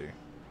TRG.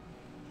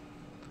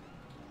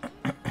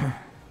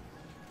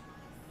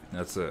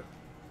 That's it.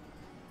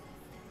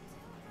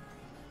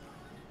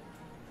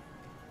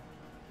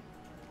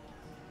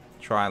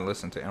 Try and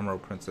listen to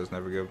Emerald Princess.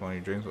 Never give up on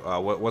your dreams.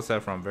 What's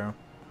that from, Baron?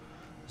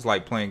 It's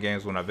like playing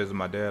games when I visit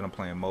my dad. I'm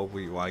playing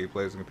mobile while he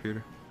plays the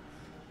computer.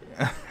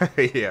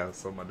 Yeah.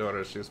 So my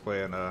daughter, she's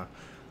playing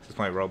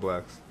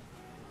Roblox.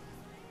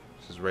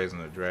 She's raising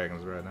the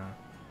dragons right now.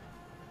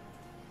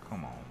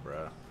 Come on,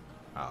 bruh.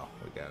 Oh,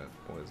 we got it.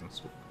 Poison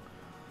swoop.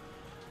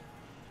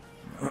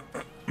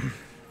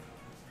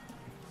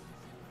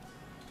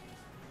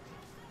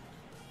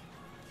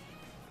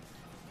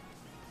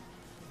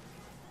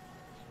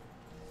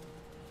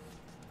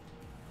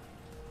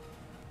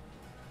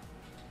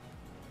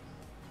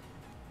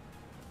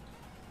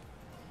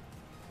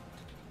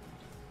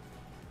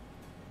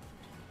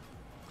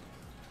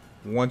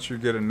 Once you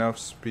get enough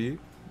speed.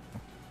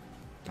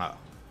 Oh.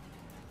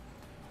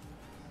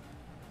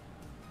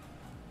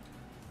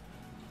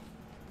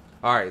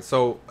 Alright,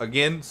 so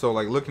again,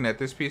 like looking at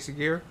this piece of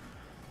gear,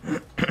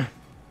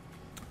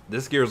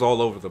 this gear is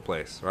all over the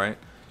place, right?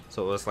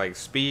 So it's like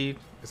speed,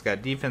 it's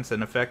got defense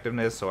and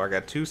effectiveness, so I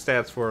got 2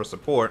 stats for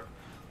support,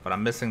 but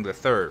I'm missing the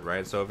third,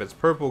 right? So if it's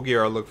purple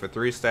gear, I'll look for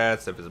 3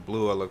 stats. If it's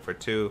blue, I'll look for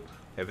 2.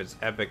 If it's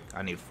epic,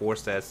 I need 4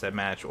 stats that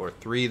match, or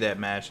 3 that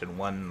match, and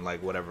 1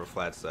 like whatever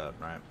flat sub,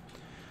 right?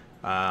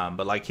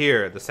 But like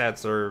here, the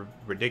stats are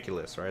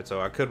ridiculous, right?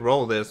 So I could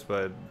roll this,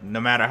 but no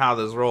matter how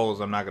this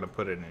rolls, I'm not gonna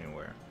put it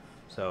anywhere.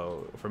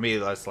 So for me,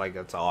 that's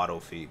an auto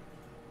feat.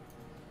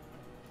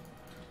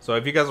 So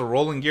if you guys are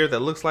rolling gear that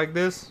looks like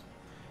this,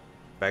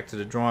 back to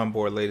the drawing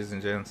board, ladies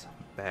and gents.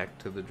 Back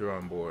to the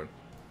drawing board.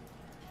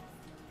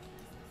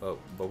 Oh,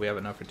 but we have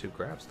enough for 2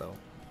 crabs though.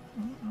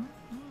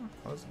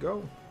 Let's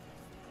go.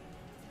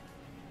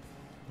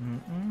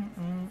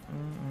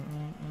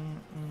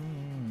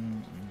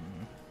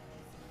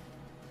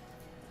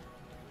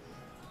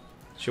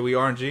 Should we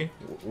RNG?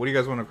 What do you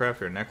guys want to craft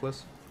here?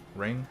 Necklace?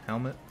 Ring?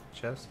 Helmet?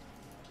 Chest?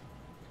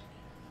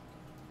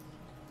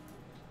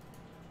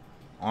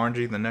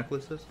 RNG the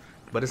necklaces?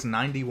 But it's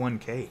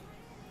 91k.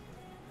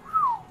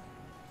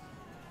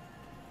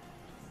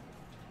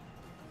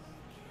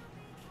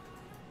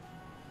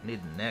 Need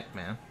a neck,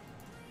 man.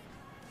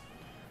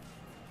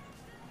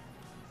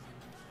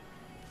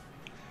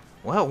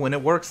 Well, when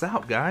it works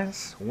out,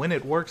 guys. When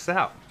it works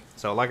out.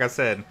 So, like I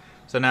said,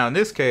 so now in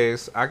this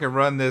case, I can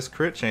run this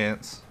crit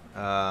chance,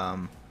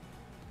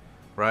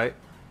 right?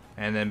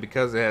 And then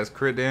because it has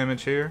crit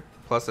damage here,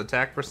 plus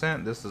attack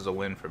percent, this is a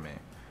win for me.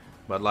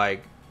 But,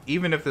 like,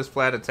 even if this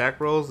flat attack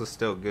rolls, it's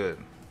still good.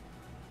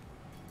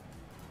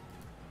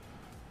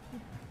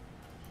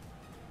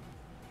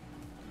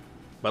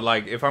 But,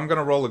 like, if I'm going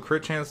to roll a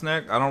crit chance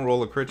neck, I don't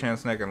roll a crit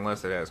chance neck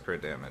unless it has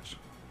crit damage.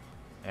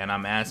 And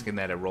I'm asking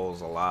that it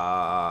rolls a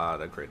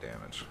lot of crit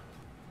damage.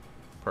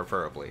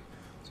 Preferably.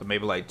 So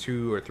maybe like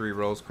 2 or 3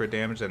 rolls crit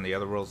damage and the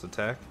other rolls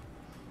attack.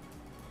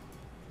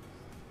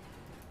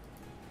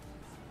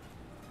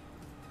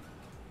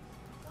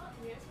 Oh,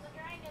 here's the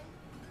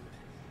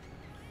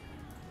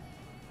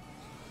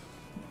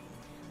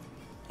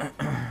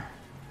dragon.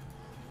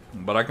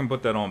 But I can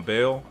put that on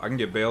Bale. I can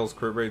get Bale's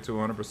crit rate to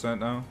 100%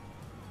 now.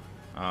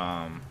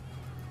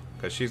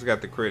 Because she's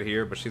got the crit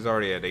here, but she's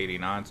already at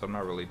 89, so I'm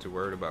not really too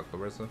worried about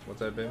Clarissa. What's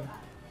that, baby?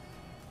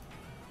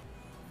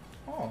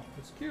 Oh,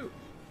 it's cute.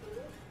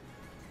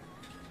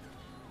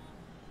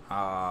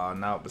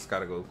 No, it's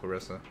gotta go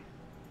Clarissa.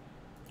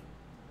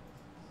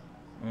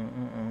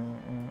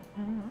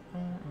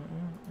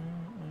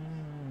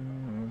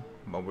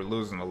 But we're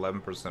losing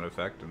 11%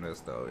 effectiveness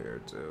though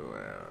here too.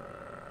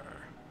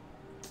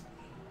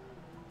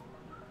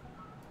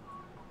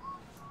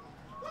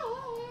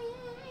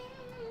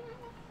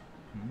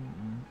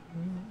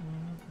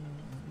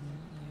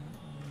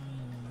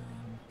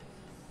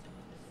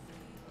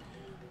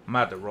 I'm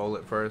gonna have to roll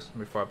it first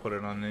before I put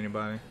it on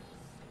anybody.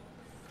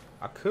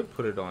 I could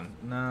put it on.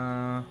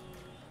 Nah.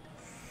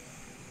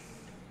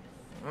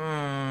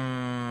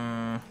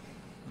 I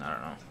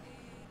don't know.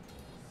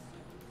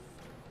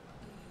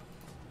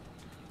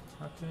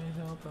 I can't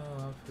help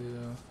how I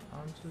feel.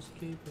 I'm just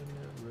keeping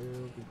it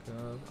real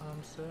because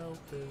I'm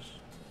selfish.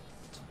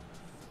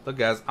 Look,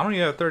 guys, I don't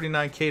even have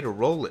 39K to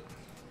roll it.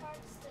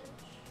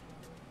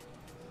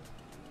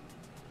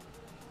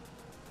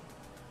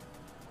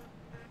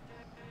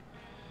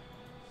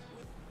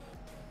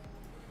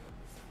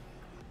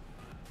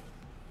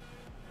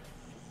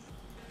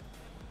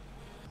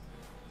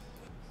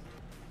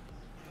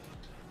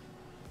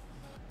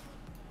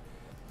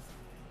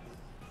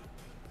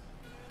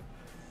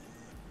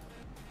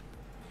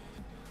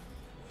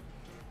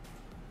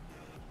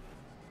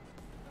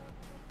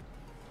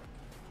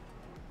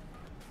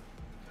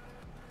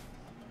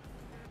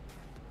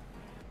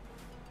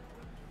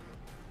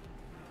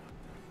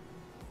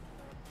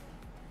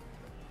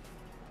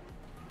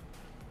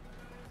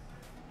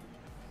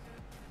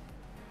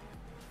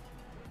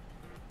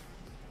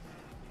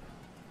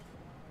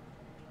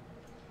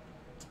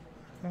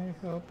 Can't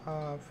help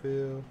how I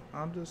feel.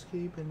 I'm just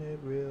keeping it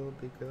real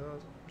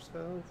because I'm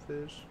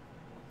selfish.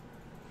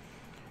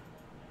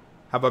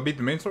 Have I beat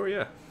the main story?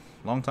 Yeah.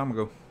 Long time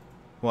ago.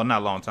 Well,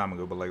 not long time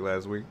ago, but like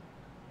last week.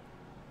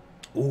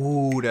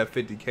 Ooh, that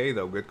 50K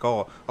though. Good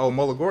call. Oh,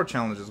 Mulligore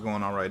challenge is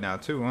going on right now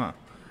too, huh?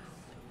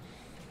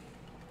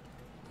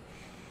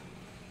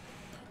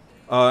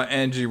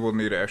 Angie will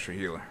need an extra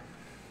healer.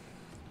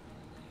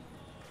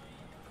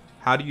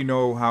 How do you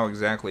know how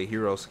exactly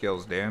hero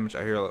scales damage?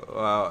 I hear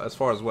as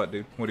far as what,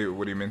 dude? What do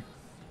you mean?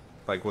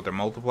 Like what their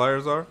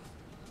multipliers are?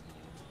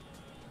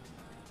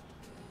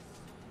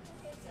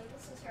 Okay, so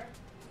this is her.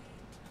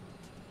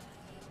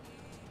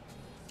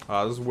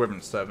 This is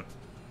Ep.7.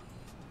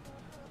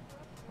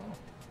 Oh.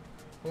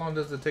 How long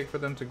does it take for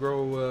them to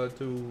grow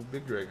to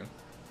Big Dragon?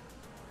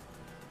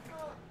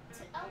 Well,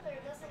 to Elder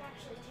it doesn't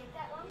actually take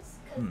that long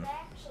because they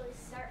actually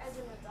start as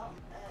an adult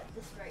at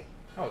this rate.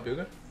 Oh, do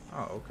they?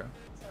 Oh, okay.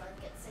 So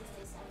I get 67.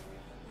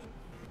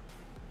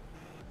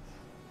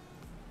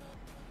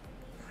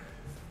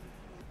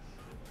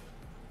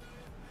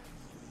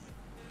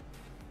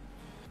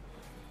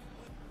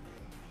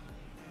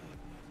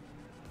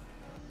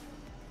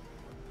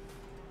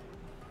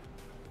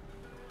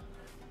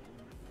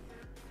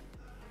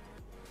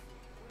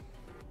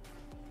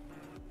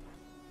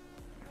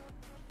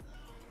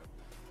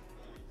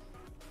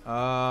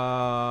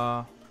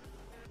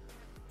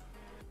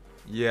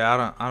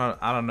 Yeah,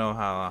 I don't know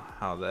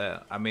how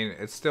that. I mean,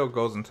 it still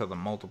goes into the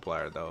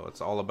multiplier though. It's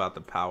all about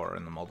the power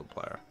in the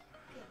multiplier.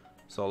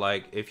 So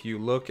like, if you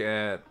look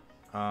at,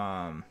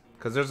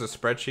 cause there's a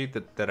spreadsheet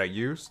that I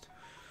used,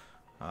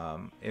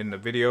 in the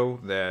video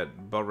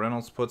that Butt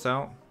Reynolds puts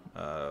out,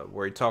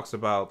 where he talks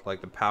about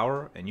like the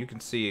power, and you can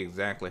see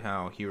exactly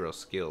how hero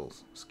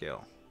skills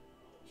scale.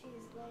 She's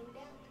laying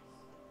down.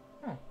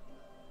 Oh,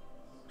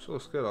 she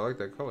looks good. I like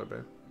that color,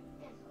 babe.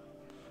 Yeah.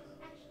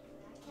 Actually,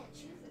 I can't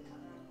choose the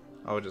color.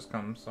 Oh, it just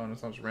comes on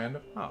something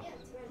random. Oh, Yeah,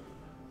 it's random.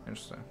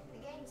 interesting. The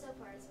game so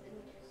far has been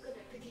good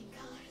at picking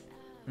colors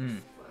Hmm.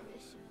 for me.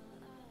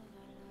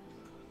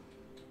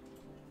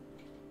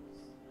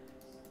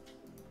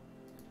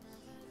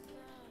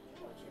 I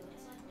know what she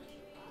looks like when she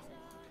buys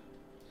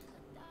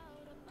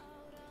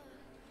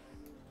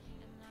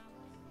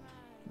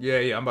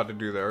it. Yeah, I'm about to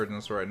do the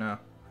urgence right now.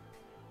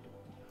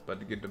 About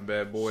to get the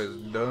bad boys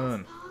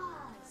done.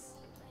 Pause.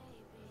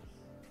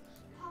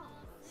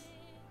 Pause.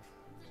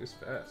 Just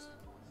fast.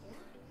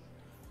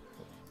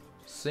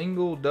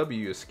 Single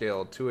W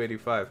scale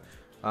 285.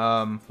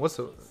 What's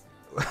the? Is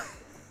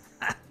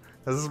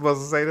this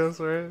supposed to say this,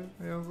 right? You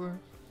know what I'm saying?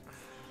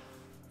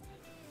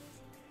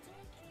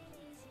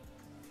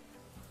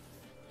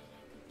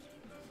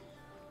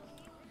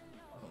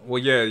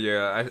 Well,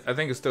 yeah. I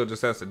think it still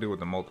just has to do with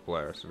the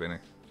multipliers, Vinny.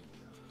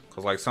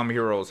 Because like some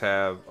heroes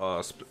have,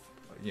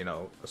 you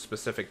know, a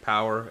specific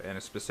power and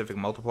a specific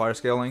multiplier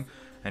scaling.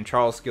 And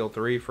Charles skill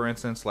 3, for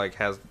instance, like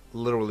has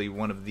literally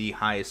one of the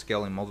highest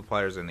scaling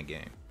multipliers in the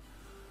game.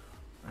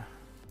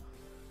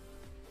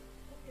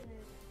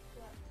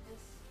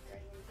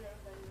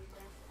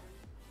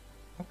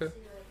 Okay.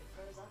 See what it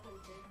grows up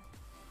into.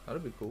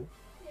 That'd be cool.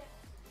 Yeah.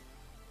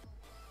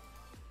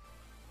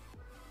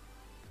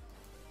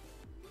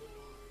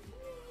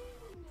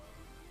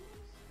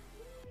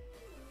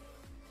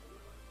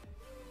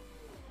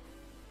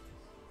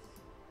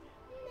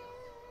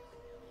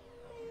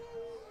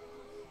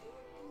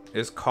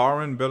 Is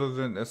Karin better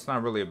than? It's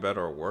not really a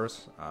better or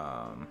worse.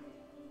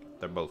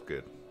 They're both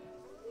good.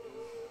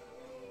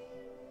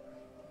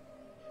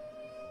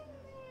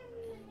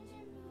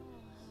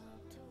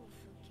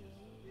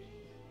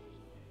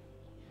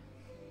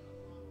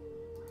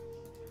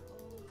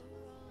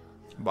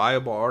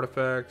 Viable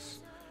artifacts.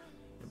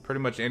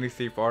 Pretty much any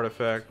thief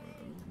artifact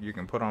you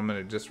can put on them.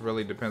 It just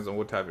really depends on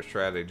what type of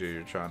strategy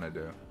you're trying to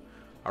do.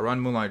 I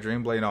run Moonlight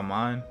Dreamblade on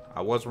mine.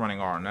 I was running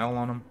RNL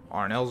on them.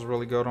 RNL's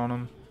really good on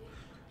them.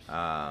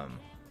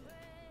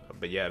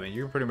 But yeah, I mean,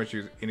 you can pretty much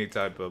use any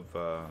type of,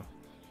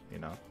 you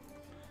know,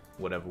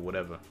 whatever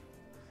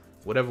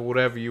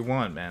you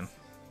want, man.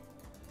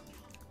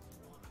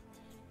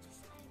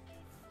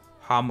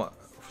 How much?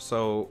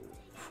 So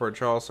for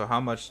Charles, so how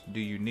much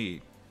do you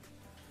need?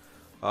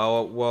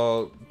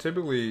 Well,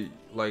 typically,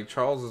 like,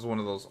 Charles is one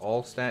of those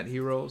all-stat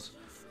heroes,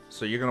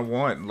 so you're gonna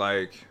want,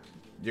 like,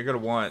 you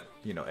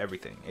know,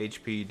 everything.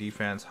 HP,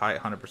 defense, height,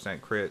 100%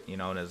 crit, you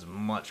know, and as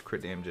much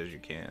crit damage as you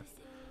can.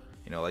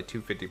 You know, like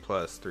 250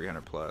 plus,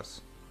 300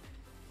 plus.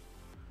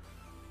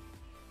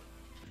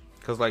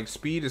 Because, like,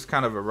 speed is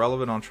kind of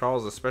irrelevant on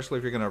Charles, especially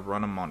if you're gonna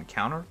run him on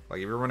counter. Like,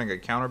 if you're running a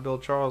counter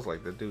build Charles,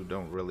 like, the dude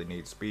don't really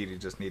need speed. He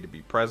just need to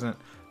be present,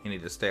 he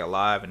need to stay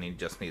alive, and he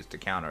just needs to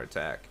counter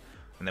attack.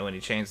 And then when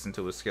he changes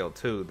into a skill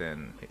 2,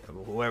 then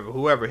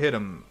whoever hit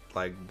him,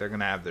 like, they're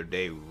gonna have their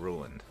day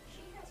ruined.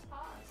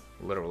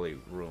 Literally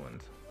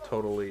ruined.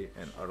 Totally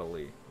and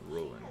utterly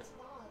ruined.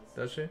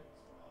 Does she?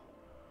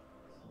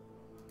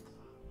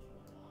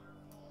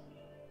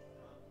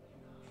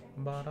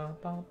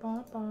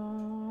 Ba-da-ba-ba-ba.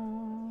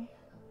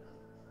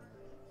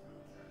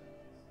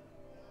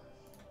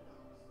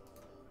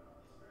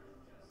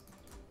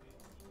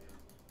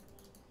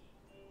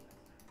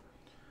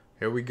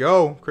 Here we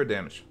go. Crit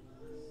damage.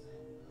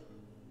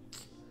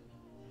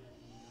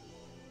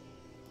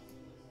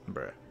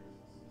 Bruh.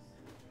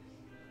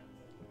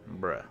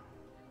 Bruh.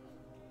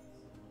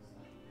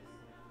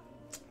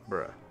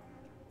 Bruh.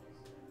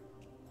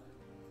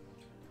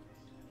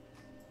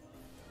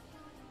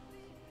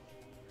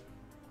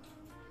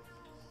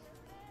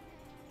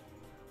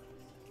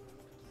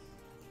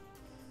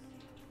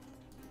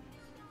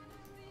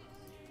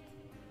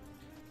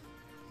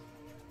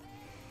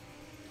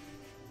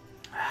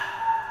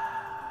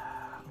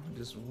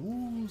 Just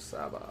woo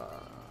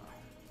Saba.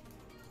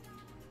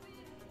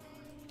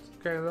 It's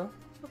okay though.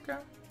 It's okay.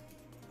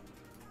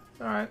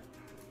 All right.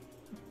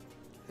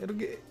 It'll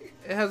get.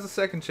 It has a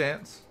second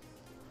chance.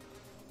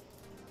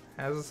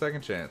 Has a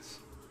second chance.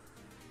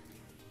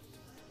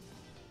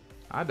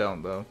 I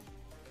don't though.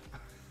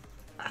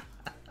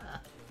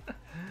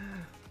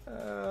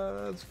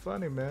 That's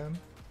funny, man.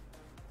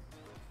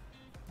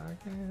 I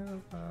can't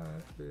help how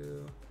I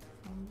feel.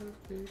 I'm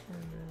just keeping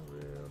it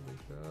real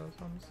because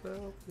I'm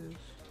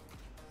selfish.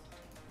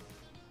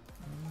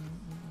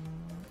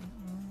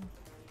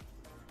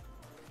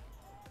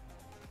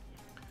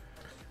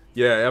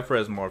 Yeah,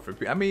 F-Res more for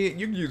P. I mean,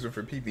 you can use it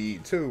for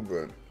PvE too,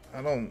 but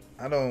I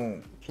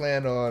don't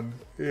plan on,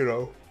 you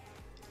know,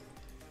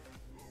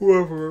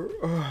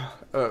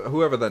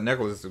 whoever that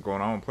necklace is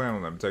going on. I don't plan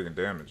on them taking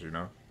damage, you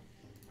know.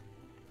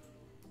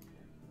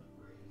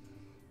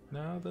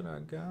 Now that I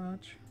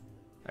got you.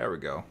 There we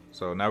go.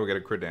 So now we got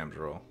a crit damage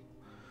roll.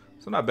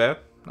 So not bad,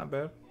 not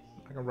bad.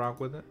 I can rock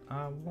with it.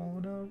 I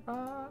wanna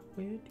rock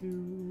with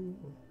you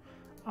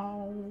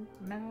all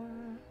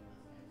night.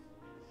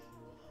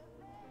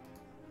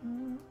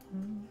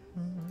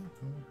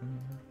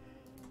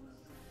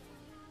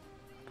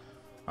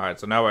 Alright,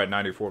 so now we're at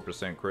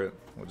 94% crit,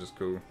 which is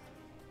cool.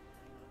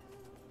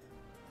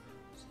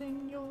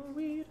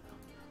 Senorita,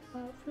 I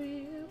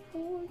feel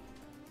for you.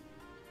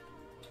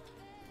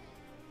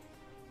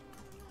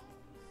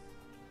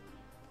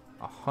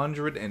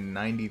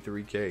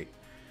 $193K.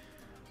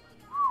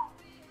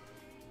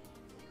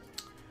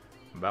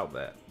 About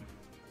that.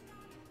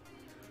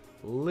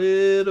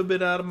 Little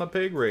bit out of my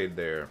pay grade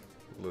there.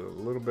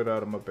 Little bit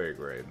out of my pay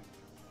grade.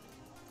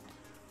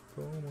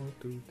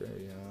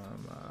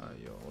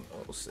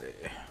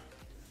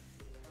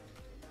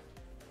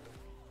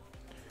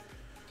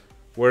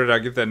 Where did I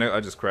get that? I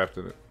just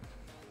crafted it.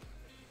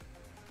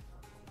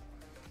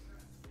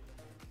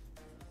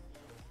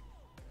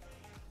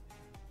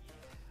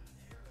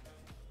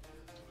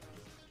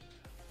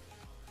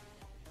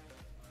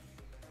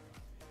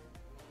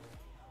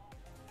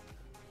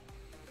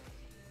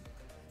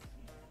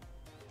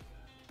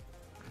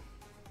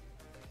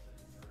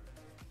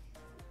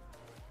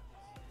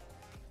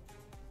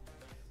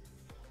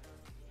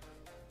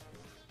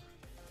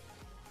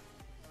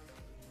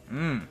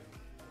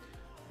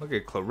 Look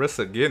at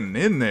Clarissa getting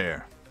in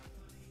there.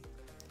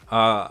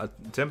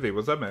 Timothy,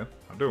 what's up, man?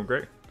 I'm doing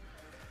great.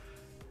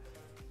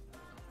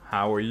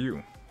 How are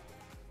you?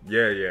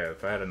 Yeah.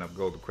 If I had enough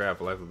gold to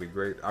craft, life would be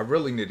great. I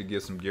really need to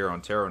get some gear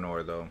on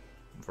Terranor though,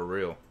 for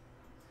real.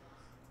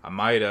 I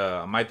might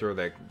throw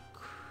that.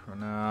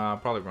 Nah, I'll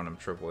probably run them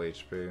triple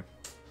HP.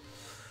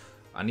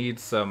 I need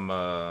some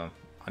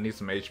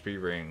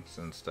HP rings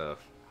and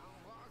stuff.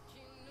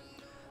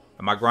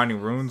 Am I grinding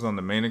runes on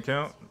the main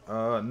account?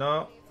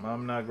 No,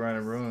 I'm not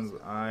grinding runes.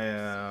 I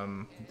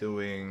am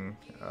doing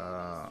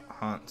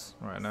hunts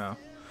right now.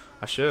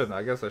 I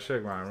guess I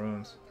should grind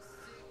runes.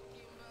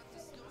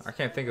 I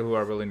can't think of who I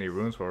really need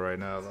runes for right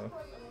now though.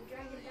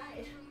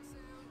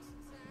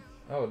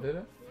 Oh, did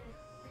it?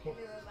 Yeah,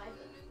 they revived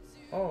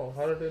it. Oh,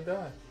 how did it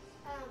die?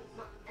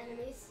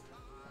 Enemies.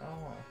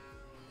 Oh.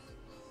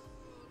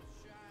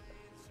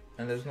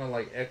 And there's no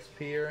like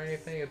XP or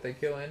anything if they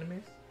kill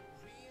enemies?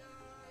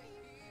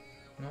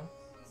 No?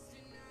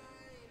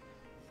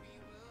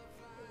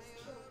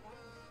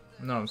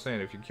 No, I'm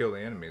saying if you kill the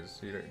enemies,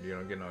 you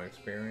don't get no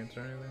experience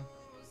or anything?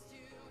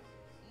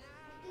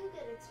 You do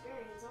get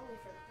experience only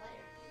for the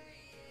player.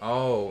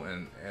 Oh,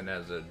 and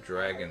as a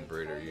dragon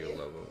breeder you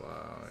level.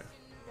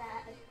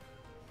 That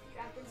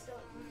dragons don't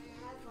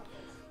have levels.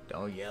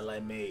 Don't yell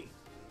at me.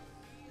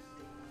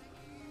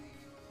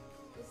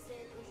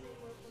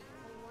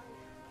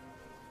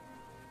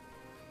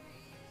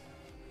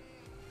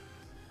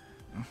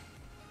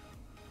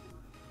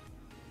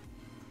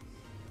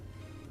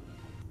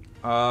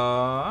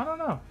 I don't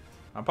know.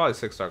 I'll probably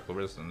 6-star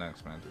Clarissa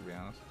next, man, to be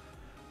honest.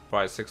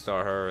 Probably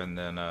 6-star her and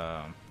then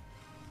I'll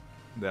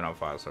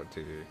 5-star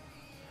TV.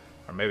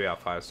 Or maybe I'll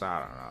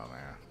 5-star, I don't know,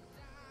 man.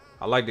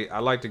 I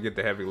like to get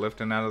the heavy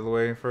lifting out of the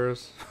way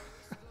first.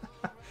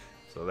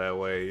 So that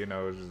way, you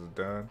know, it's just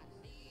done.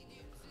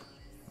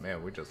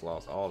 Man, we just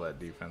lost all that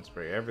defense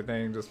spray.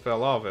 Everything just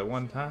fell off at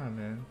one time,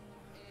 man.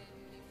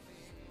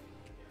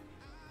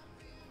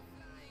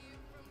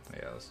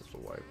 Yeah, this is a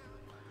wipe.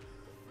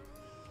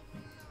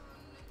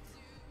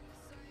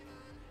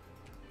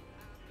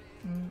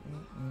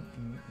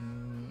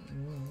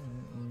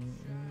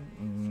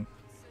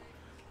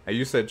 Hey,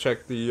 you said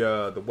check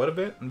the what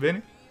event,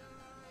 Vinny?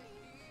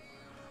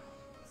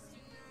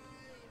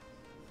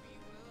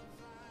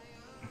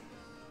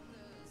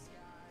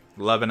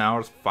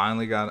 $11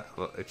 finally got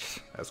it.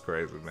 That's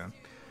crazy, man.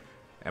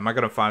 Am I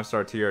gonna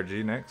 5-star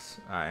TRG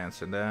next? I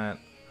answered that.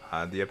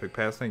 The epic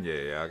pass thing,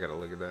 yeah, I gotta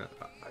look at that.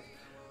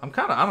 I'm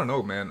kind of, I don't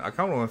know, man. I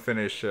kind of want to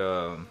finish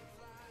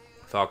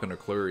Falcon or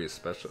Clury's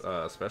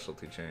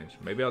specialty change.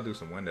 Maybe I'll do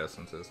some wind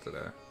essences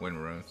today.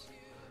 Wind runes.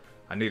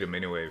 I need them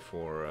anyway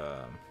for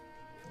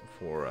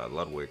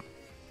Ludwig.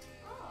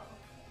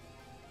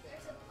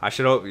 I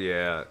should hope.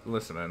 Yeah,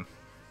 listen, man.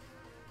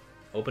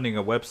 Opening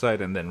a website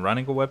and then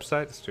running a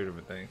website is 2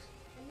 different things.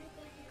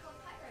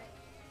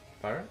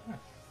 Pirate? Yeah.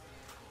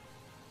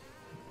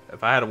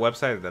 If I had a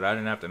website that I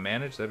didn't have to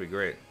manage, that'd be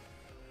great.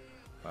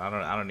 But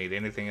I don't need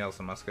anything else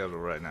on my schedule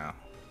right now.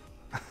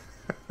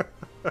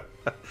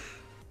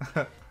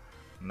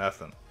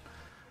 Nothing.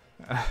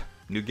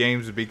 New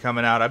games would be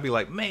coming out. I'd be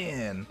like,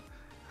 man,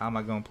 how am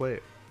I gonna play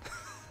it?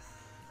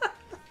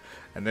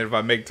 And then if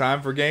I make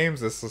time for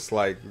games, it's just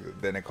like,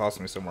 then it costs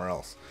me somewhere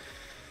else.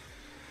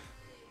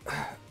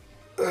 Yeah,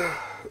 I found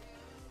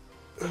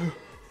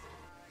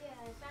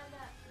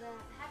out that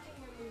hatching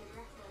them in the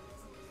grassland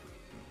isn't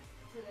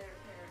to their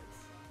parents.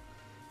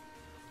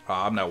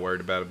 I'm not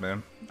worried about it,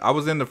 man. I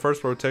was in the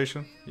first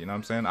rotation. You know what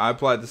I'm saying? I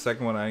applied the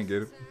second one. I didn't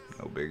get it.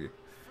 No biggie.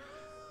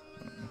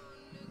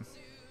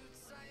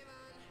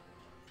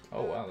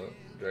 Oh, wow.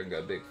 The dragon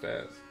got big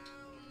fast.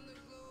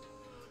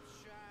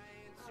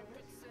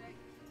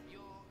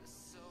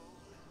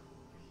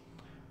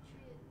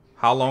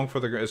 How long for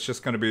the... It's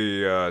just going to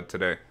be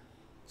today.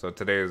 So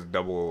today is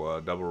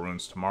double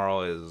runes.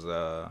 Tomorrow is...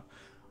 Oh,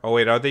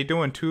 wait. Are they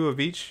doing 2 of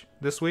each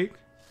this week?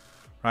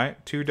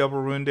 Right? 2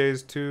 double rune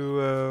days,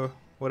 2...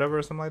 whatever,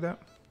 or something like that?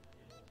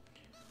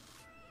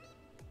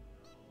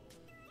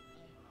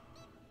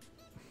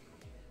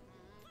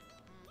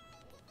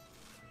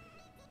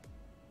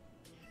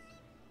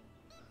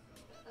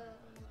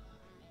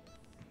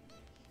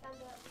 Found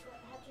out that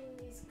hatching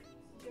these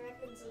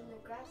dragons in the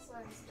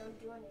grasslands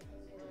don't do anything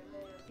to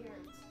their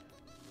appearance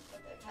or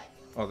their type.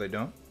 Oh, they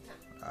don't? No.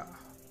 Ah.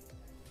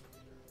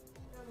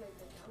 Normally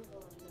they don't go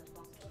in the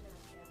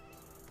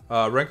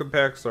volcano. Rank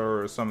packs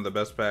are some of the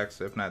best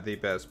packs, if not the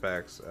best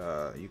packs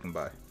you can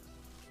buy.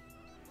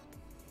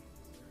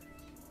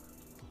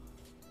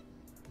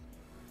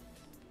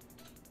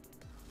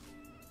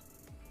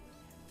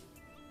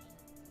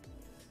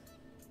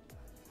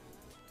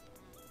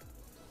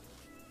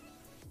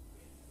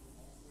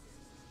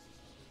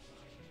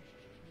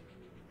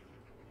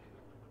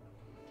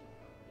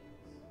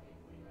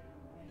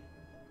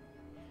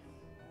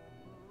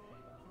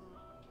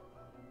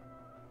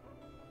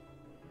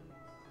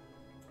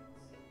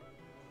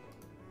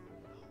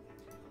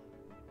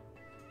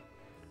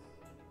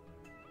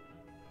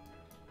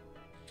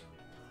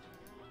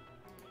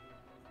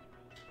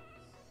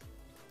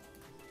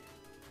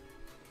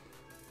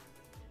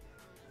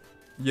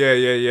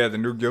 Yeah. The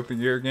new Guilty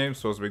Gear game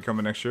supposed to be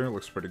coming next year. It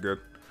looks pretty good.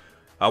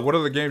 What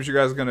are the games you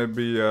guys gonna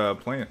be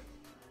playing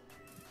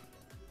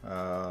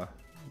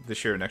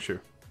this year, next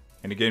year?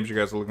 Any games you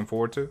guys are looking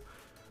forward to?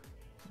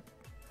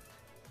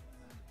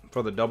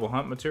 For the double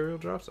hunt material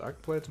drops, I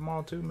can play it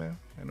tomorrow too, man.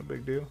 Ain't no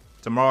big deal.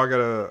 Tomorrow I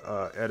gotta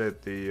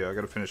I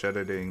gotta finish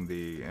editing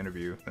the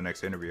interview, the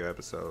next interview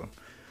episode,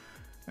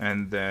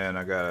 And then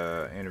I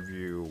gotta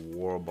interview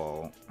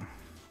Warball.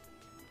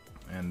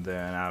 And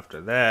then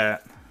after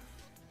that,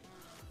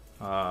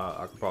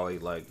 I could probably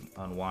like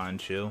unwind,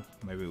 chill.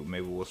 Maybe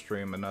we'll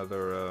stream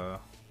another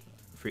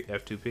free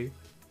F2P.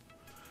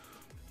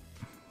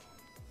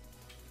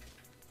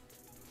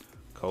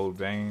 Code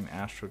Vein,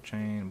 Astral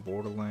Chain,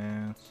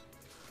 Borderlands,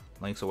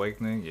 Link's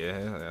Awakening.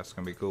 Yeah, that's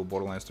gonna be cool.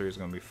 Borderlands 3 is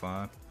gonna be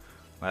fun.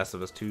 Last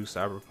of Us 2,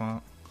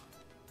 Cyberpunk.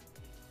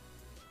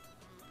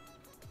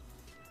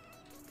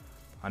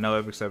 I know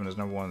Ep.7 is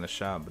 #1 in the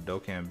shop, but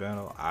Dokkan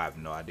Battle, I have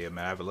no idea,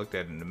 man. I haven't looked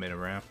at it in a minute,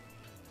 RAM.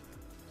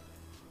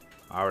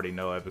 I already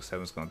know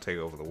Ep.7 is gonna take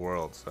over the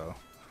world, so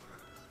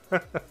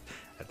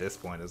at this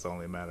point, it's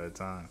only a matter of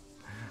time.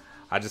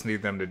 I just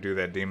need them to do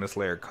that Demon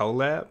Slayer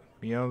collab.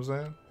 You know what I'm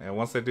saying? And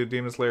once they do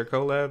Demon Slayer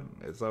collab,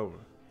 it's over.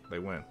 They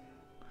win.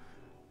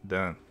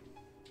 Done.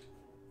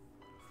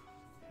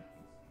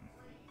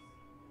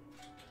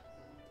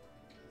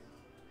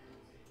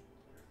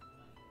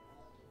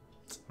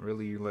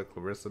 Really, you let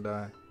Clarissa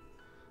die?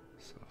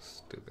 So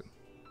stupid.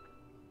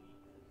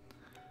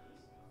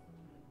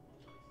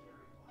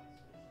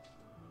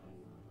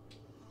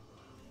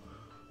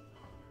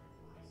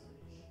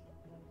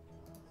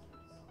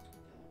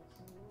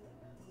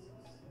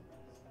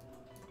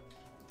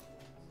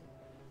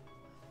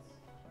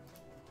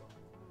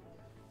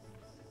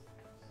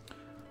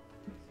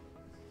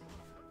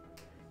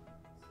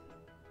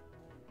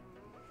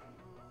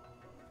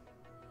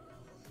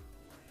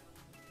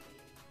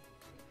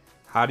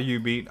 How do you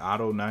beat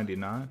Auto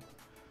 99?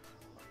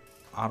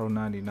 Auto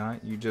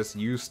 99, you just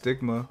use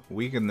Stigma,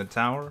 weaken the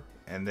tower,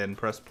 and then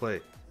press play.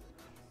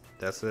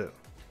 That's it.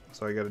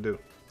 That's all you gotta do.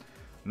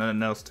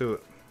 Nothing else to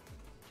it.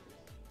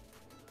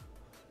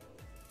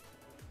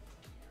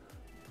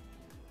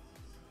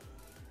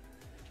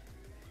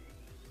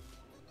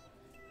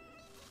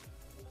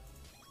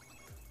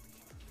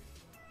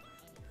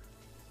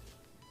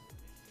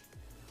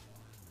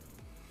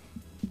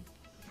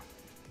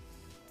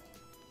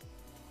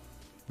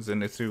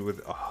 Zenitsu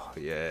with, oh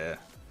yeah.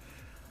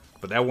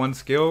 But that one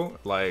skill,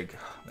 like,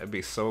 that'd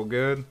be so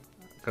good.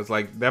 Cause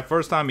like that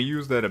first time he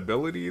used that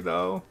ability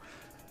though,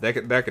 that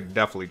could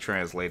definitely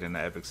translate into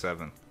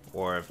Ep.7.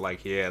 Or if like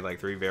he had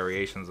like 3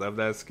 variations of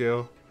that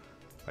skill.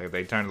 Like if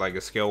they turned like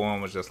a skill one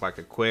was just like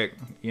a quick,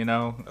 you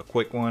know, a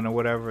quick one or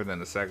whatever. Then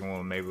the second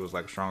one maybe was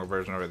like a stronger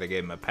version, or they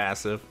gave him a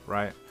passive,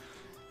 right?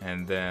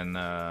 And then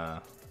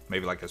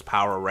maybe like his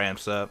power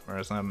ramps up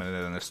or something. And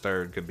then the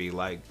third could be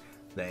like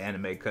the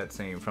anime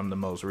cutscene from the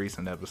most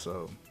recent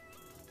episode.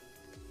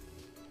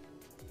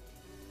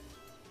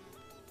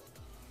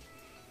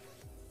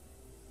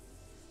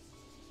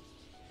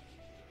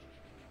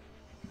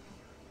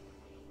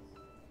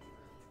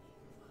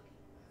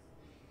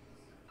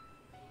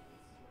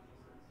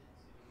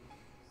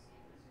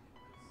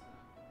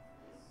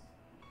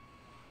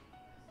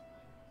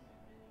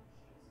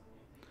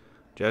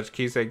 Judge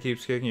Kisei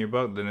keeps kicking your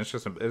butt, then it's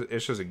just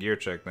a gear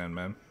check then,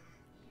 man.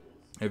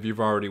 If you've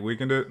already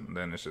weakened it,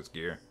 then it's just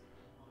gear.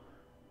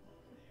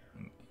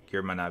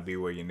 Gear might not be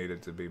where you need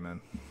it to be,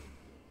 man.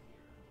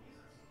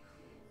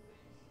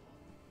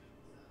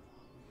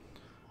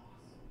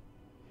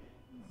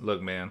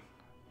 Look, man.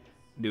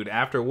 Dude,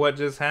 after what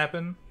just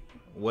happened,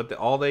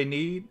 all they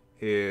need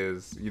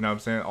is, you know what I'm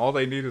saying? All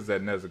they need is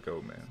that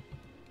Nezuko, man.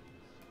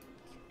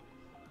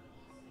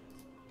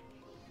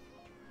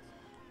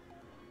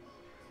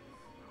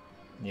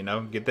 You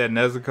know, get that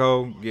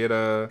Nezuko, get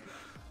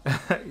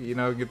you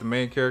know, get the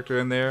main character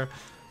in there,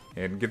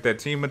 and get that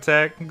team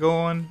attack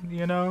going.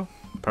 You know,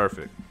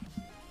 perfect,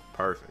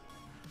 perfect,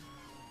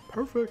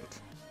 perfect.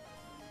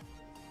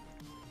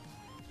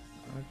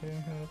 I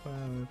can't help how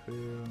I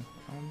feel.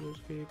 I'm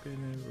just keeping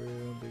it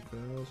real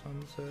because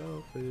I'm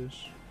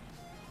selfish.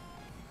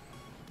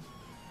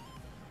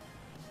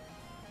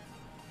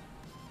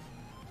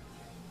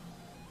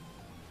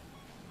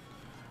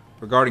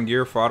 Regarding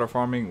gear for auto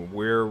farming,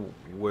 where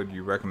would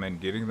you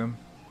recommend getting them?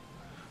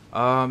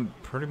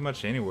 Pretty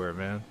much anywhere,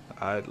 man.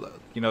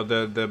 You know,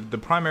 the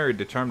primary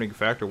determining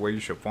factor where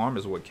you should farm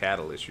is what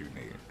catalyst you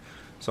need.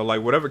 So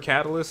like whatever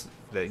catalyst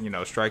that, you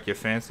know, strike your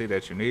fancy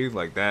that you need,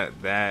 like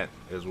that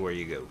is where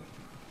you go.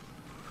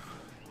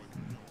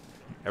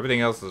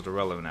 Everything else is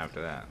irrelevant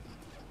after that.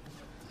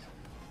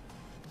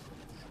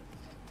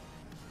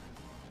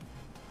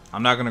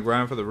 I'm not gonna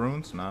grind for the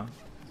runes, no.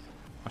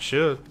 I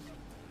should,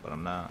 but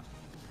I'm not.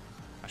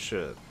 I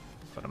should,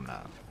 but I'm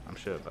not. I'm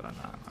should, but I'm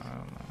not.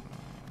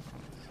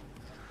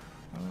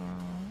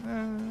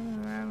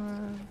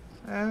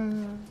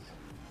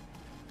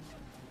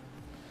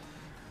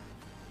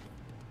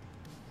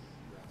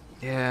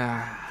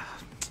 Yeah.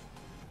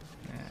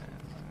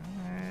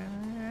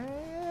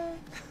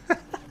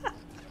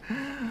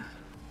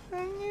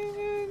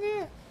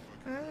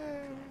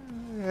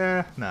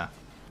 Yeah, nah.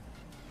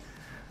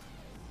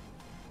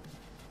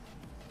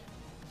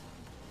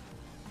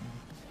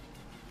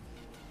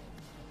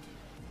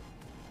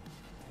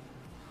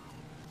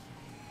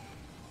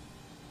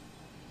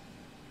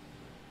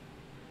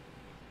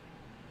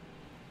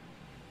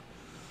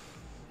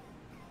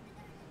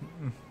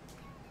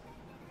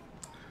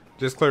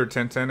 Just cleared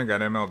 1010 and got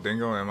ML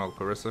Dingo and ML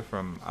Clarissa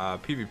from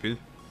PvP.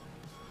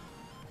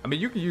 I mean,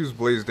 you can use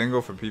Blaze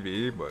Dingo for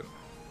PvE, but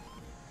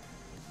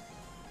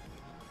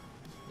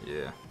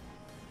yeah.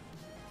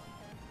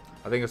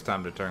 I think it's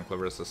time to turn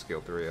Clarissa's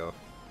skill 3 off.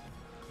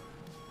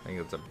 I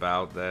think it's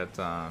about that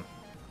time.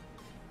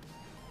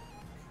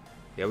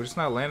 Yeah, we're just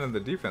not landing the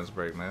defense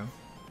break, man.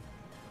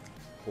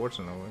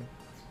 Fortunately.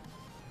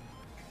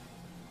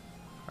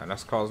 And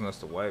that's causing us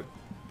to wipe.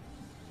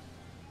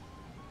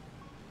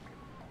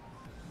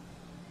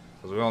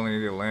 Because we only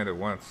need to land it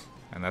once.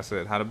 And that's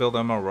it. How to build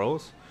ML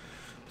rolls?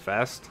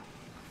 Fast.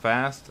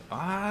 Fast.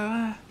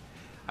 I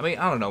mean,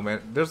 I don't know,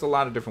 man. There's a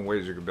lot of different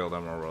ways you can build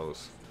ML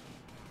rolls.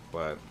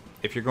 But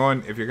if you're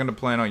gonna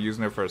plan on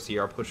using her for a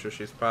CR pusher,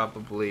 she's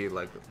probably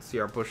like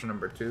CR pusher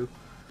number 2.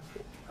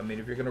 I mean,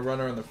 if you're gonna run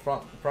her in the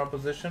front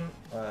position,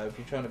 if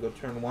you're trying to go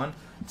turn 1,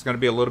 it's gonna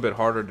be a little bit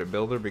harder to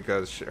build her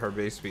because her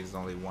base speed is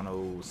only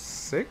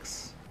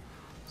 106.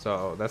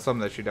 So that's something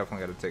that you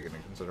definitely got to take into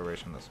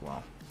consideration as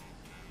well.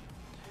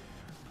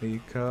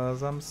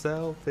 Because I'm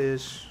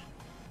selfish.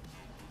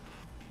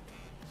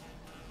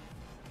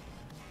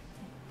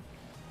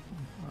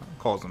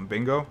 Calls him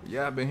bingo.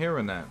 Yeah, I've been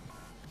hearing that.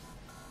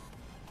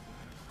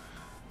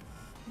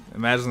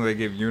 Imagine they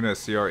give Yuna a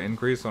CR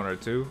increase on her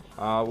too.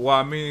 Well,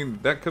 I mean,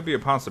 that could be a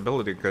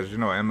possibility because, you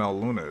know, ML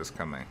Luna is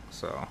coming.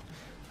 So,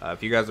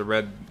 if you guys have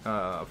read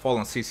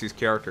Fallen CC's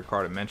character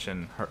card, it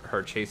mentioned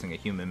her chasing a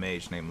human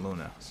mage named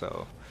Luna.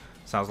 So,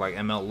 sounds like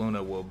ML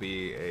Luna will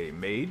be a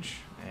mage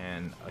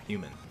and a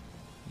human.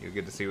 You'll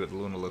get to see what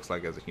Luna looks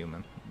like as a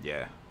human.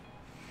 Yeah.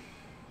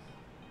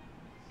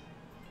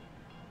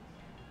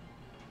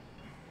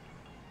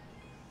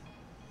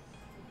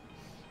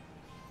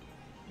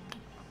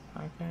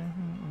 Okay.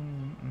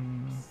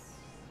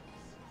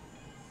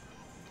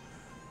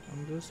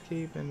 I'm just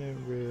keeping it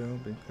real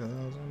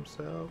because I'm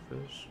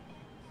selfish.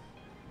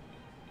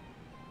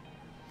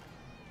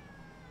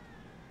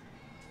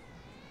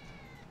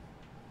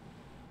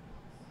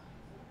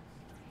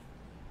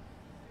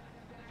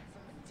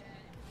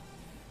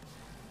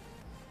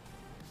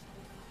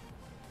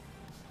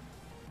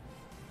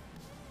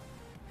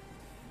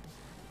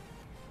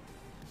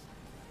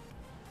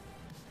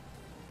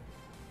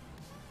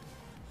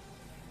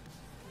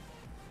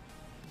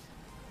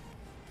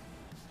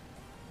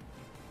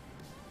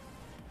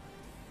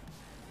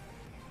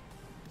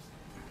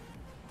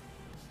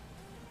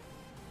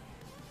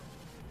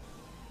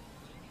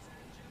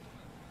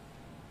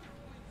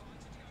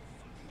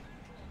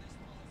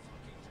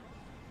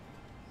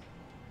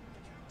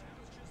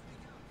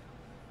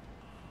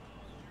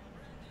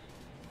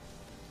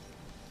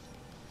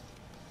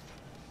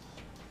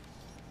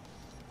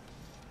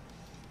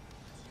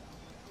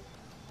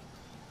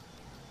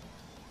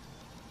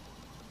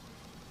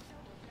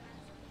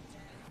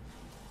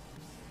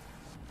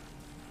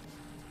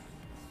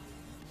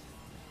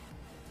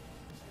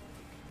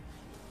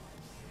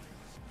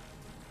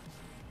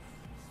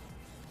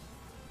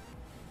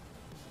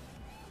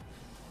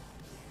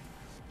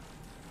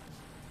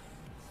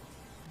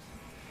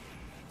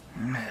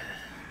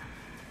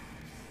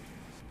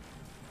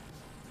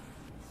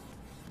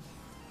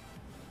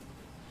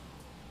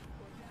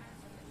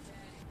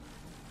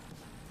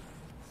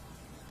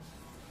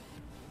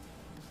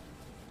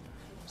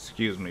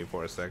 Excuse me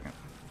for a second.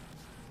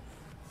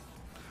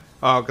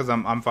 Oh, because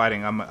I'm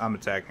fighting. I'm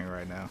attacking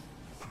right now.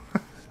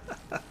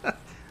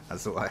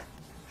 That's why.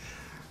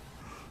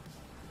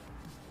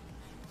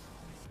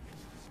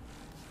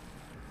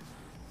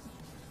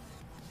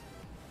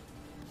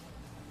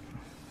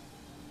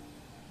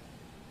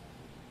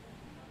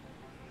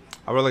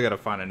 I really gotta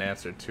find an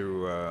answer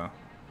to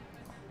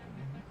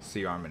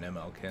C-Arm and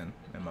ML Ken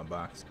in my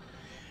box.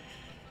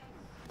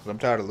 Cause I'm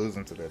tired of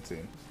losing to that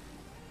team.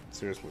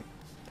 Seriously.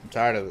 I'm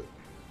tired of it.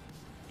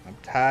 I'm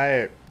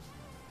tired.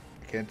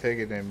 I can't take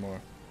it anymore.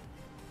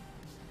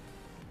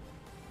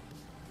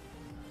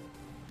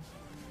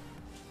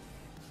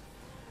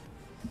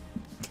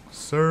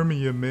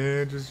 Sermia,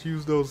 man. Just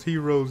use those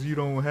heroes you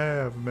don't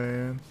have,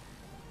 man.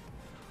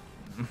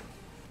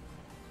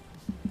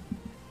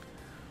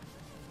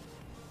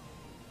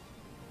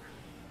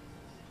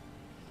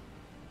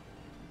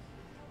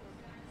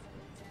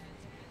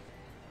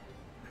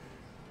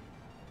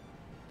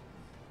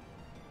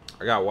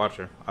 I got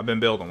Watcher. I've been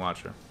building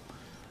Watcher.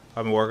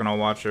 I've been working on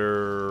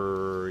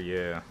Watcher,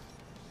 yeah.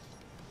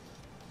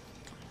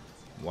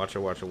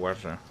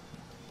 Watcher.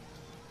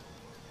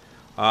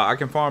 I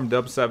can farm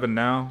Dub.7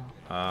 now,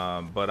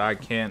 but I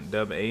can't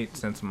Dub.8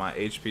 since my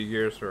HP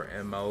gears are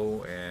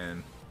MO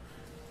and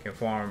can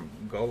farm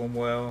Golem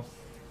well.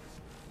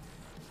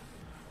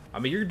 I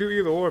mean, you can do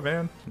either or,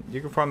 man. You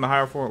can farm the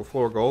higher floor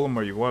Golem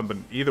or you want, but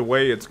either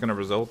way, it's going to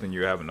result in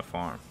you having to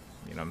farm.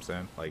 You know what I'm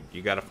saying? Like,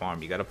 you got to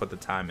farm. You got to put the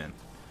time in.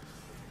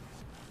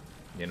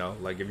 You know,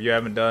 like if you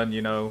haven't done,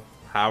 you know,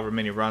 however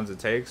many runs it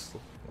takes,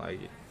 like,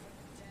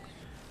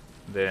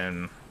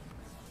 then,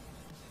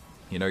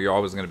 you know, you're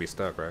always gonna be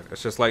stuck, right?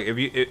 It's just like if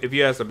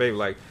you ask a baby,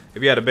 like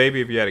if you had a baby,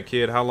 if you had a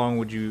kid, how long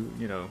would you,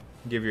 you know,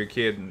 give your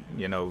kid,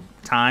 you know,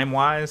 time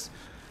wise?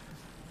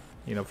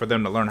 You know, for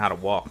them to learn how to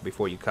walk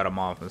before you cut them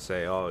off and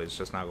say, "Oh, it's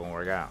just not gonna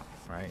work out."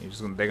 Right?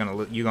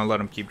 You're gonna let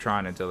them keep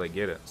trying until they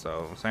get it.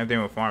 So same thing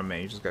with farming,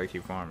 man. You just gotta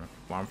keep farming,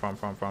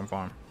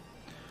 farm,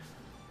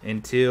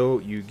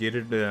 until you get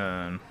it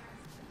done.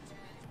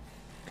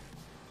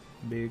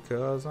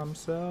 Because I'm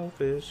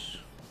selfish.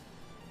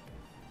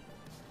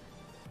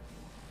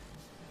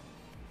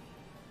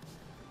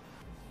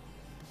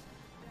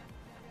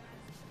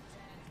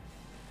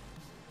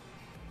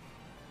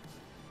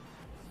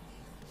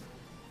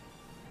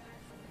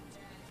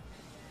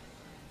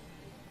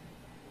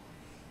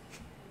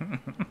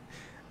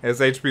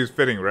 SHP is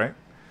fitting, right?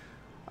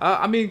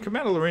 I mean,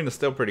 Commander Lorena's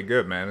still pretty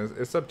good, man.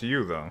 It's up to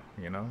you, though.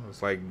 You know,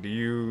 it's like, do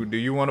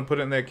you want to put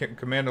in that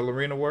Commander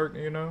Lorena work?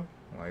 You know,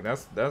 like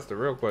that's the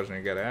real question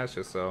you gotta ask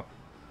yourself.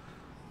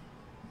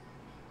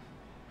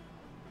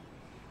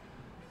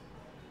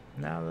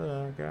 Now that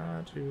I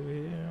got you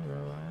here,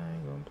 girl, I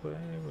ain't gonna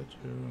play with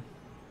you.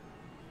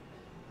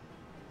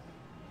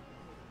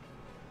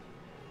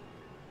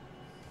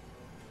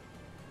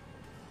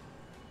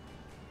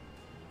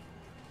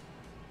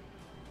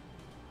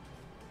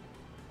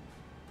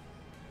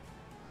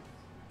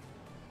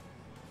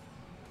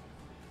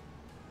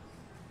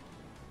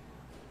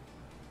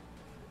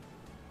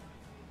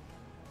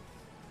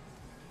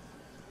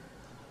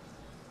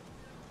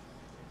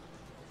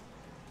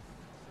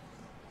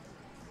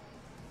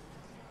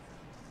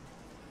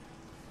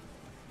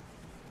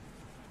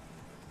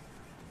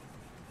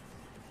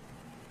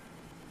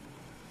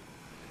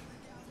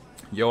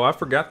 Yo, I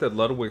forgot that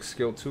Ludwig's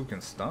skill 2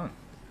 can stun.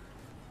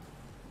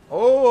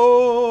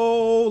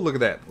 Oh, look at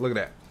that. Look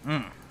at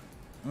that.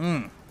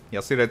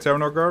 Y'all see that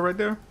Terranor guard right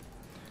there?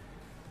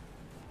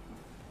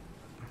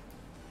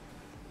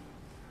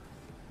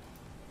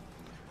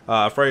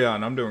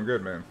 Freyon, I'm doing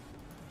good, man.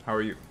 How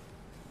are you?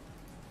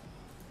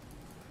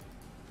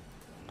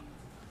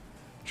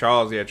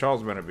 Charles, yeah,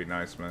 Charles better be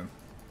nice, man.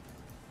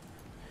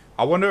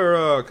 I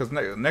wonder, because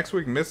next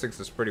week Mystics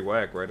is pretty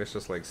whack, right? It's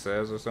just like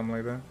Says or something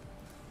like that.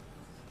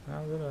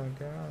 Now that I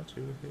got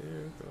you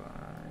here,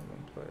 I ain't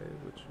gonna play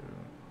with you.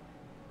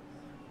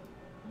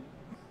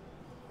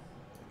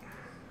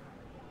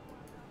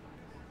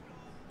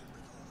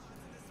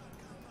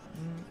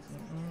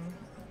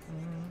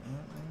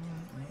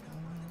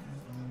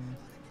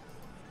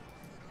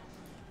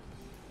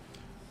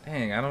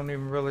 Dang, I don't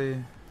even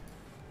really...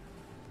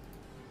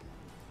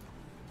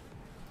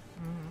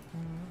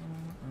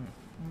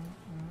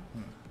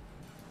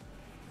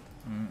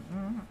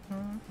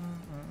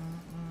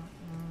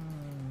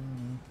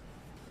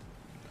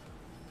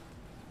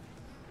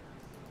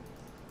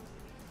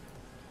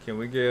 Can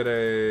we get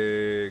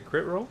a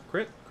crit roll?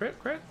 Crit?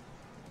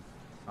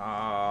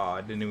 Ah,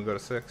 I didn't even go to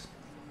 6.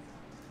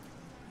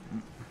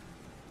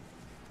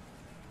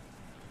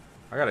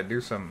 I gotta do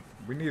some.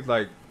 We need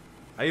like,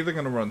 I'm either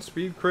gonna run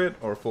speed crit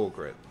or full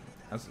crit.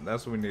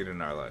 That's what we need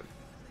in our life.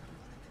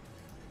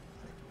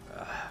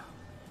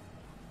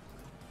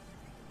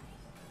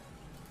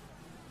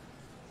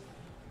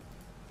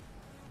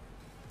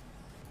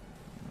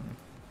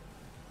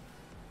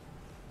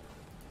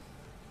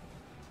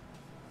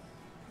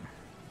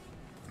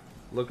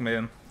 Look,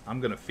 man, I'm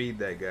gonna feed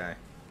that guy.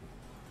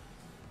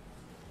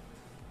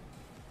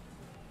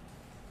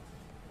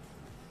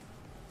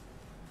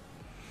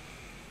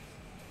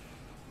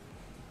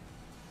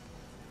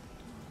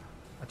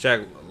 I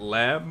check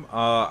lab.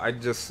 I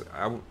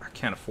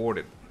can't afford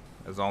it.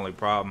 That's the only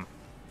problem.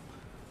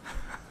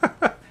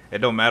 It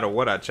don't matter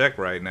what I check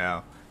right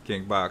now,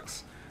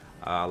 Kingbox.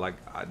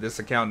 This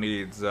account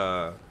needs,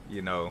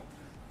 you know,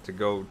 to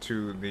go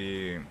to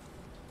the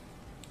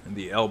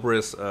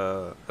Elbrus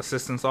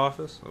assistance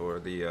office or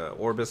the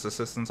Orbis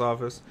assistance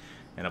office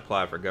and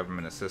apply for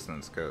government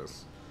assistance,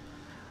 because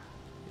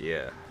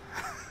yeah,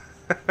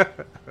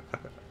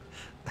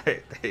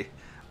 they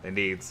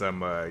need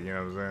some, you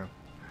know what I'm saying?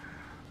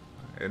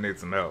 It needs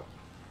some help.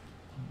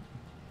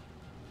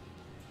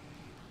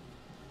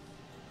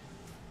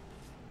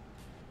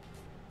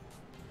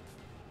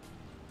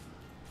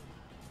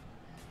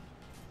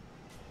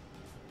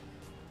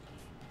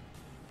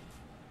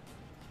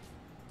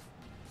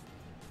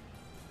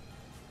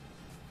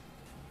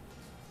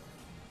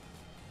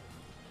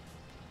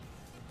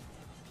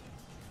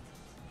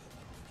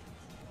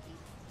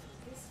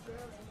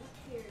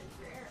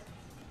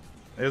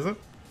 Is it?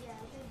 Yeah, I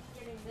think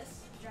getting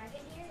this dragon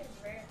here is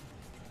rare.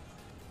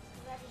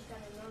 I just got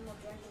a normal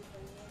dragon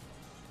from here.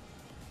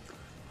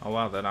 Oh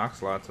wow, that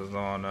Oxlots is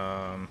on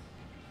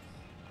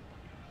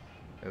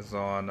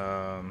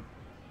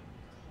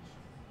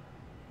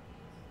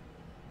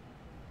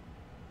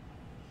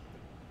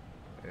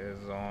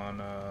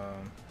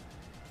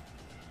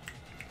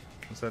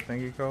what's that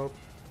thingy called?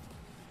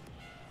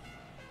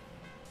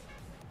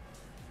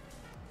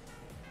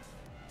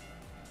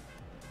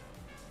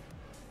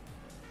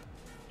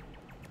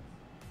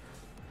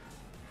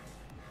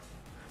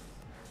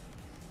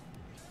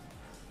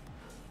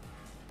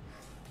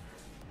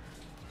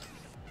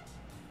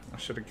 I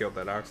should have killed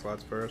that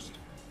Oxlots first.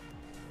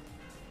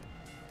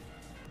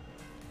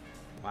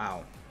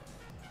 Wow.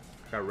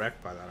 Got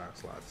wrecked by that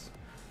Oxlots.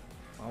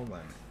 All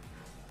in.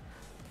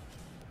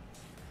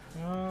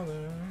 All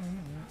in.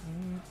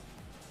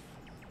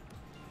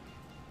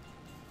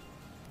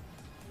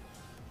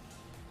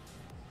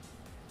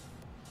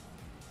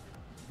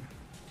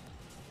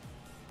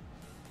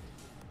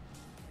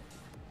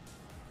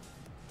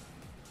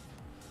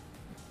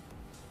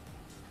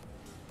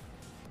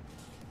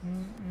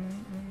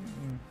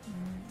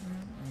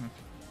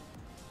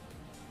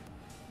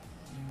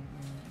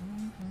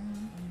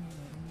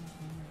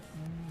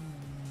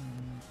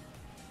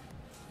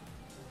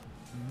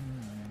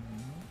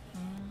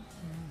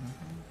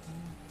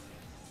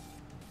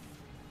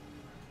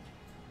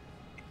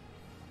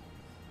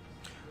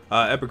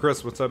 Epic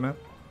Chris, what's up, man?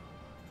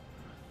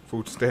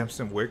 Food stamps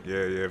and WIC,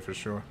 yeah, for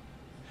sure.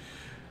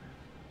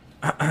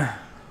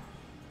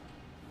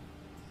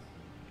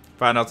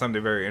 Find out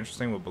something very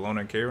interesting with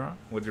Bologna and K-Ron.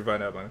 What'd you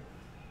find out, man?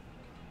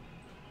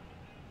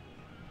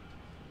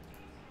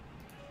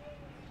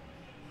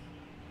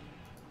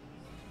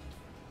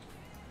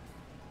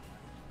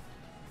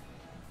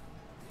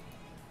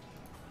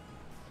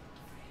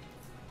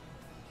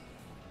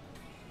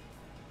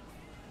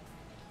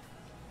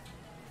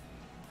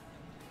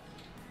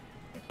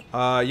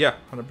 Yeah,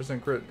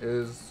 100% crit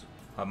is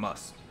a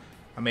must.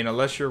 I mean,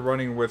 unless you're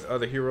running with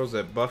other heroes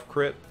that buff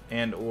crit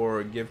and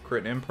or give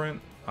crit imprint,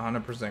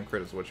 100%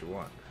 crit is what you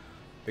want.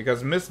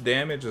 Because missed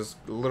damage is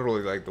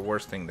literally like the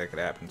worst thing that could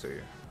happen to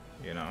you.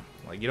 You know,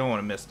 like you don't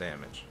want to miss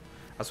damage.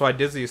 That's why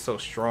Dizzy is so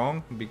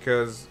strong,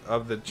 because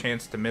of the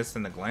chance to miss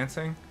in the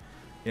glancing.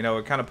 You know,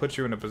 it kind of puts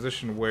you in a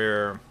position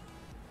where,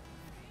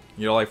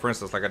 you know, like for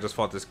instance, like I just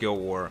fought this guild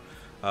war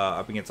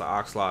up against the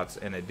Oxlots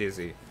and a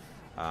Dizzy.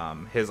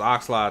 His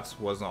Oxlots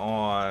was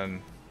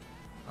on,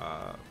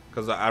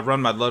 because I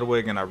run my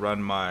Ludwig and I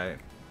run my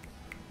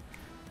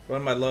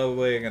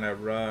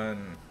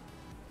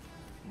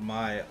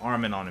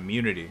Armin on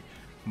immunity,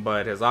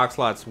 but his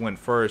Oxlots went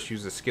first,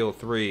 used a skill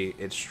 3,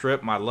 it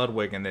stripped my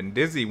Ludwig, and then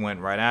Dizzy went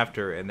right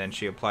after, and then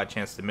she applied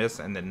chance to miss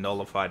and then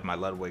nullified my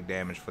Ludwig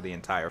damage for the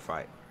entire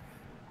fight.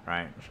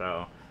 Right,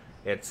 so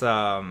it's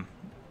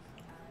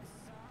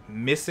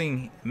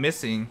missing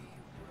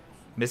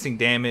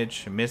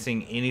damage,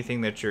 missing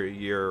anything that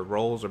your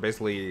rolls are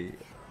basically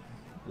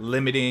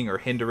limiting or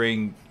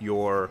hindering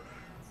your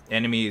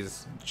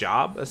enemy's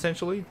job,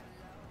 essentially,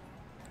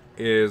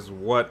 is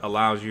what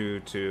allows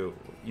you to,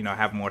 you know,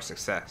 have more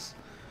success.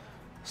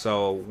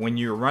 So when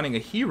you're running a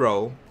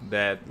hero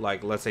that,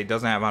 like, let's say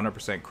doesn't have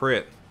 100%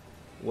 crit,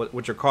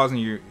 what you're causing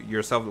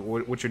yourself,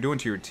 what you're doing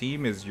to your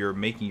team is you're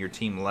making your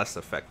team less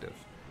effective,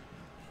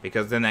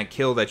 because then that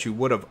kill that you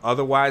would have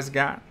otherwise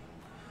got,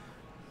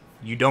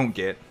 you don't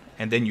get,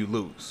 and then you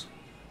lose.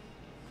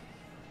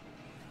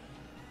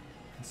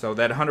 So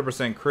that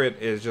 100%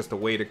 crit is just a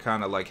way to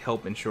kind of like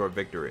help ensure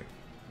victory,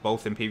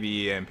 both in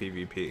PvE and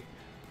PvP,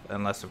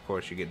 unless of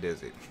course you get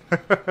dizzy.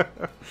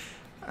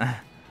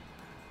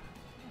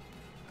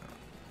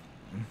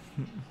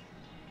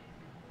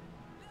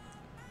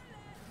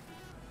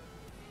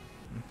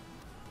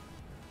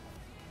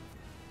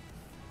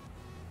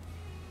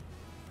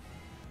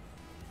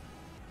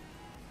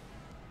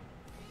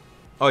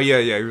 Oh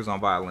yeah, he was on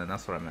violin.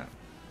 That's what I meant.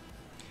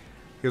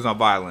 He was on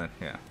violin.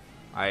 Yeah,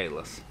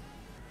 hiatus.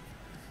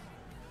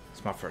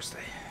 It's my first day.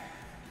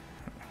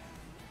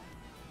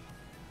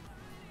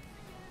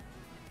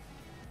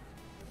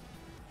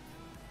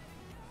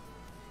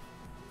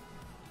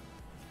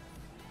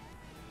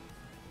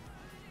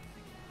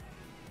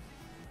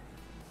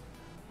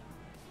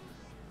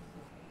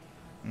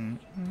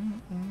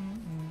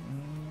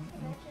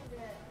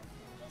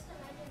 Just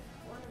imagine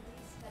one of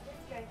these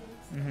feathered dragons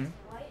that's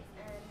white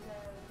and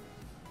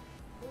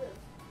blue.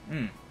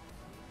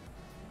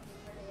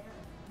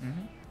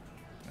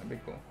 That'd be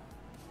cool.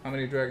 How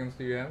many dragons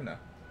do you have now?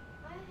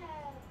 I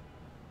have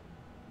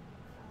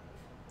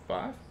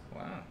 5?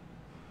 Wow.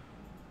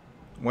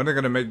 When are they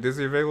gonna make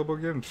Dizzy available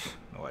again?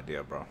 No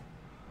idea, bro.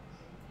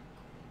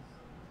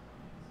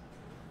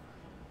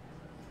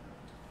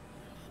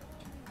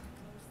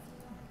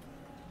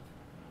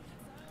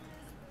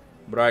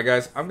 But alright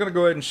guys, I'm gonna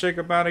go ahead and shake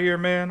up out of here,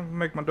 man.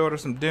 Make my daughter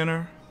some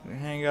dinner.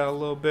 Hang out a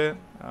little bit.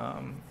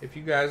 If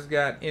you guys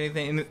got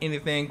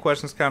anything,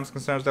 questions, comments,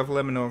 concerns, definitely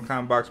let me know in the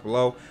comment box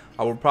below.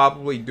 I will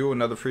probably do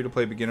another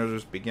free-to-play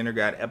beginner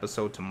guide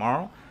episode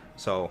tomorrow.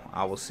 So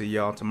I will see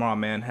y'all tomorrow,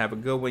 man. Have a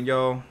good one,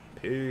 y'all.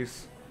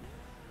 Peace.